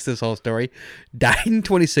 which makes this whole story. Died in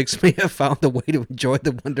 26 may have found a way to enjoy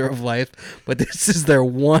the wonder of life, but this is their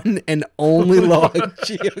one and only log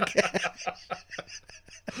geocache.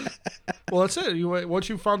 Well, that's it. Once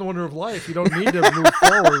you've found the wonder of life, you don't need to move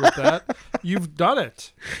forward with that. You've done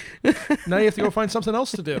it. Now you have to go find something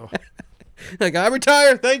else to do. Like, I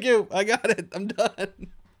retire. Thank you. I got it. I'm done. And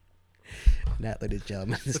that, ladies and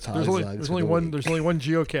gentlemen, is Tog's Logs. There's only one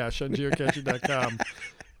geocache on geocaching.com,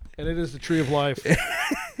 and it is the Tree of Life.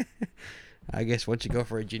 I guess once you go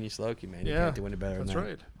for a genius Loki, man, you can't do any better than that. That's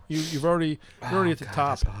right. You're already at the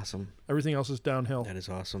top. That's awesome. Everything else is downhill. That is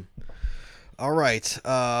awesome. All right.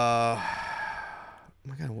 Oh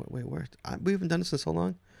my God. Wait, where? We haven't done this in so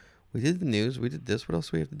long. We did the news. We did this. What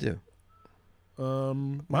else do we have to do?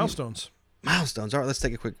 Milestones. Milestones. All right. Let's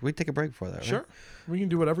take a quick. We take a break before that. Right? Sure. We can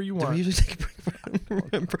do whatever you want. Do we usually take a break? I don't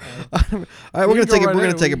remember. All right. We're gonna take a break. You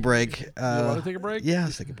want to take a break? Yeah.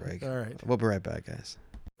 Let's take a break. All right. We'll be right back, guys.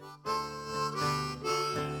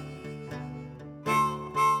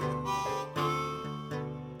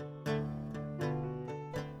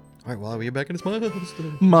 All right, well, we're back in this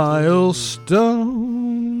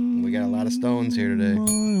Milestone. We got a lot of stones here today.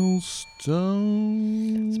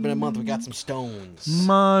 Milestone. It's been a month. We got some stones.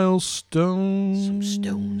 Milestone. Some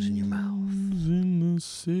stones in your mouth. In the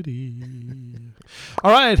city.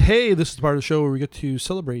 All right. Hey, this is the part of the show where we get to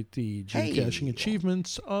celebrate the geocaching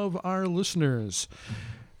achievements of our listeners.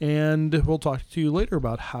 And we'll talk to you later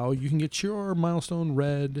about how you can get your milestone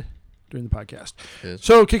read during the podcast. Yes.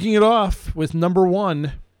 So, kicking it off with number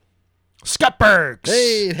 1. Scott Burks.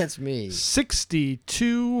 Hey, that's me.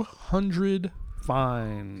 6,200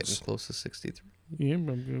 finds. Getting close to 63. Yeah,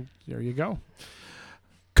 there you go.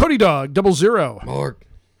 Cody Dog 00. More.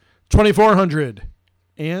 2,400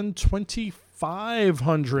 and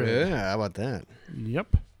 2,500. Yeah, how about that?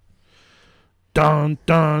 Yep. Dun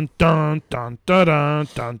dun dun dun dun dun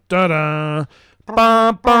dun dun dun.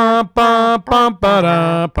 Bum bum bum bum ba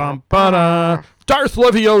da bum ba da. Darth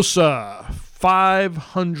Leviosa.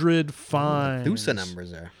 500 finds. Thusa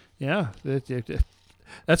numbers there. Yeah,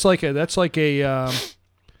 that's like a.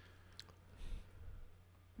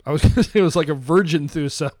 I was gonna say it was like a virgin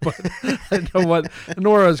Thusa, but I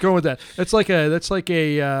know where I was going with that. That's like a.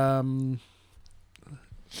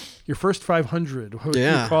 Your first 500. What would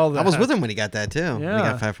you call that? I was with him when he got that too. Yeah, when he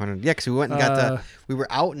got 500. Yeah, because we went and got we were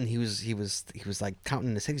out and he was like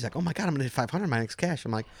counting the city. He's like, oh my God, I'm gonna hit 500 my next cache.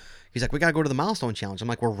 I'm like. He's like, we got to go to the milestone challenge. I'm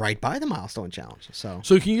like, we're right by the milestone challenge. So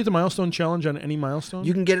can you get the milestone challenge on any milestone?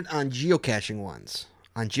 You can get it on geocaching ones,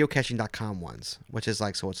 on geocaching.com ones, which is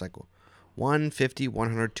like, so it's like 150,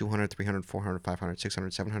 100, 200, 300, 400, 500,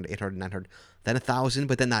 600, 700, 800, 900, then 1,000,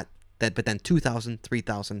 but then not that, but then 2,000,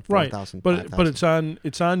 3,000, 4,000, right. But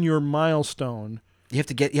it's on your milestone. You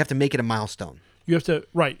have to make it a milestone. You have to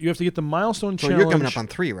get the milestone challenge. So you're coming up on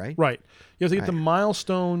 3, right? Right. You have to get the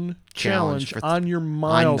milestone challenge on your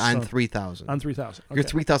milestone. On 3,000. On 3,000. Okay. Your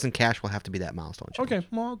 3,000 cash will have to be that milestone challenge. Okay,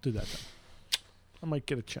 well, I'll do that then. I might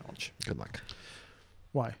get a challenge. Good luck.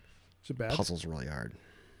 Why? Is it bad? Puzzle's really hard.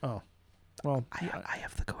 Oh. Well, I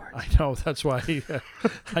have the cards. I know. That's why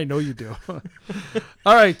I know you do. All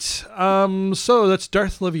right. So that's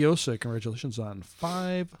Darth Leviosa. Congratulations on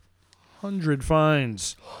 500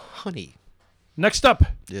 finds. Honey. Next up.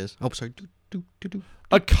 Yes. Oh, sorry.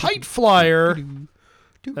 A kite flyer.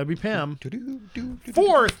 That'd be Pam.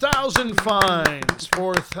 4,000 fines.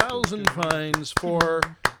 4,000 fines for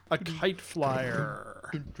a kite flyer.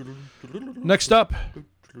 Next up.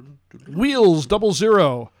 Wheels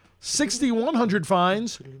 00. 6,100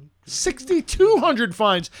 fines. 6,200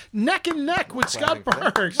 fines. Neck and neck with Scott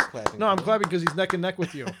Burks. No, I'm clapping because he's neck and neck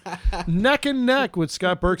with you. Neck and neck with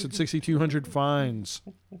Scott Burks at 6,200 fines.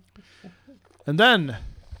 And then...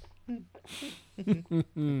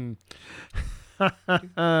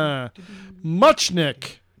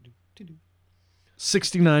 Muchnick.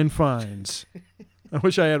 69 fines. I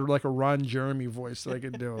wish I had like a Ron Jeremy voice that I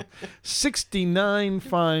could do. 69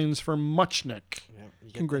 fines for Muchnick.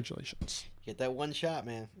 Congratulations. Get that one shot,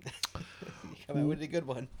 man. You come out with a good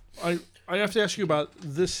one. I have to ask you about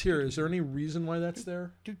this here. Is there any reason why that's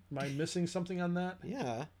there? Am I missing something on that?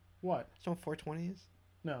 Yeah. What? That's what 420 is?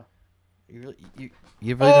 No. You really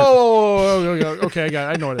Okay, I got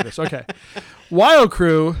it. I know what it is. Okay. Wild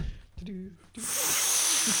Crew.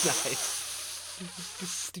 Nice.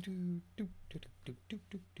 You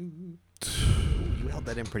held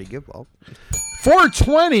that in pretty good, Walt.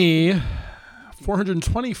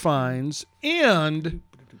 420 fines, and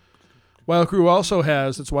Wild Crew also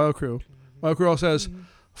has, it's Wild Crew. Wild Crew also has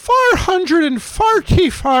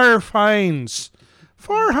 444 fines.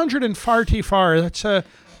 444. That's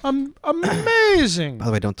amazing. By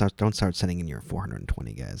the way, don't start sending in your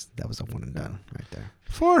 420 guys. That was a one and done right there.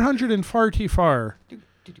 444.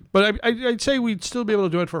 But I'd say we'd still be able to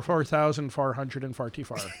do it for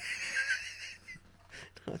 4,444.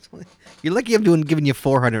 You're lucky I'm giving you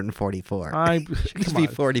 444. Come be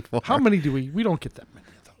 44. How many do we don't get that many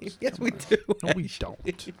of those. Yes, we do. No, we don't.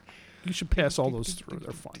 You should pass all those through.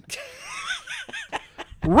 They're fun.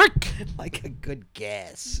 Rick. Like a good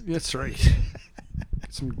gas. That's right.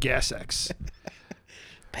 Some Gas X.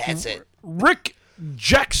 Pass it. Rick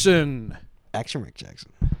Jackson. Action Rick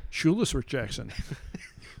Jackson. Shoeless Rick Jackson.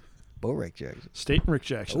 Bo Rick Jackson. State and Rick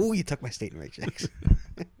Jackson. Oh, you took my State and Rick Jackson.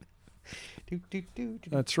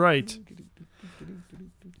 That's right.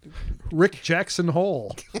 Rick Jackson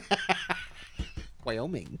Hole.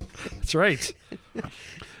 Wyoming. That's right.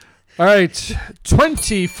 All right.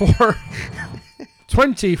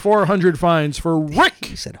 2,400 fines for Rick.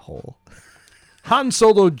 You said hole. Han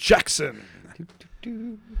Solo Jackson.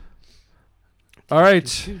 All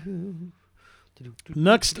right.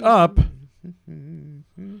 Next up,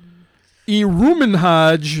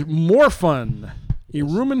 Erumenhaj Morfun.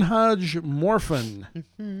 Erumenhaj Morfun.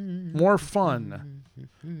 More fun.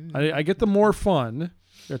 I get the more fun.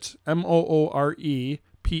 That's MOOREPHUN.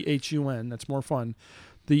 That's more fun.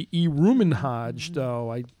 The Erumenhaj,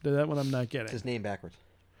 though, that one I'm not getting. His name backwards.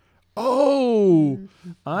 Oh,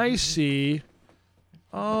 I see.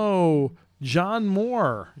 Oh, John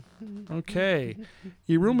Moore. Okay.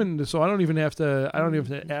 Erumen, so I don't even have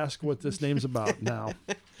to ask what this name's about now.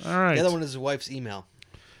 All right. The other one is his wife's email.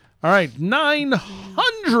 All right.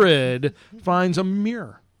 900 finds a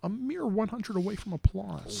mere 100 away from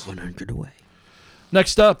applause. 100 away.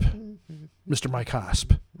 Next up, Mr. Mike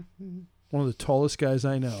Hosp. One of the tallest guys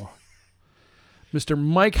I know. Mr.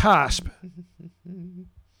 Mike Hosp.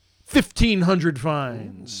 1,500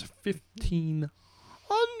 fines.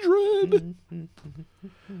 1,500.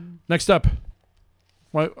 Next up.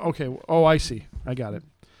 Okay. Oh, I see. I got it.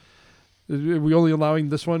 Are we only allowing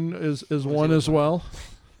this one as one as well?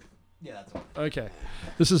 Yeah, that's one. Okay.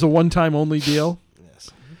 This is a one-time only deal. Yes.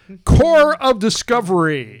 Core of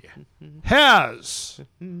Discovery has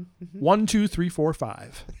 1, 2, 3, 4,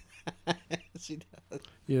 5. She does.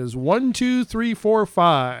 He is 1, 2, 3, 4,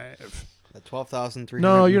 5. 12,300.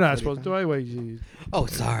 No, you're not supposed to. Wait. Oh,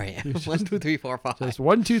 sorry. 1, 2, 3, 4, 5. Says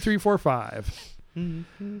 1, 2, 3, 4, 5.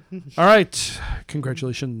 All right.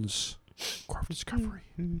 Congratulations. Core of Discovery.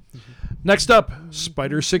 Next up,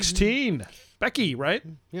 Spider 16. Becky, right?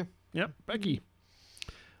 Yeah. Yep, Becky.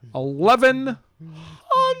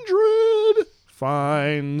 1,100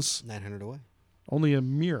 fines. 900 away. Only a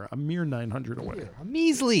mere 900 away. A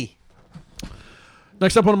measly.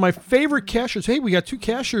 Next up, one of my favorite cashers. Hey, we got 2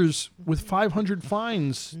 cashers with 500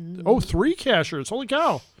 fines. Oh, 3 cashers. Holy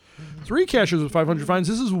cow. 3 cashers with 500 fines.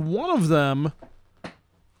 This is one of them.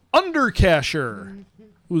 Undercasher.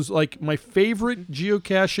 Who's like my favorite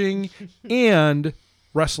geocaching and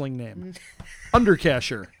wrestling name.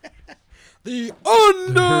 Undercasher. The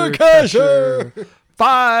Undercasher.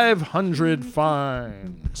 500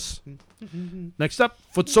 fines. Next up,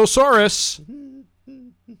 Futsosaurus.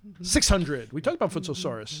 600. We talked about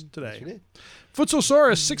Futsosaurus today.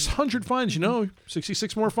 Futsosaurus, 600 fines.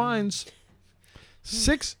 66 more fines.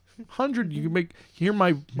 600. You can hear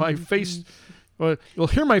my face. You'll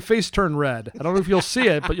hear my face turn red. I don't know if you'll see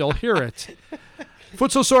it, but you'll hear it.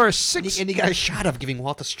 Futsosaurus 6. And you got a shot of giving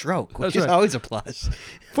Walt a stroke, which That's is right. always a plus.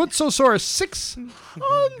 Futsosaurus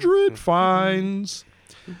 600 fines.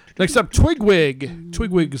 Next up, Twigwig.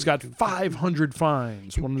 Twigwig's got 500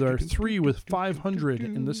 fines. One of our 3 with 500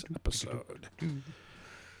 in this episode.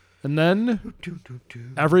 And then,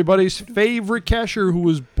 everybody's favorite cashier who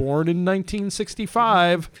was born in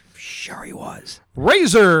 1965. Sure he was.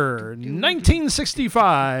 Razor,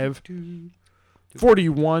 1965.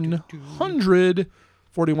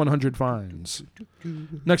 4,100 fines.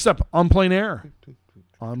 Next up, On Plain Air.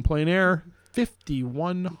 On Plain Air,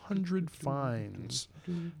 5,100 fines.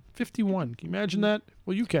 51. Can you imagine that?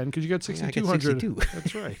 Well, you can because you got 6,200. 62.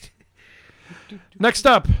 That's right. Next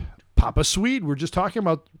up, Papa Swede. We're just talking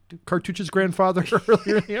about Cartucho's grandfather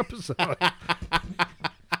earlier in the episode.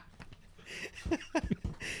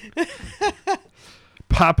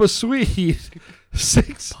 Papa Swede.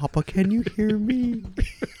 Papa, can you hear me?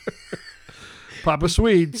 Papa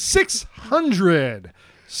Swede, 600.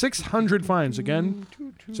 600 fines. Again,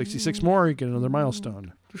 66 more, you get another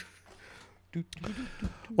milestone.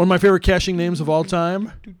 One of my favorite caching names of all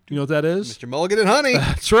time. You know what that is? Mr. Mulligan and Honey.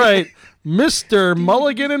 That's right. Mr.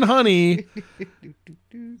 Mulligan and Honey.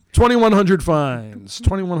 2,100 fines.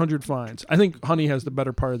 2,100 fines. I think Honey has the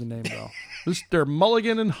better part of the name, though. Mr.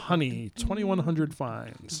 Mulligan and Honey. 2,100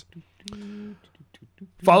 fines.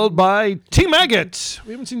 Followed by Team Maggot.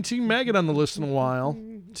 We haven't seen Team Maggot on the list in a while.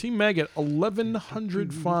 Team Maggot,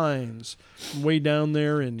 1,100 fines. From way down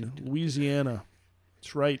there in Louisiana.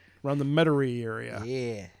 That's right. Around the Metairie area.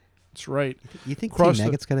 Yeah. That's right. You think Across Team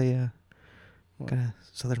the- Maggot's got a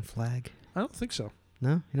southern flag? I don't think so.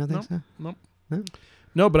 No? You don't think so? Nope. No?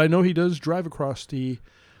 No, but I know he does drive across the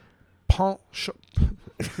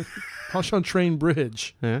Pontchartrain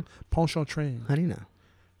Bridge. Yeah. Pontchartrain. How do you know?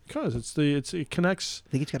 Because it connects.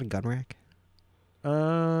 Think he's got a gun rack?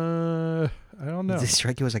 I don't know. Does it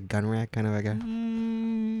strike you as a gun rack kind of a guy?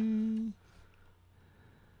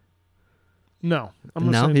 No. I'm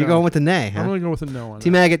gonna No? say You're no. going with the nay, huh? I'm going to go with a no on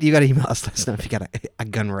Team that. Maggot, you got to email us. Let us know if you got a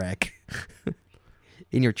gun rack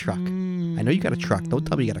in your truck. I know you got a truck. Don't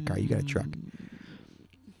tell me you got a car. You got a truck.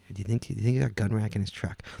 Do you think you got a gun rack in his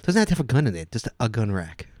truck? Doesn't have to have a gun in it. Just a gun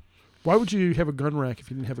rack. Why would you have a gun rack if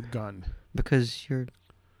you didn't have a gun? Because you're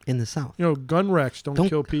in the South. You know, gun racks don't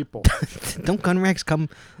kill people. Don't gun racks come?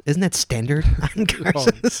 Isn't that standard on cars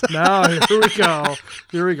in the South? Now, here we go.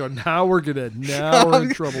 Here we go. Now we're we're in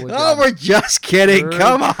trouble again. Oh, we're just kidding. We're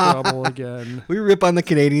Come in on. trouble again. We rip on the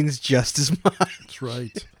Canadians just as much. That's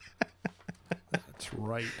right. That's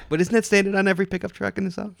right. But isn't that standard on every pickup truck in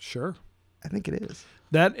the South? Sure. I think it is.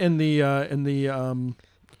 That and the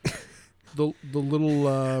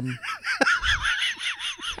little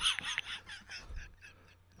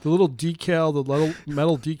the little decal, the little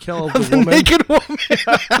metal decal of the woman. Naked woman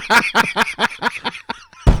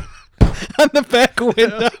on the back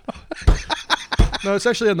window. No, it's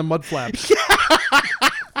actually on the mud flaps.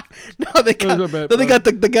 No, they got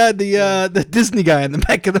the guy, the Disney guy in the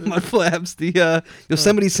back of the mud flaps. The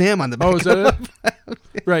Yosemite Sam on the back. Oh, is that it?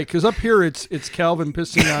 Right, because up here it's Calvin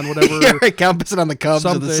pissing on whatever. Yeah, right. Calvin pissing on the Cubs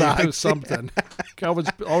or the Sox. Something. Calvin's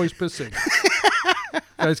always pissing.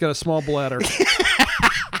 Guy's got a small bladder.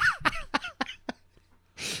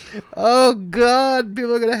 Oh God,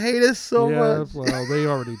 people are gonna hate us so Yeah, much. well, they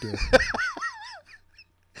already do.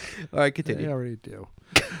 All right, continue. They already do.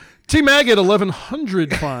 Team Maggot,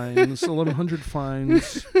 1,100 fines. 1,100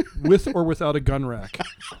 fines with or without a gun rack.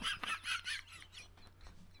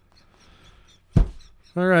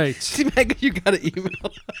 All right. Team Maggot, you gotta email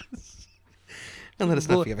us and let us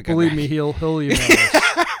know if you have a gun Believe rack. me, he'll email us.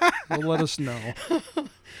 He'll let us know. All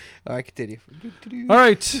right, continue. All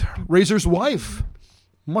right. Razor's wife.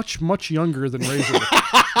 Much, much younger than Razor.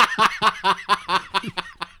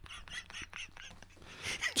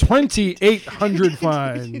 2,800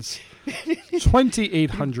 fines.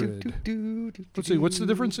 2,800. Let's see, what's the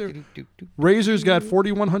difference there? Razor's got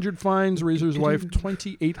 4,100 fines. Razor's wife,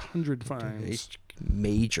 2,800 fines.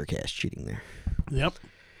 Major cash cheating there. Yep.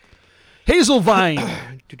 Hazelvine.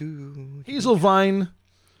 Hazelvine,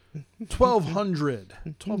 1,200.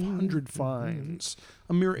 1,200 fines.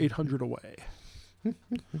 A mere 800 away.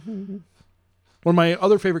 One of my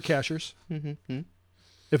other favorite cashers.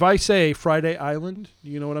 If I say Friday Island, do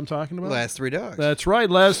you know what I'm talking about? Last three dogs. That's right.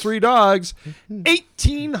 Last three dogs.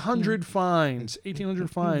 1,800 fines. 1,800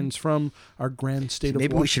 fines from our grand state of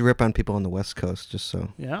Maybe we should rip on people on the West Coast just so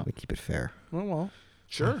we keep it fair. Well,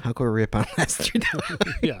 sure. How can we rip on last three dogs?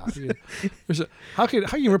 Yeah. How can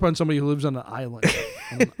you rip on somebody who lives on an island?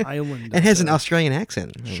 On an island. And has an Australian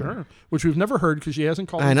accent. Sure. Which we've never heard because she hasn't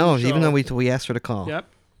called. I know, into the even show. though we asked her to call. Yep.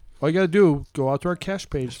 All you got to do, go out to our cash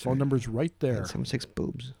page. Phone number's right there. 716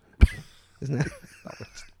 boobs. Isn't that? No,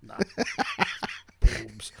 it's not.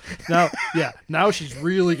 Boobs. Now she's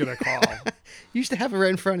really going to call. You used to have it right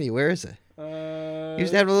in front of you. Where is it? You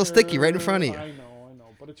used to have a little sticky right in front of you. I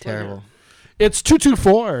know, but it's Terrible. Right here. It's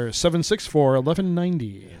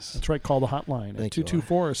 224-764-1190. Yes. That's right. Call the hotline Thank at you,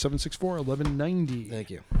 224-764-1190.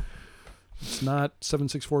 Thank you. It's not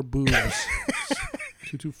 764 booze.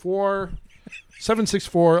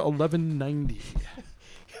 224-764-1190.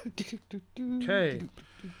 Okay.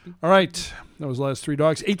 All right. That was the last three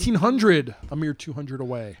dogs. 1,800. A mere 200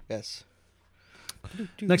 away. Yes.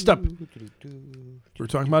 Next up, we're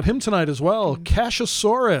talking about him tonight as well.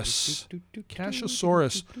 Cashosaurus.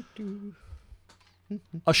 Cashosaurus.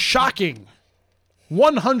 A shocking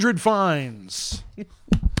 100 fines.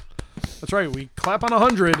 That's right. We clap on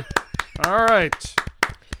 100. All right.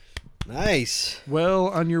 Nice. Well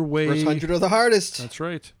on your way. First 100 are the hardest. That's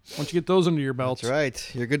right. Once you get those under your belt. That's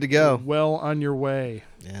right. You're good to go. Well on your way.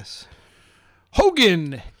 Yes.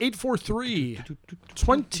 Hogan, 843.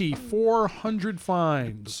 2,400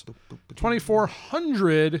 fines.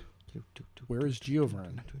 2,400. Where is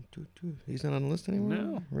Giovern? He's not on the list anymore?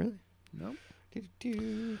 No. Really? No.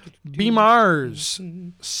 B Mars,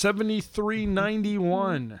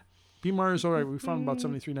 7391. B Mars, all right, we found about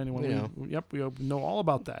 7391. We know. Yep, we know all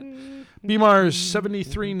about that. B Mars,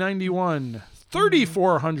 7391.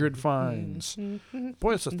 3,400 fines.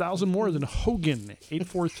 Boy, it's 1,000 more than Hogan,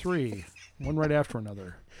 843. One right after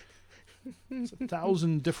another. It's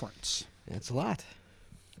 1,000 difference. That's a lot.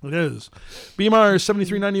 It is. B Mars,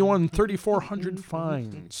 7391. 3,400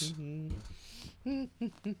 fines.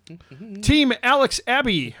 Team Alex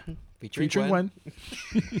Abbey. Featuring Gwen.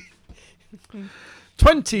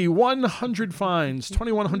 2,100 fines.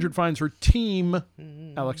 2,100 fines for Team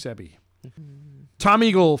Alex Abbey. Tom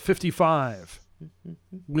Eagle, 55.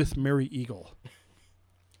 With Mary Eagle.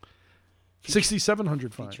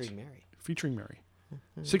 6,700 fines. Featuring Mary.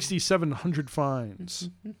 6,700 fines.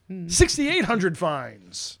 6,800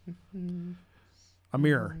 fines. A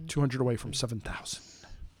mere 200 away from 7,000.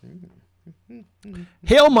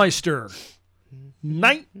 Hailmeister,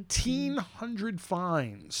 1,900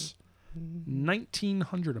 fines.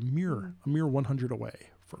 1,900, a mere 100 away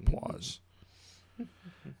for applause.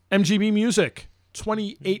 MGB Music,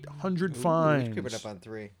 2,800 fines. Keep it up on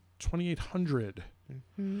 3. 2,800.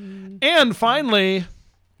 And finally,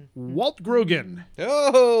 Walt Grogan.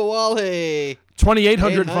 Oh, Wally.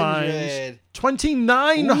 2,800 800. fines.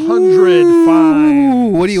 2,900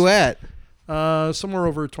 fines. What are you at? Somewhere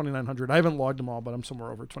over 2,900. I haven't logged them all, but I'm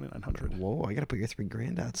somewhere over 2,900. Whoa, I got to put your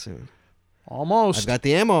 $3,000 out soon. Almost. I've got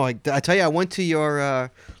the ammo. I tell you, I went to your,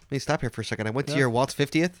 let me stop here for a second. I went to your Walt's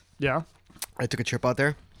 50th. Yeah. I took a trip out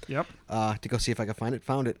there. Yep. To go see if I could find it.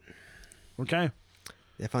 Found it. Okay.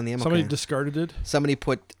 I found the ammo Somebody can. discarded it? Somebody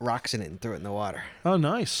put rocks in it and threw it in the water. Oh,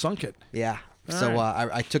 nice. Sunk it. Yeah. All So right.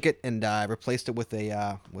 I took it and I replaced it with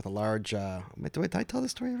a large. Did I tell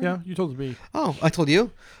this story already? Yeah, you told me. Oh, I told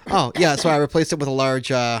you. Oh, yeah. So I replaced it with a large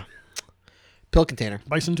pill container.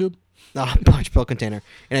 Bison tube? Large pill container.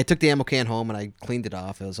 And I took the ammo can home and I cleaned it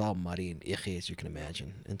off. It was all muddy and icky, as you can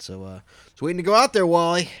imagine. And so it's waiting to go out there,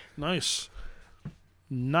 Wally. Nice.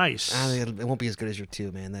 Nice. It won't be as good as your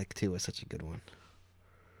 2, man. That 2 was such a good one.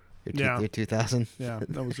 Your 2000. Yeah,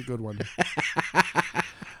 that was a good one.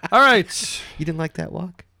 All right. You didn't like that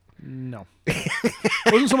walk? No. It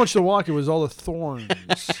wasn't so much the walk, it was all the thorns.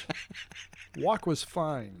 Walk was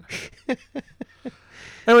fine.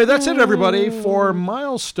 Anyway, that's it, everybody, for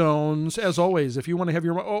milestones. As always, if you want to have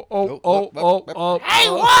your... Hey,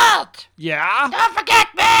 Walt! Yeah? Don't forget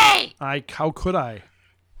me! How could I?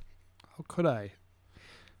 How could I?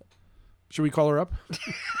 Should we call her up?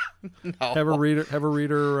 No. Have her read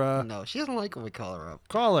her. No, she doesn't like when we call her up.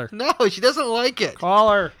 Call her. No, she doesn't like it.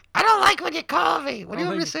 Call her. I don't like when you call me. What do you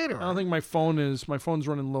want me to say to her? I don't think my phone's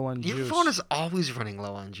running low on Your juice. phone is always running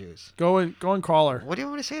low on juice. Go and call her. What do you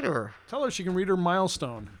want me to say to her? Tell her she can read her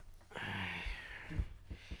milestone.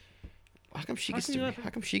 How come she gets to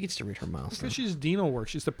read her milestone? Because she's Dino work.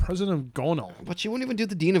 She's the president of Gonal. But she won't even do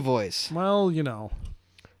the Dina voice. Well, you know.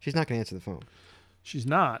 She's not going to answer the phone. She's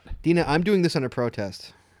not. Dina, I'm doing this under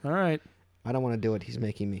protest. All right. I don't want to do it. He's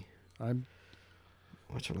making me.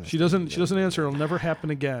 She doesn't answer. It'll never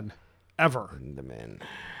happen again. Ever. The man.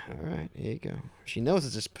 All right, here you go. She knows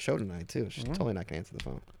it's this show tonight, too. She's totally not going to answer the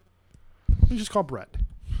phone. You just call Brett.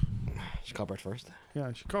 Should call Brett first? Yeah,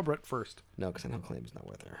 you should call Brett first. No, because I know claim's not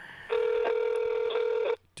with her.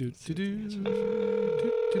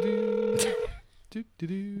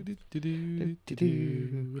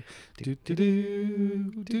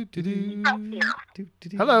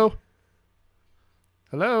 Hello.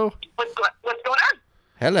 Hello. What's going on?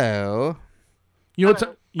 Hello. You know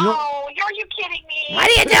what? Oh, are you kidding me? What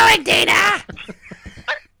are you doing, Dina?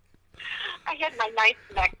 I had my nice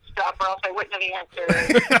neck stuff, or else I wouldn't have answered.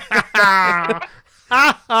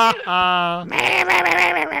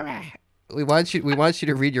 We want you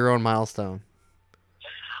to read your own milestone.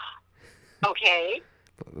 Okay.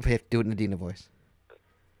 We have to do it in a Dina voice.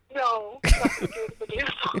 No. Nothing to do with the deal.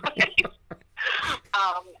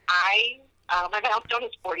 My milestone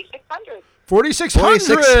is 4,600. 4,600.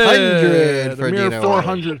 4,600 for a mere Dina.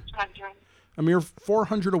 400. 600. A mere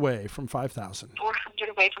 400 away from 5,000. 400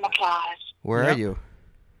 away from applause. Where Yep. are you?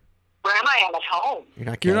 Where am I? I'm at home. You're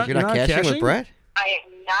not You're cashing. not- You're not you're not cashing cashing? with Brett. I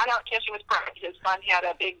am not out cashing with Brett. His son had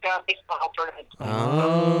a big baseball tournament.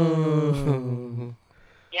 Oh.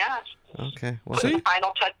 Yeah. Okay. Well, See?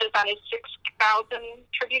 Final touches on his 6,000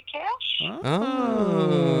 tribute cash.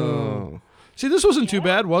 Oh. See, this wasn't too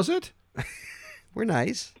bad, was it? We're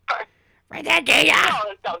nice. Right there, do ya?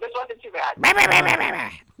 No, this wasn't too bad. You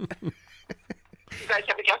guys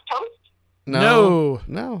have a guest host? No.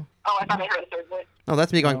 No. Oh, I thought I heard a third voice. No,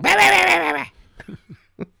 that's me going.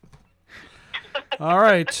 All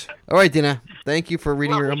right. All right, Dina. Thank you for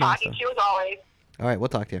reading your Lovely own talking milestone. to you as always. All right, we'll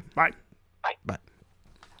talk to you. Bye. Bye.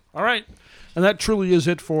 All right. And that truly is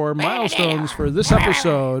it for milestones for this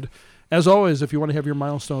episode. As always, if you want to have your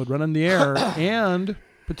milestone run on the air and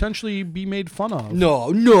potentially be made fun of,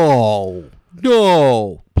 No.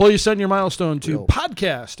 please send your milestone to No.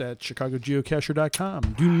 podcast@chicagogeocacher.com.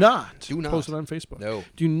 Do not Do not. post it on Facebook. No.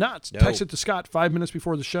 Do not No. text it to Scott 5 minutes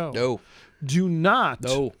before the show. No. Do not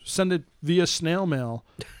No. send it via snail mail.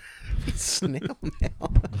 Snail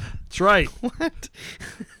mail. That's right. What?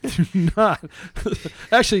 Do not.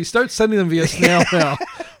 Actually, start sending them via snail mail.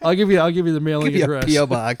 I'll give you the mailing Give you a address. P.O.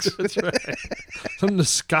 box. That's right. Something to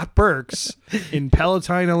Scott Burks in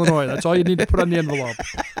Palatine, Illinois. That's all you need to put on the envelope.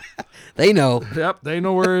 They know. Yep, they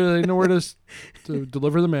know where to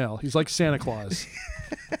deliver the mail. He's like Santa Claus.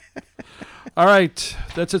 All right,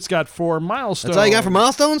 that's it, Scott. For milestones. That's all you got for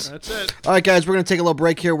milestones? That's it. All right, guys, we're going to take a little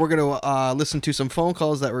break here. We're going to listen to some phone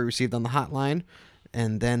calls that we received on the hotline,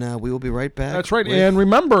 and then we will be right back. That's right. with- And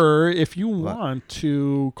remember, if you want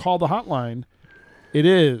to call the hotline, it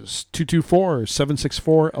is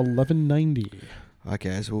 224-764-1190. All right,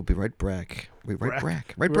 guys, we'll be right back. Right back.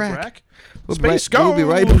 We'll Space be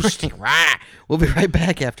right Ghost. We'll be right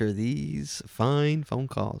back after these fine phone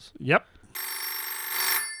calls. Yep.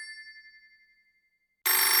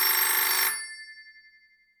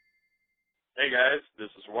 Hey guys,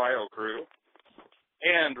 this is YO Crew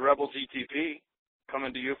and Rebel GTP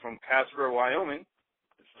coming to you from Casper, Wyoming.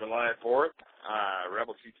 It's July 4th.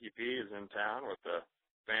 Rebel GTP is in town with the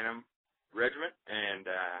Phantom Regiment, and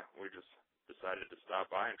we just decided to stop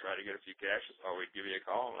by and try to get a few caches. Thought we'd give you a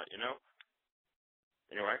call and let you know.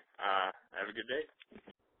 Anyway, have a good day.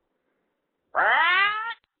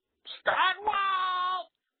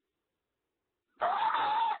 Stonewall!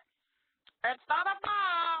 It's not a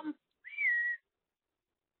bomb!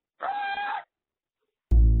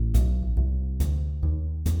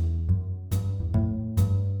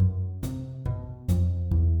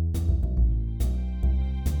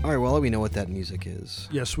 All right, well, we know what that music is.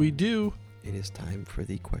 Yes, we do. It is time for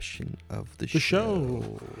the question of the The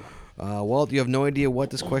show. Walt, you have no idea what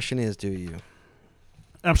this question is, do you?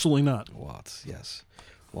 Absolutely not. Walt, yes.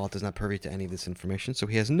 Walt is not privy to any of this information, so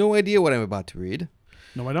he has no idea what I'm about to read.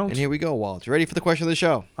 No, I don't. And here we go, Walt. You ready for the question of the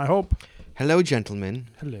show? I hope. Hello, gentlemen.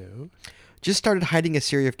 Hello. Just started hiding a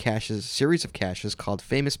series of caches called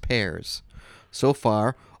Famous Pairs. So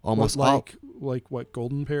far, almost all... Like what,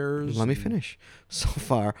 golden pairs? Let me finish. So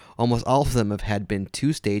far, almost all of them have been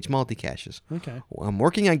two-stage multi-caches. Okay. I'm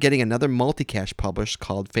working on getting another multi-cache published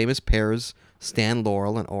called Famous Pairs, Stan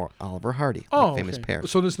Laurel and Oliver Hardy. Oh, Famous okay.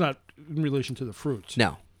 Pairs. So this is not in relation to the fruits.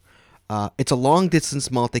 No. It's a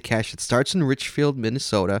long-distance multi-cache that starts in Richfield,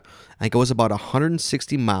 Minnesota, and goes about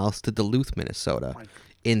 160 miles to Duluth, Minnesota,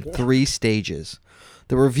 in 3 stages.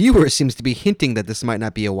 The reviewer seems to be hinting that this might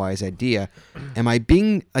not be a wise idea. Am I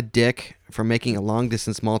being a dick for making a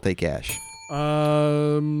long-distance multi-cache?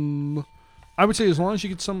 I would say as long as you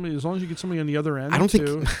get somebody on the other end. I don't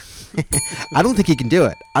too. think. I don't think he can do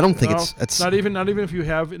it. I don't think No, it's not even if you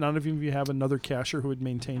have another cacher who would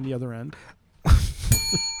maintain the other end.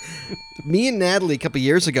 Me and Natalie a couple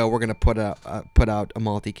years ago we're gonna put out a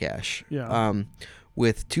multi-cache. Yeah.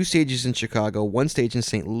 With 2 stages in Chicago, 1 stage in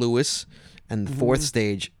St. Louis, and the 4th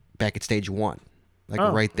stage back at stage 1,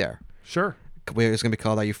 right there. Sure. It's gonna be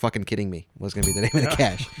called "Are You Fucking Kidding Me?" was gonna be the name of the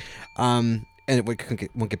cache. And it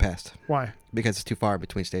won't get passed Why? because it's too far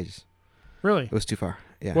between stages. Really? It was too far.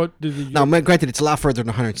 Yeah. What did you? Now, granted, it's a lot further than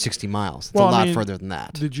 160 miles. It's a lot further than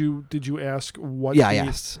that. Did you ask what? Yeah, I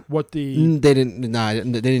asked. What the? They didn't. No,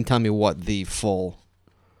 they didn't tell me what the full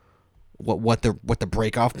what the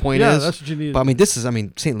breakoff point Yeah, is. that's what you need. But I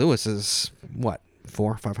mean, St. Louis is what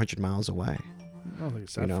 500 miles away. I don't think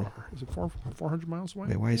it's that far. Is it 400 miles away?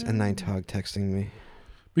 Wait, why is N9 Tog texting me?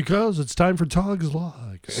 Because it's time for Tog's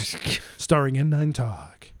Logs, starring N9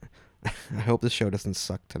 Tog. I hope this show doesn't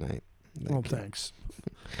suck tonight. Well, thanks.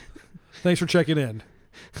 Thanks for checking in.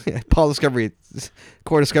 Yeah, Core Discovery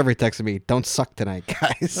texted me, "Don't suck tonight,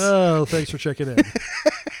 guys." Oh, thanks for checking in.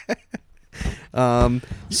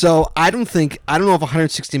 So I don't know if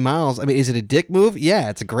 160 miles. I mean, is it a dick move? Yeah,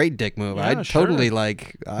 it's a great dick move. Yeah, I'd sure. totally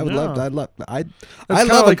like. I would Yeah. love. I love It's a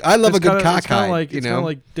kinda good cockeye. It's kind of like, you it's know, kinda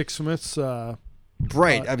like Dick Smith's. right.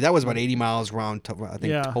 I mean, that was about 80 miles around. I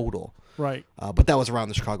think Yeah. total. Right, But that was around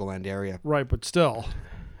the Chicagoland area. right, but still,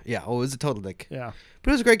 Yeah. Oh, it was a total dick. yeah,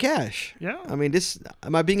 But it was a great cash. yeah. I mean,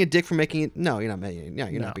 am I being a dick for making it? No, you're not making. Yeah,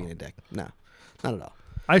 you're No. not being a dick. No, not at all.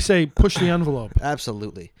 I say push the envelope.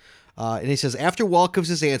 Absolutely. And he says, after Walt gives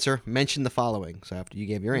his answer, mention the following. So after you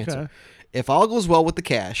gave your answer. Okay. If all goes well with the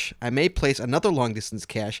cash, I may place another long-distance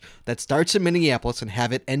cash that starts in Minneapolis and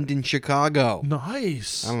have it end in Chicago.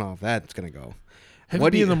 Nice. I don't know if that's going to go. Have What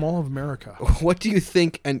it do be in you- the Mall of America. What do you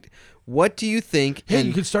think? And what do you think? Hey, and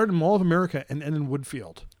you could start in Mall of America and end in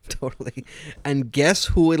Woodfield. totally. And guess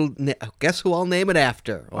who I'll name it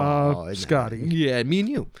after? Oh, Scotty. Yeah, me and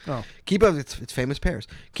you. Oh, Keep up. It's famous pairs.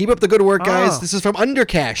 Keep up the good work, guys. Ah. This is from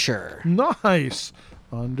Undercasher. nice.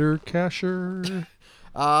 Under casher.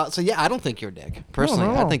 So yeah, I don't think you're a dick. Personally,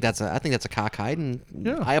 No. I think that's a cockeyed, and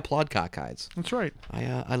Yeah. I applaud cockeyeds. That's right.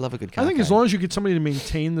 I love a good I cockeyed. think as long as you get somebody to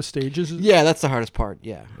maintain the stages, Yeah, that's the hardest part.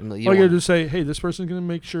 Yeah. And all you don't gotta want- do is say, hey, this person's going to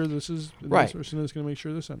make sure this is, and Right. this person is going to make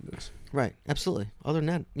sure this end is. Right. Absolutely. Other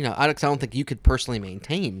than that, I don't think you could personally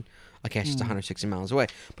maintain a cache that's 160 miles away.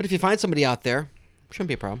 But if you find somebody out there, shouldn't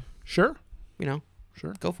be a problem. Sure.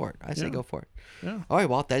 Sure. Go for it. I say Yeah. go for it. Yeah. All right,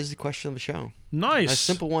 Walt. That is the question of the show. Nice. A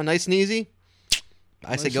simple one, nice and easy.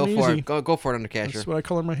 I say Nice go and for easy. it. Go for it, Undercasher. That's what I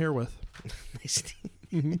color my hair with. Nice.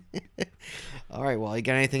 All right. Well, you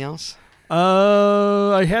got anything else?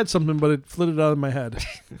 I had something, but it flitted out of my head.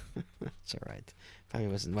 It's all right.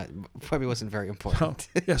 Probably wasn't very important.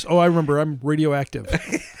 Yes. Oh, I remember. I'm radioactive.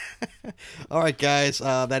 All right, guys.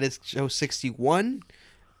 That is show 61.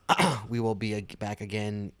 We will be back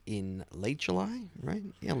again in late July, right?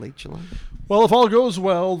 Yeah, late July. Well, if all goes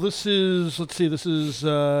well, this is the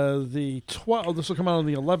 12th. This will come out on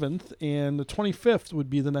the 11th, and the 25th would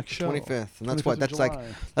be the next show. 25th, and that's 25th what of that's July.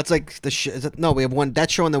 like the no, we have one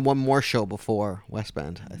that show and then one more show before West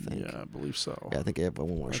Bend, I think. Yeah, I believe so. Yeah, I think we have one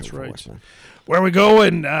more That's show before right. West Bend. Where we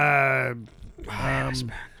going? West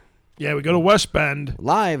Bend. Yeah, we go to West Bend.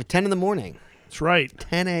 Live 10 in the morning, That's right.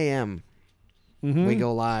 10 a.m. Mm-hmm. We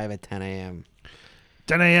go live at 10 a.m.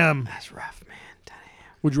 10 a.m. That's rough, man. 10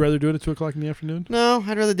 a.m. Would you rather do it at 2 o'clock in the afternoon? No,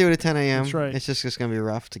 I'd rather do it at 10 a.m. That's right. It's just gonna be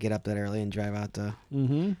rough to get up that early and drive out to.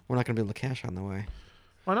 Mm-hmm. We're not gonna be able to cash on the way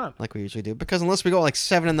Why not? like we usually do because unless we go at like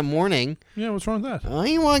 7 in the morning. Yeah, what's wrong with that? I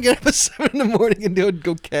ain't want to get up at 7 in the morning and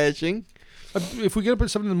go cashing. If we get up at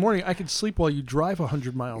 7 in the morning, I could sleep while you drive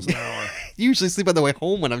 100 miles an hour. You usually sleep on the way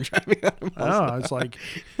home when I'm driving out of Oh, it's like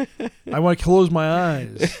I want to close my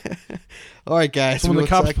eyes. All right, guys. So when we the will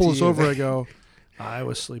cops talk pull to us you. over, I go, I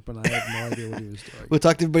was sleeping. I had no idea what he was doing. We'll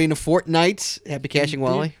talk to everybody in a fortnight. Happy cashing,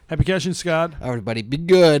 Wally. Happy cashing, Scott. All right, everybody. Be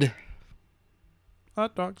good.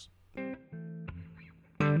 Hot dogs.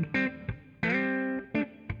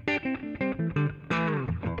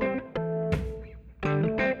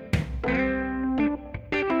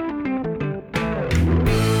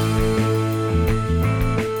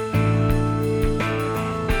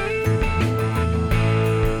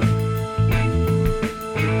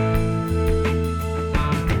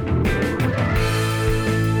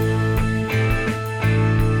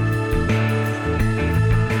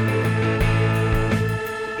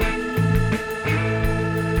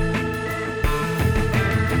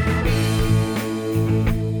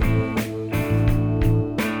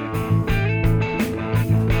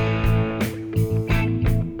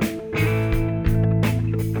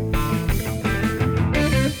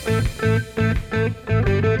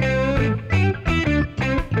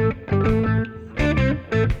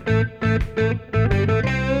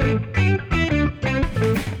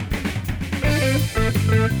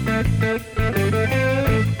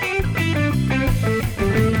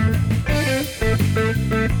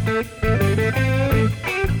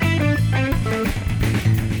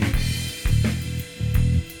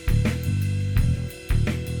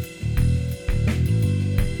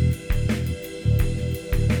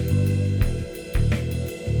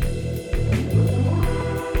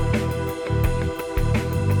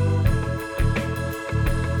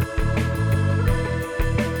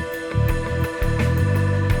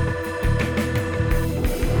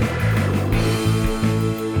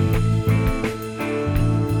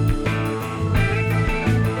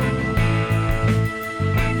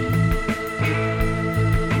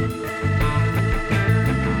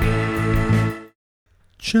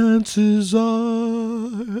 chances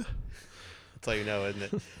are That's all you know,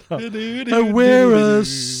 isn't it? I wear a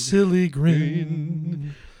silly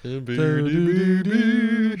grin.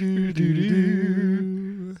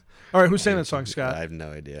 All right, who sang that song, Scott? I have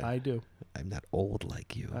no idea. I do. I'm not old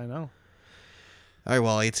like you. I know. All right,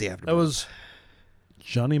 well, it's the after. That was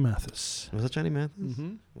Johnny Mathis. Was it Johnny Mathis?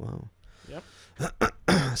 Mm-hmm. Wow. Yep.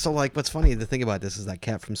 So, like, what's funny, the thing about this is that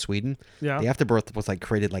cat from Sweden, Yeah. the Afterbirth was, like,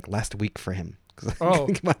 created, like, last week for him. 'Cause Oh.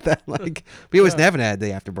 think about that. Like, we always Yeah. haven't had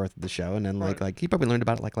the Afterbirth of the show, and then, Right. like, he probably learned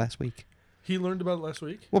about it, like, last week. He learned about it last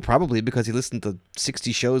week? Well, probably because he listened to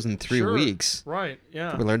 60 shows in 3 Sure. weeks. Right,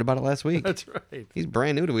 yeah. We learned about it last week. That's right. He's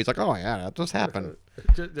brand new to it. He's like, oh, yeah, that just happened.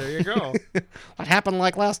 There you go. What happened,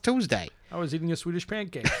 like, last Tuesday? I was eating a Swedish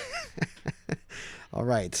pancake. All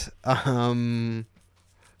right.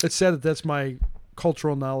 It's sad that that's my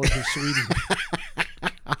cultural knowledge of Sweden.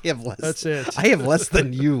 I have less. That's it. I have less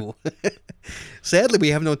than you. Sadly, we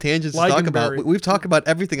have no tangents to talk about. Ligonberry. We've talked about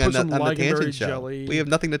everything on Put the some tangent Ligonberry show. jelly. We have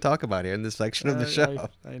nothing to talk about here in this section of the show.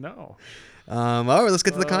 I know. All right, let's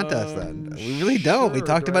get to the contest then. We really don't. We Sure,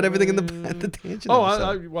 talked do about I- everything in the tangent. Oh,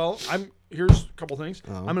 episode. here's a couple things.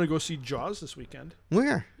 Oh. I'm going to go see Jaws this weekend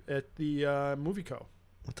Where? at the Movie Co.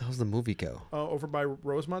 What the hell's the movie go? Over by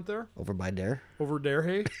Rosemont there, Over by there? over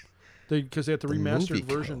Derhay. Because they have the The remastered Movie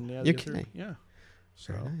Co. version. Yeah, You're they have the- kidding. yeah.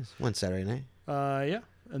 So, Very nice. One Saturday night. yeah,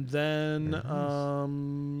 and then Very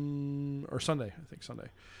nice. or Sunday, I think Sunday,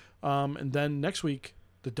 and then next week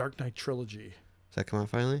the Dark Knight trilogy. Does that come out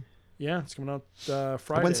finally? Yeah, it's coming out I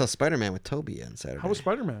Friday. went and saw Spider-Man with Toby on Saturday. How was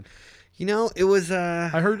Spider-Man? You know, it was. I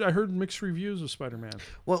heard mixed reviews of Spider-Man.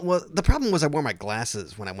 Well, the problem was I wore my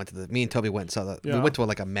glasses when I went to the. Me and Toby went and saw the. Yeah. We went to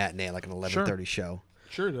like a matinee, like an 11:30 show.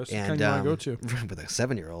 Sure, that's the And kind you want to go to. with a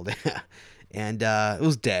 7-year-old, and it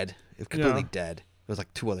was dead. It was completely Yeah. dead. There was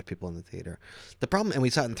like 2 other people in the theater. The problem, and we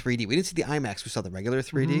saw it in 3D. We didn't see the IMAX. We saw the regular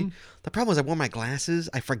 3D. The problem was I wore my glasses.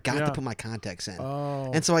 I forgot Mm-hmm. Yeah. to put my contacts in,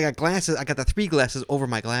 Oh, and so I got glasses. I got the 3 glasses over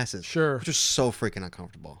my glasses. Sure. which was so freaking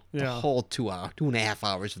uncomfortable. The Yeah. whole 2.5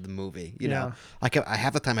 hours of the movie. You know, Yeah. I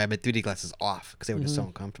half the time I had my 3D glasses off because they were just Mm-hmm. so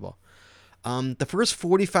uncomfortable. The first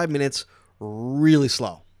 45 minutes really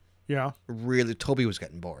slow. yeah, Really, Toby was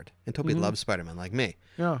getting bored, and Toby Mm-hmm. loves Spider-Man like me.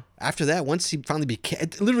 yeah. After that, once he finally became,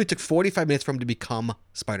 it literally took 45 minutes for him to become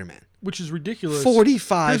Spider-Man. Which is ridiculous.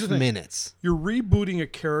 45 Here's the thing. minutes. You're rebooting a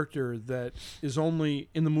character that is only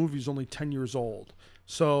in the movie is only 10 years old.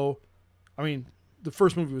 So, I mean, the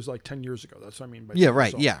first movie was like 10 years ago. That's what I mean by 10 Yeah, years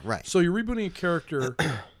right. old. Yeah, right. So you're rebooting a character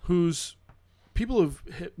whose people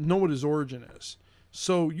know what his origin is.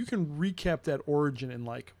 So you can recap that origin in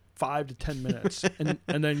like 5 to 10 minutes and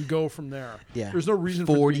then go from there. Yeah. There's no reason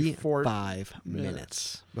for it to be 45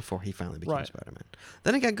 minutes before he finally became Right. Spider-Man.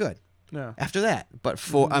 Then it got good Yeah. after that, but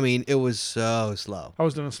I mean, it was so slow. How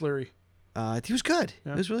was Dennis Leary? He was good.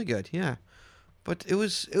 Yeah. It was really good. Yeah. But it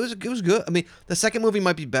was good. I mean, the second movie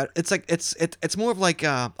might be better. It's like it's more of like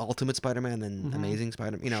Ultimate Spider-Man than Amazing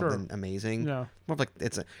Spider-Man. You know, Sure. than Amazing. Yeah. More of like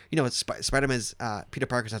it's Spider-Man's Peter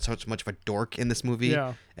Parker's not so much of a dork in this movie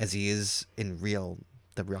Yeah. as he is in the real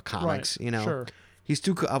comics. Right. You know, Sure. he's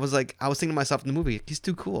too cool. I was thinking to myself in the movie, he's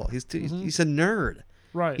too cool. He's a nerd.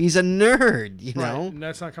 Right. He's a nerd. You right. know. And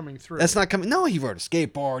that's not coming through. That's not coming. No, he rode a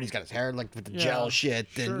skateboard. He's got his hair like with the Yeah, gel shit,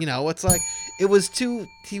 and sure. you know, it's like he was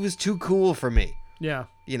too cool for me. Yeah.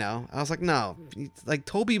 You know, I was like, no, like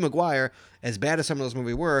Tobey Maguire, as bad as some of those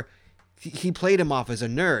movies were, he played him off as a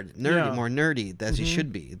nerd, Yeah. more nerdy as he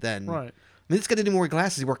should be. Then, Right. I mean, this guy didn't even wear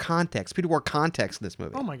glasses; he wore contacts. Peter wore contacts in this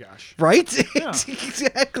movie. Oh my gosh. Right? Yeah.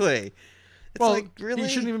 Exactly. It's Well, like, really? he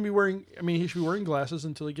shouldn't even be wearing. I mean, he should be wearing glasses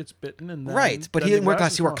until he gets bitten, and then Right, but then he the didn't wear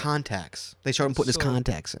glasses; he wore come off. contacts. They showed him putting his So-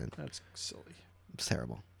 contacts in. That's silly. It's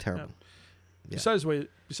terrible, terrible. Yeah. Besides the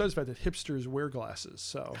fact that hipsters wear glasses,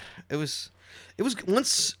 so It was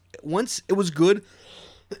once it was good.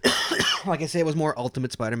 Like I say, it was more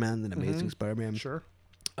Ultimate Spider-Man than Amazing Spider-Man. sure.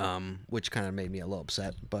 Which kind of made me a little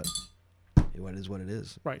upset, but what is what it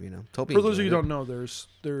is. Right. You know, Toby For those of you who enjoyed don't it. know,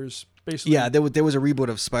 there's basically Yeah, there was a reboot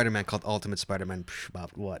of Spider-Man called Ultimate Spider-Man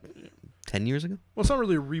about what, 10 years ago? Well, it's not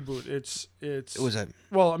really a reboot. It's It was a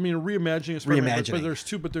well, I mean, a reimagining of Spider-Man, but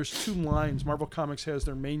Reimagining. there's two lines. Marvel Comics has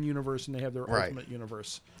their main universe and they have their Right. Ultimate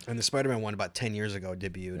Universe. and the Spider-Man one about 10 years ago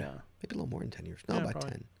debuted. Yeah. Maybe a little more than 10 years. No, Yeah, about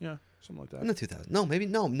probably. 10. Yeah, something like that. In the 2000. No, maybe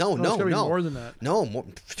no, it's gotta be more than that. No, more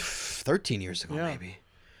 13 years ago Yeah. maybe.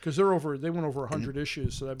 Because they went over 100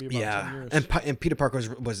 issues, so that'd be about 10 years. And Peter Parker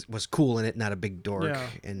was cool in it, not a big dork, Yeah,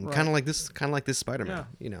 and right. kind of like this Spider-Man. Yeah.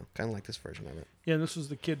 You know, kind of like this version of it. Yeah, and this was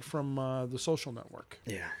the kid from The Social Network.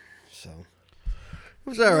 Yeah. So it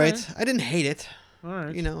was all right. I didn't hate it. All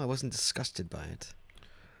right. You know, I wasn't disgusted by it,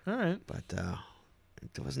 All right. but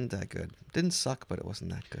It wasn't that good. Didn't suck, but it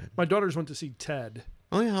wasn't that good. My daughters went to see Ted.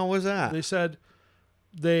 Oh yeah, how was that? They said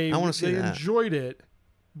they I wanna see that. enjoyed it,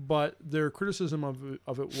 but their criticism of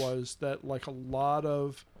it was that like a lot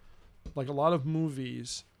of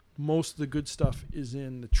movies, most of the good stuff is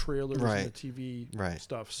in the trailers and the TV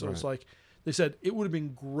stuff. So it's like they said it would have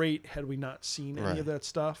been great had we not seen any of that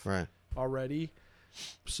stuff already.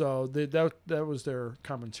 So that was their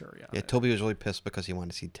commentary on it. Toby was really pissed because he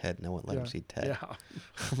wanted to see Ted, and I wouldn't let him see Ted. Yeah,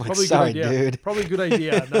 I'm like, probably sorry, good idea. dude. Probably a good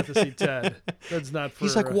idea not to see Ted. That's not for.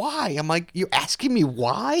 He's like, why? I'm like, you're asking me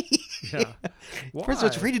why? Yeah. Why? First,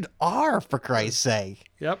 it's rated R, for Christ's sake.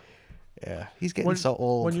 Yep. Yeah, he's getting so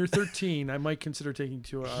old. When you're 13, I might consider taking you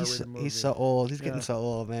to an R-rated movie. He's so old. He's getting so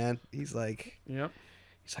old, man. He's like, yep.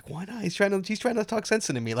 He's like, why not? He's trying to talk sense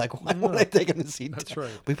into me. Like, why won't I take him to see? That's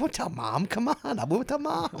right. We won't tell mom. Come on, I won't tell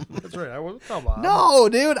mom. That's right. I won't tell mom. No,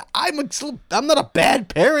 dude, I'm not a bad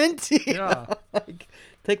parent. Yeah. Like,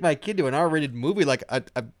 take my kid to an R-rated movie, like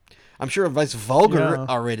I'm sure a vice vulgar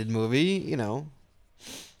R-rated movie. You know.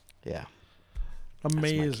 Yeah.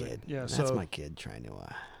 Amazing. That's my kid trying to.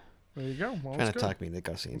 There you go. Well, trying to talk me into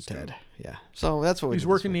go seeing Ted. Good. Yeah. So that's what he's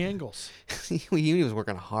working the angles. He was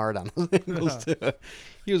working hard on those angles too.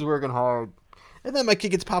 He was working hard. And then my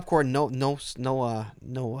kid gets popcorn. No butter.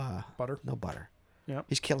 No butter. Yeah.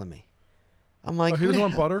 He's killing me. I'm like, he doesn't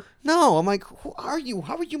want butter? No. I'm like, who are you?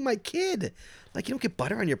 How are you my kid? Like, you don't get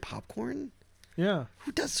butter on your popcorn? Yeah.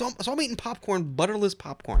 Who does? So I'm eating popcorn, butterless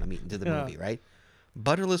popcorn. I'm eating to the movie, right?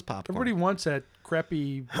 Butterless popcorn. Everybody wants that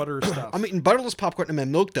crappy butter stuff. I'm eating butterless popcorn and my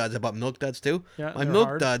Milk Duds. I bought Milk Duds too. Yeah, my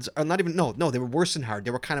Milk Duds are not even no. They were worse than hard.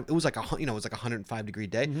 They were kind of. It was like a 105-degree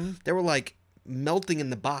day. Mm-hmm. They were like melting in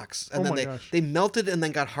the box, and then they melted and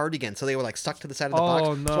then got hard again. So they were like stuck to the side of the box.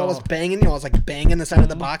 Oh no! So I was banging. I was like banging the side of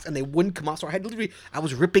the box, and they wouldn't come off. So I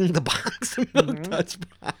was ripping the box, the Milk Duds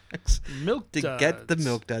box, to get the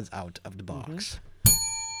Milk Duds out of the box.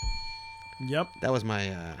 Yep. That was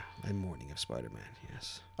my morning of Spider-Man.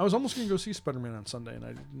 Yes. I was almost going to go see Spider-Man on Sunday, and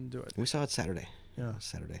I didn't do it. We saw it Saturday. Yeah.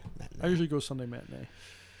 Saturday matinee. I usually go Sunday matinee.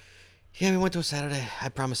 Yeah, we went to a Saturday. I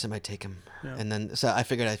promised him I'd take him. Yeah. And then, so I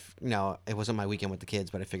figured it wasn't my weekend with the kids,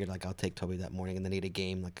 but I figured like I'll take Toby that morning, and then he had a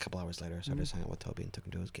game like a couple hours later. So I just hung out with Toby and took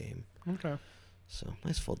him to his game. Okay. So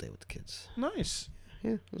nice full day with the kids. Nice.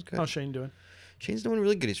 Yeah, it was good. How's Shane doing? Shane's doing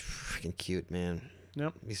really good. He's freaking cute, man.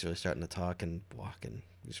 Yep. He's really starting to talk and walk, and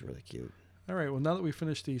he's really cute. All right. Well, now that we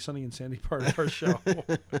finished the Sunny and Sandy part of our show.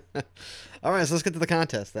 All right, so let's get to the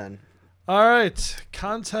contest then. All right.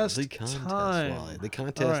 Contest time. Wally. The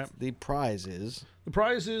contest, the prize is... The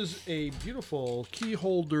prize is a beautiful key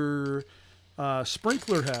holder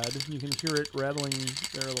sprinkler head. You can hear it rattling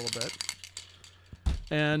there a little bit.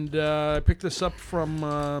 And I picked this up from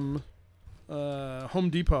Home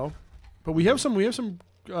Depot. But we have some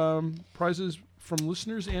prizes from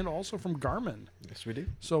listeners and also from Garmin. Yes, we do.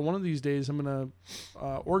 So one of these days I'm going to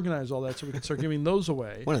organize all that so we can start giving those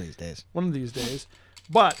away. One of these days. One of these days.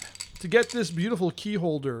 But to get this beautiful key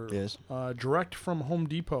holder direct from Home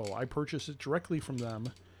Depot, I purchased it directly from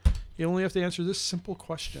them. You only have to answer this simple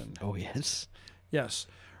question. Oh, yes? Yes.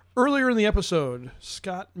 Earlier in the episode,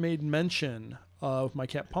 Scott made mention of my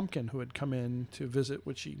cat Pumpkin, who had come in to visit,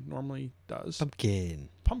 which he normally does. Pumpkin.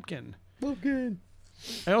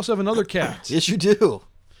 I also have another cat. Yes, you do.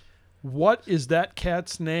 What is that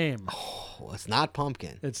cat's name? Oh, it's not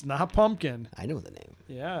Pumpkin. It's not Pumpkin. I know the name.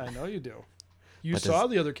 Yeah, I know you do. You saw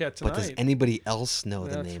the other cat tonight. But does anybody else know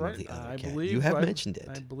the name of the other cat? You have mentioned it.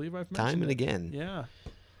 I believe I've mentioned it. Time and again. Yeah.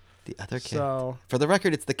 The other cat. So, for the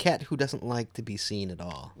record, it's the cat who doesn't like to be seen at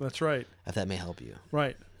all. That's right. If that may help you.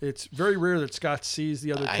 Right. It's very rare that Scott sees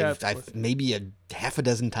the other cat. I've maybe half a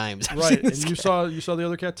dozen times. Right. And you saw the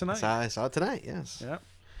other cat tonight? I saw it tonight, yes. Yeah.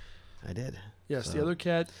 I did. Yes, the other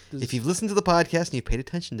cat. If you've listened to the podcast and you've paid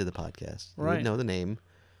attention to the podcast, you right. would know the name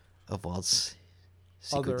of Walt's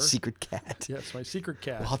secret cat. Yes, my secret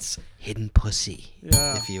cat. Walt's hidden pussy,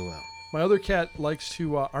 if you will. My other cat likes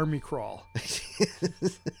to army crawl.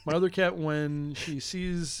 My other cat, when she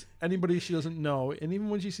sees anybody she doesn't know, and even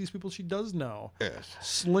when she sees people she does know,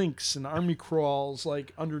 slinks and army crawls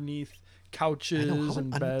like underneath couches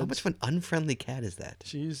and beds. How much of an unfriendly cat is that?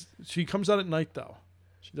 She comes out at night though.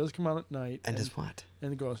 She does come out at night. And does what?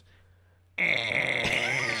 And it goes.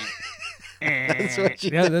 That's what she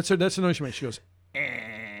does. That's the noise she makes. She goes.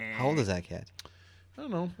 How old is that cat? I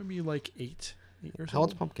don't know, maybe like 8 years old. How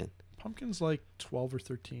old's Pumpkin? Pumpkin's like 12 or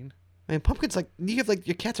 13. I mean, Pumpkin's like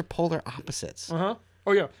your cats are polar opposites. Oh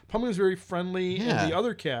yeah, Pumpkin's very friendly, and the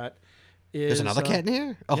other cat is There's another cat in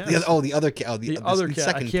here. Oh, yes. the other cat. Oh, the other cat.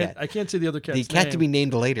 second cat. I can't say the other cat's The cat name. to be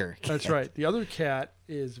named later. That's right. The other cat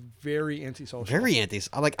is very antisocial. Very anti.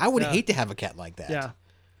 I would Yeah. hate to have a cat like that. Yeah.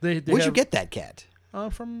 They Where'd you have- get that cat?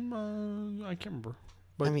 From I can't remember.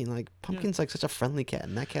 But, I mean, like Pumpkin's like such a friendly cat,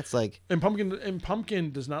 and that cat's like and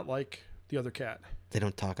Pumpkin does not like the other cat. they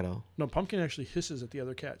don't talk at all. No, Pumpkin actually hisses at the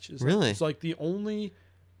other cat. She's Really? Like, it's like the only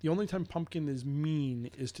time Pumpkin is mean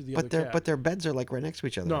is to the other cat. But their beds are like right next to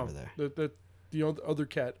each other no, over there. the other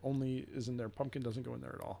cat only is in there. Pumpkin doesn't go in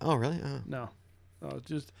there at all. Oh, really? Oh. No,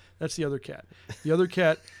 just that's the other cat. The other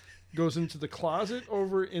cat goes into the closet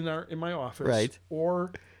over in my office, Right.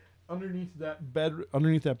 or underneath that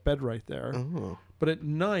bed right there. Oh. But at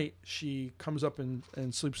night she comes up and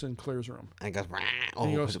sleeps in Claire's room. And it goes. Rah. And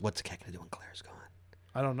he Oh, goes- what's the cat gonna do when Claire's gone?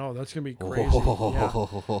 I don't know. That's gonna be crazy.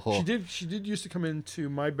 Yeah. She did used to come into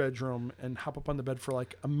my bedroom and hop up on the bed for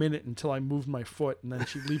like a minute until I moved my foot, and then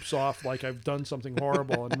she leaps off like I've done something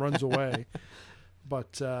horrible and runs away.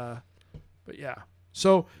 But yeah.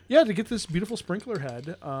 So yeah, to get this beautiful sprinkler head,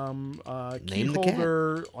 key Name the cat.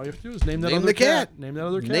 holder. All you have to do is name that Name other the cat. cat. Name that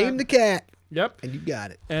other cat. Name the cat, Yep. and you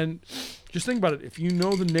got it. And just think about it. If you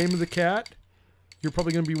know the name of the cat, you're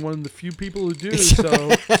probably going to be one of the few people who do.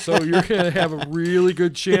 So you're going to have a really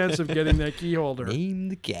good chance of getting that key holder. Name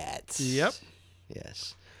the cats. Yep.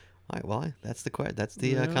 Yes. All right. Well, that's the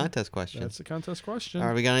Yeah. contest question. That's the contest question. All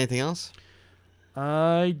right. We got anything else?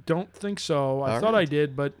 I don't think so. I All thought right. I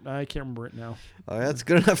did, but I can't remember it now. All right. That's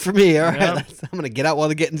good enough for me. All right. Yep. I'm gonna get out while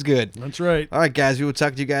the getting's good. That's right. All right, guys. We will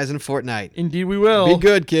talk to you guys in a fortnight. Indeed, we will. Be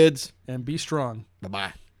good, kids. And be strong. Bye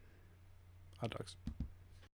bye. Hot dogs.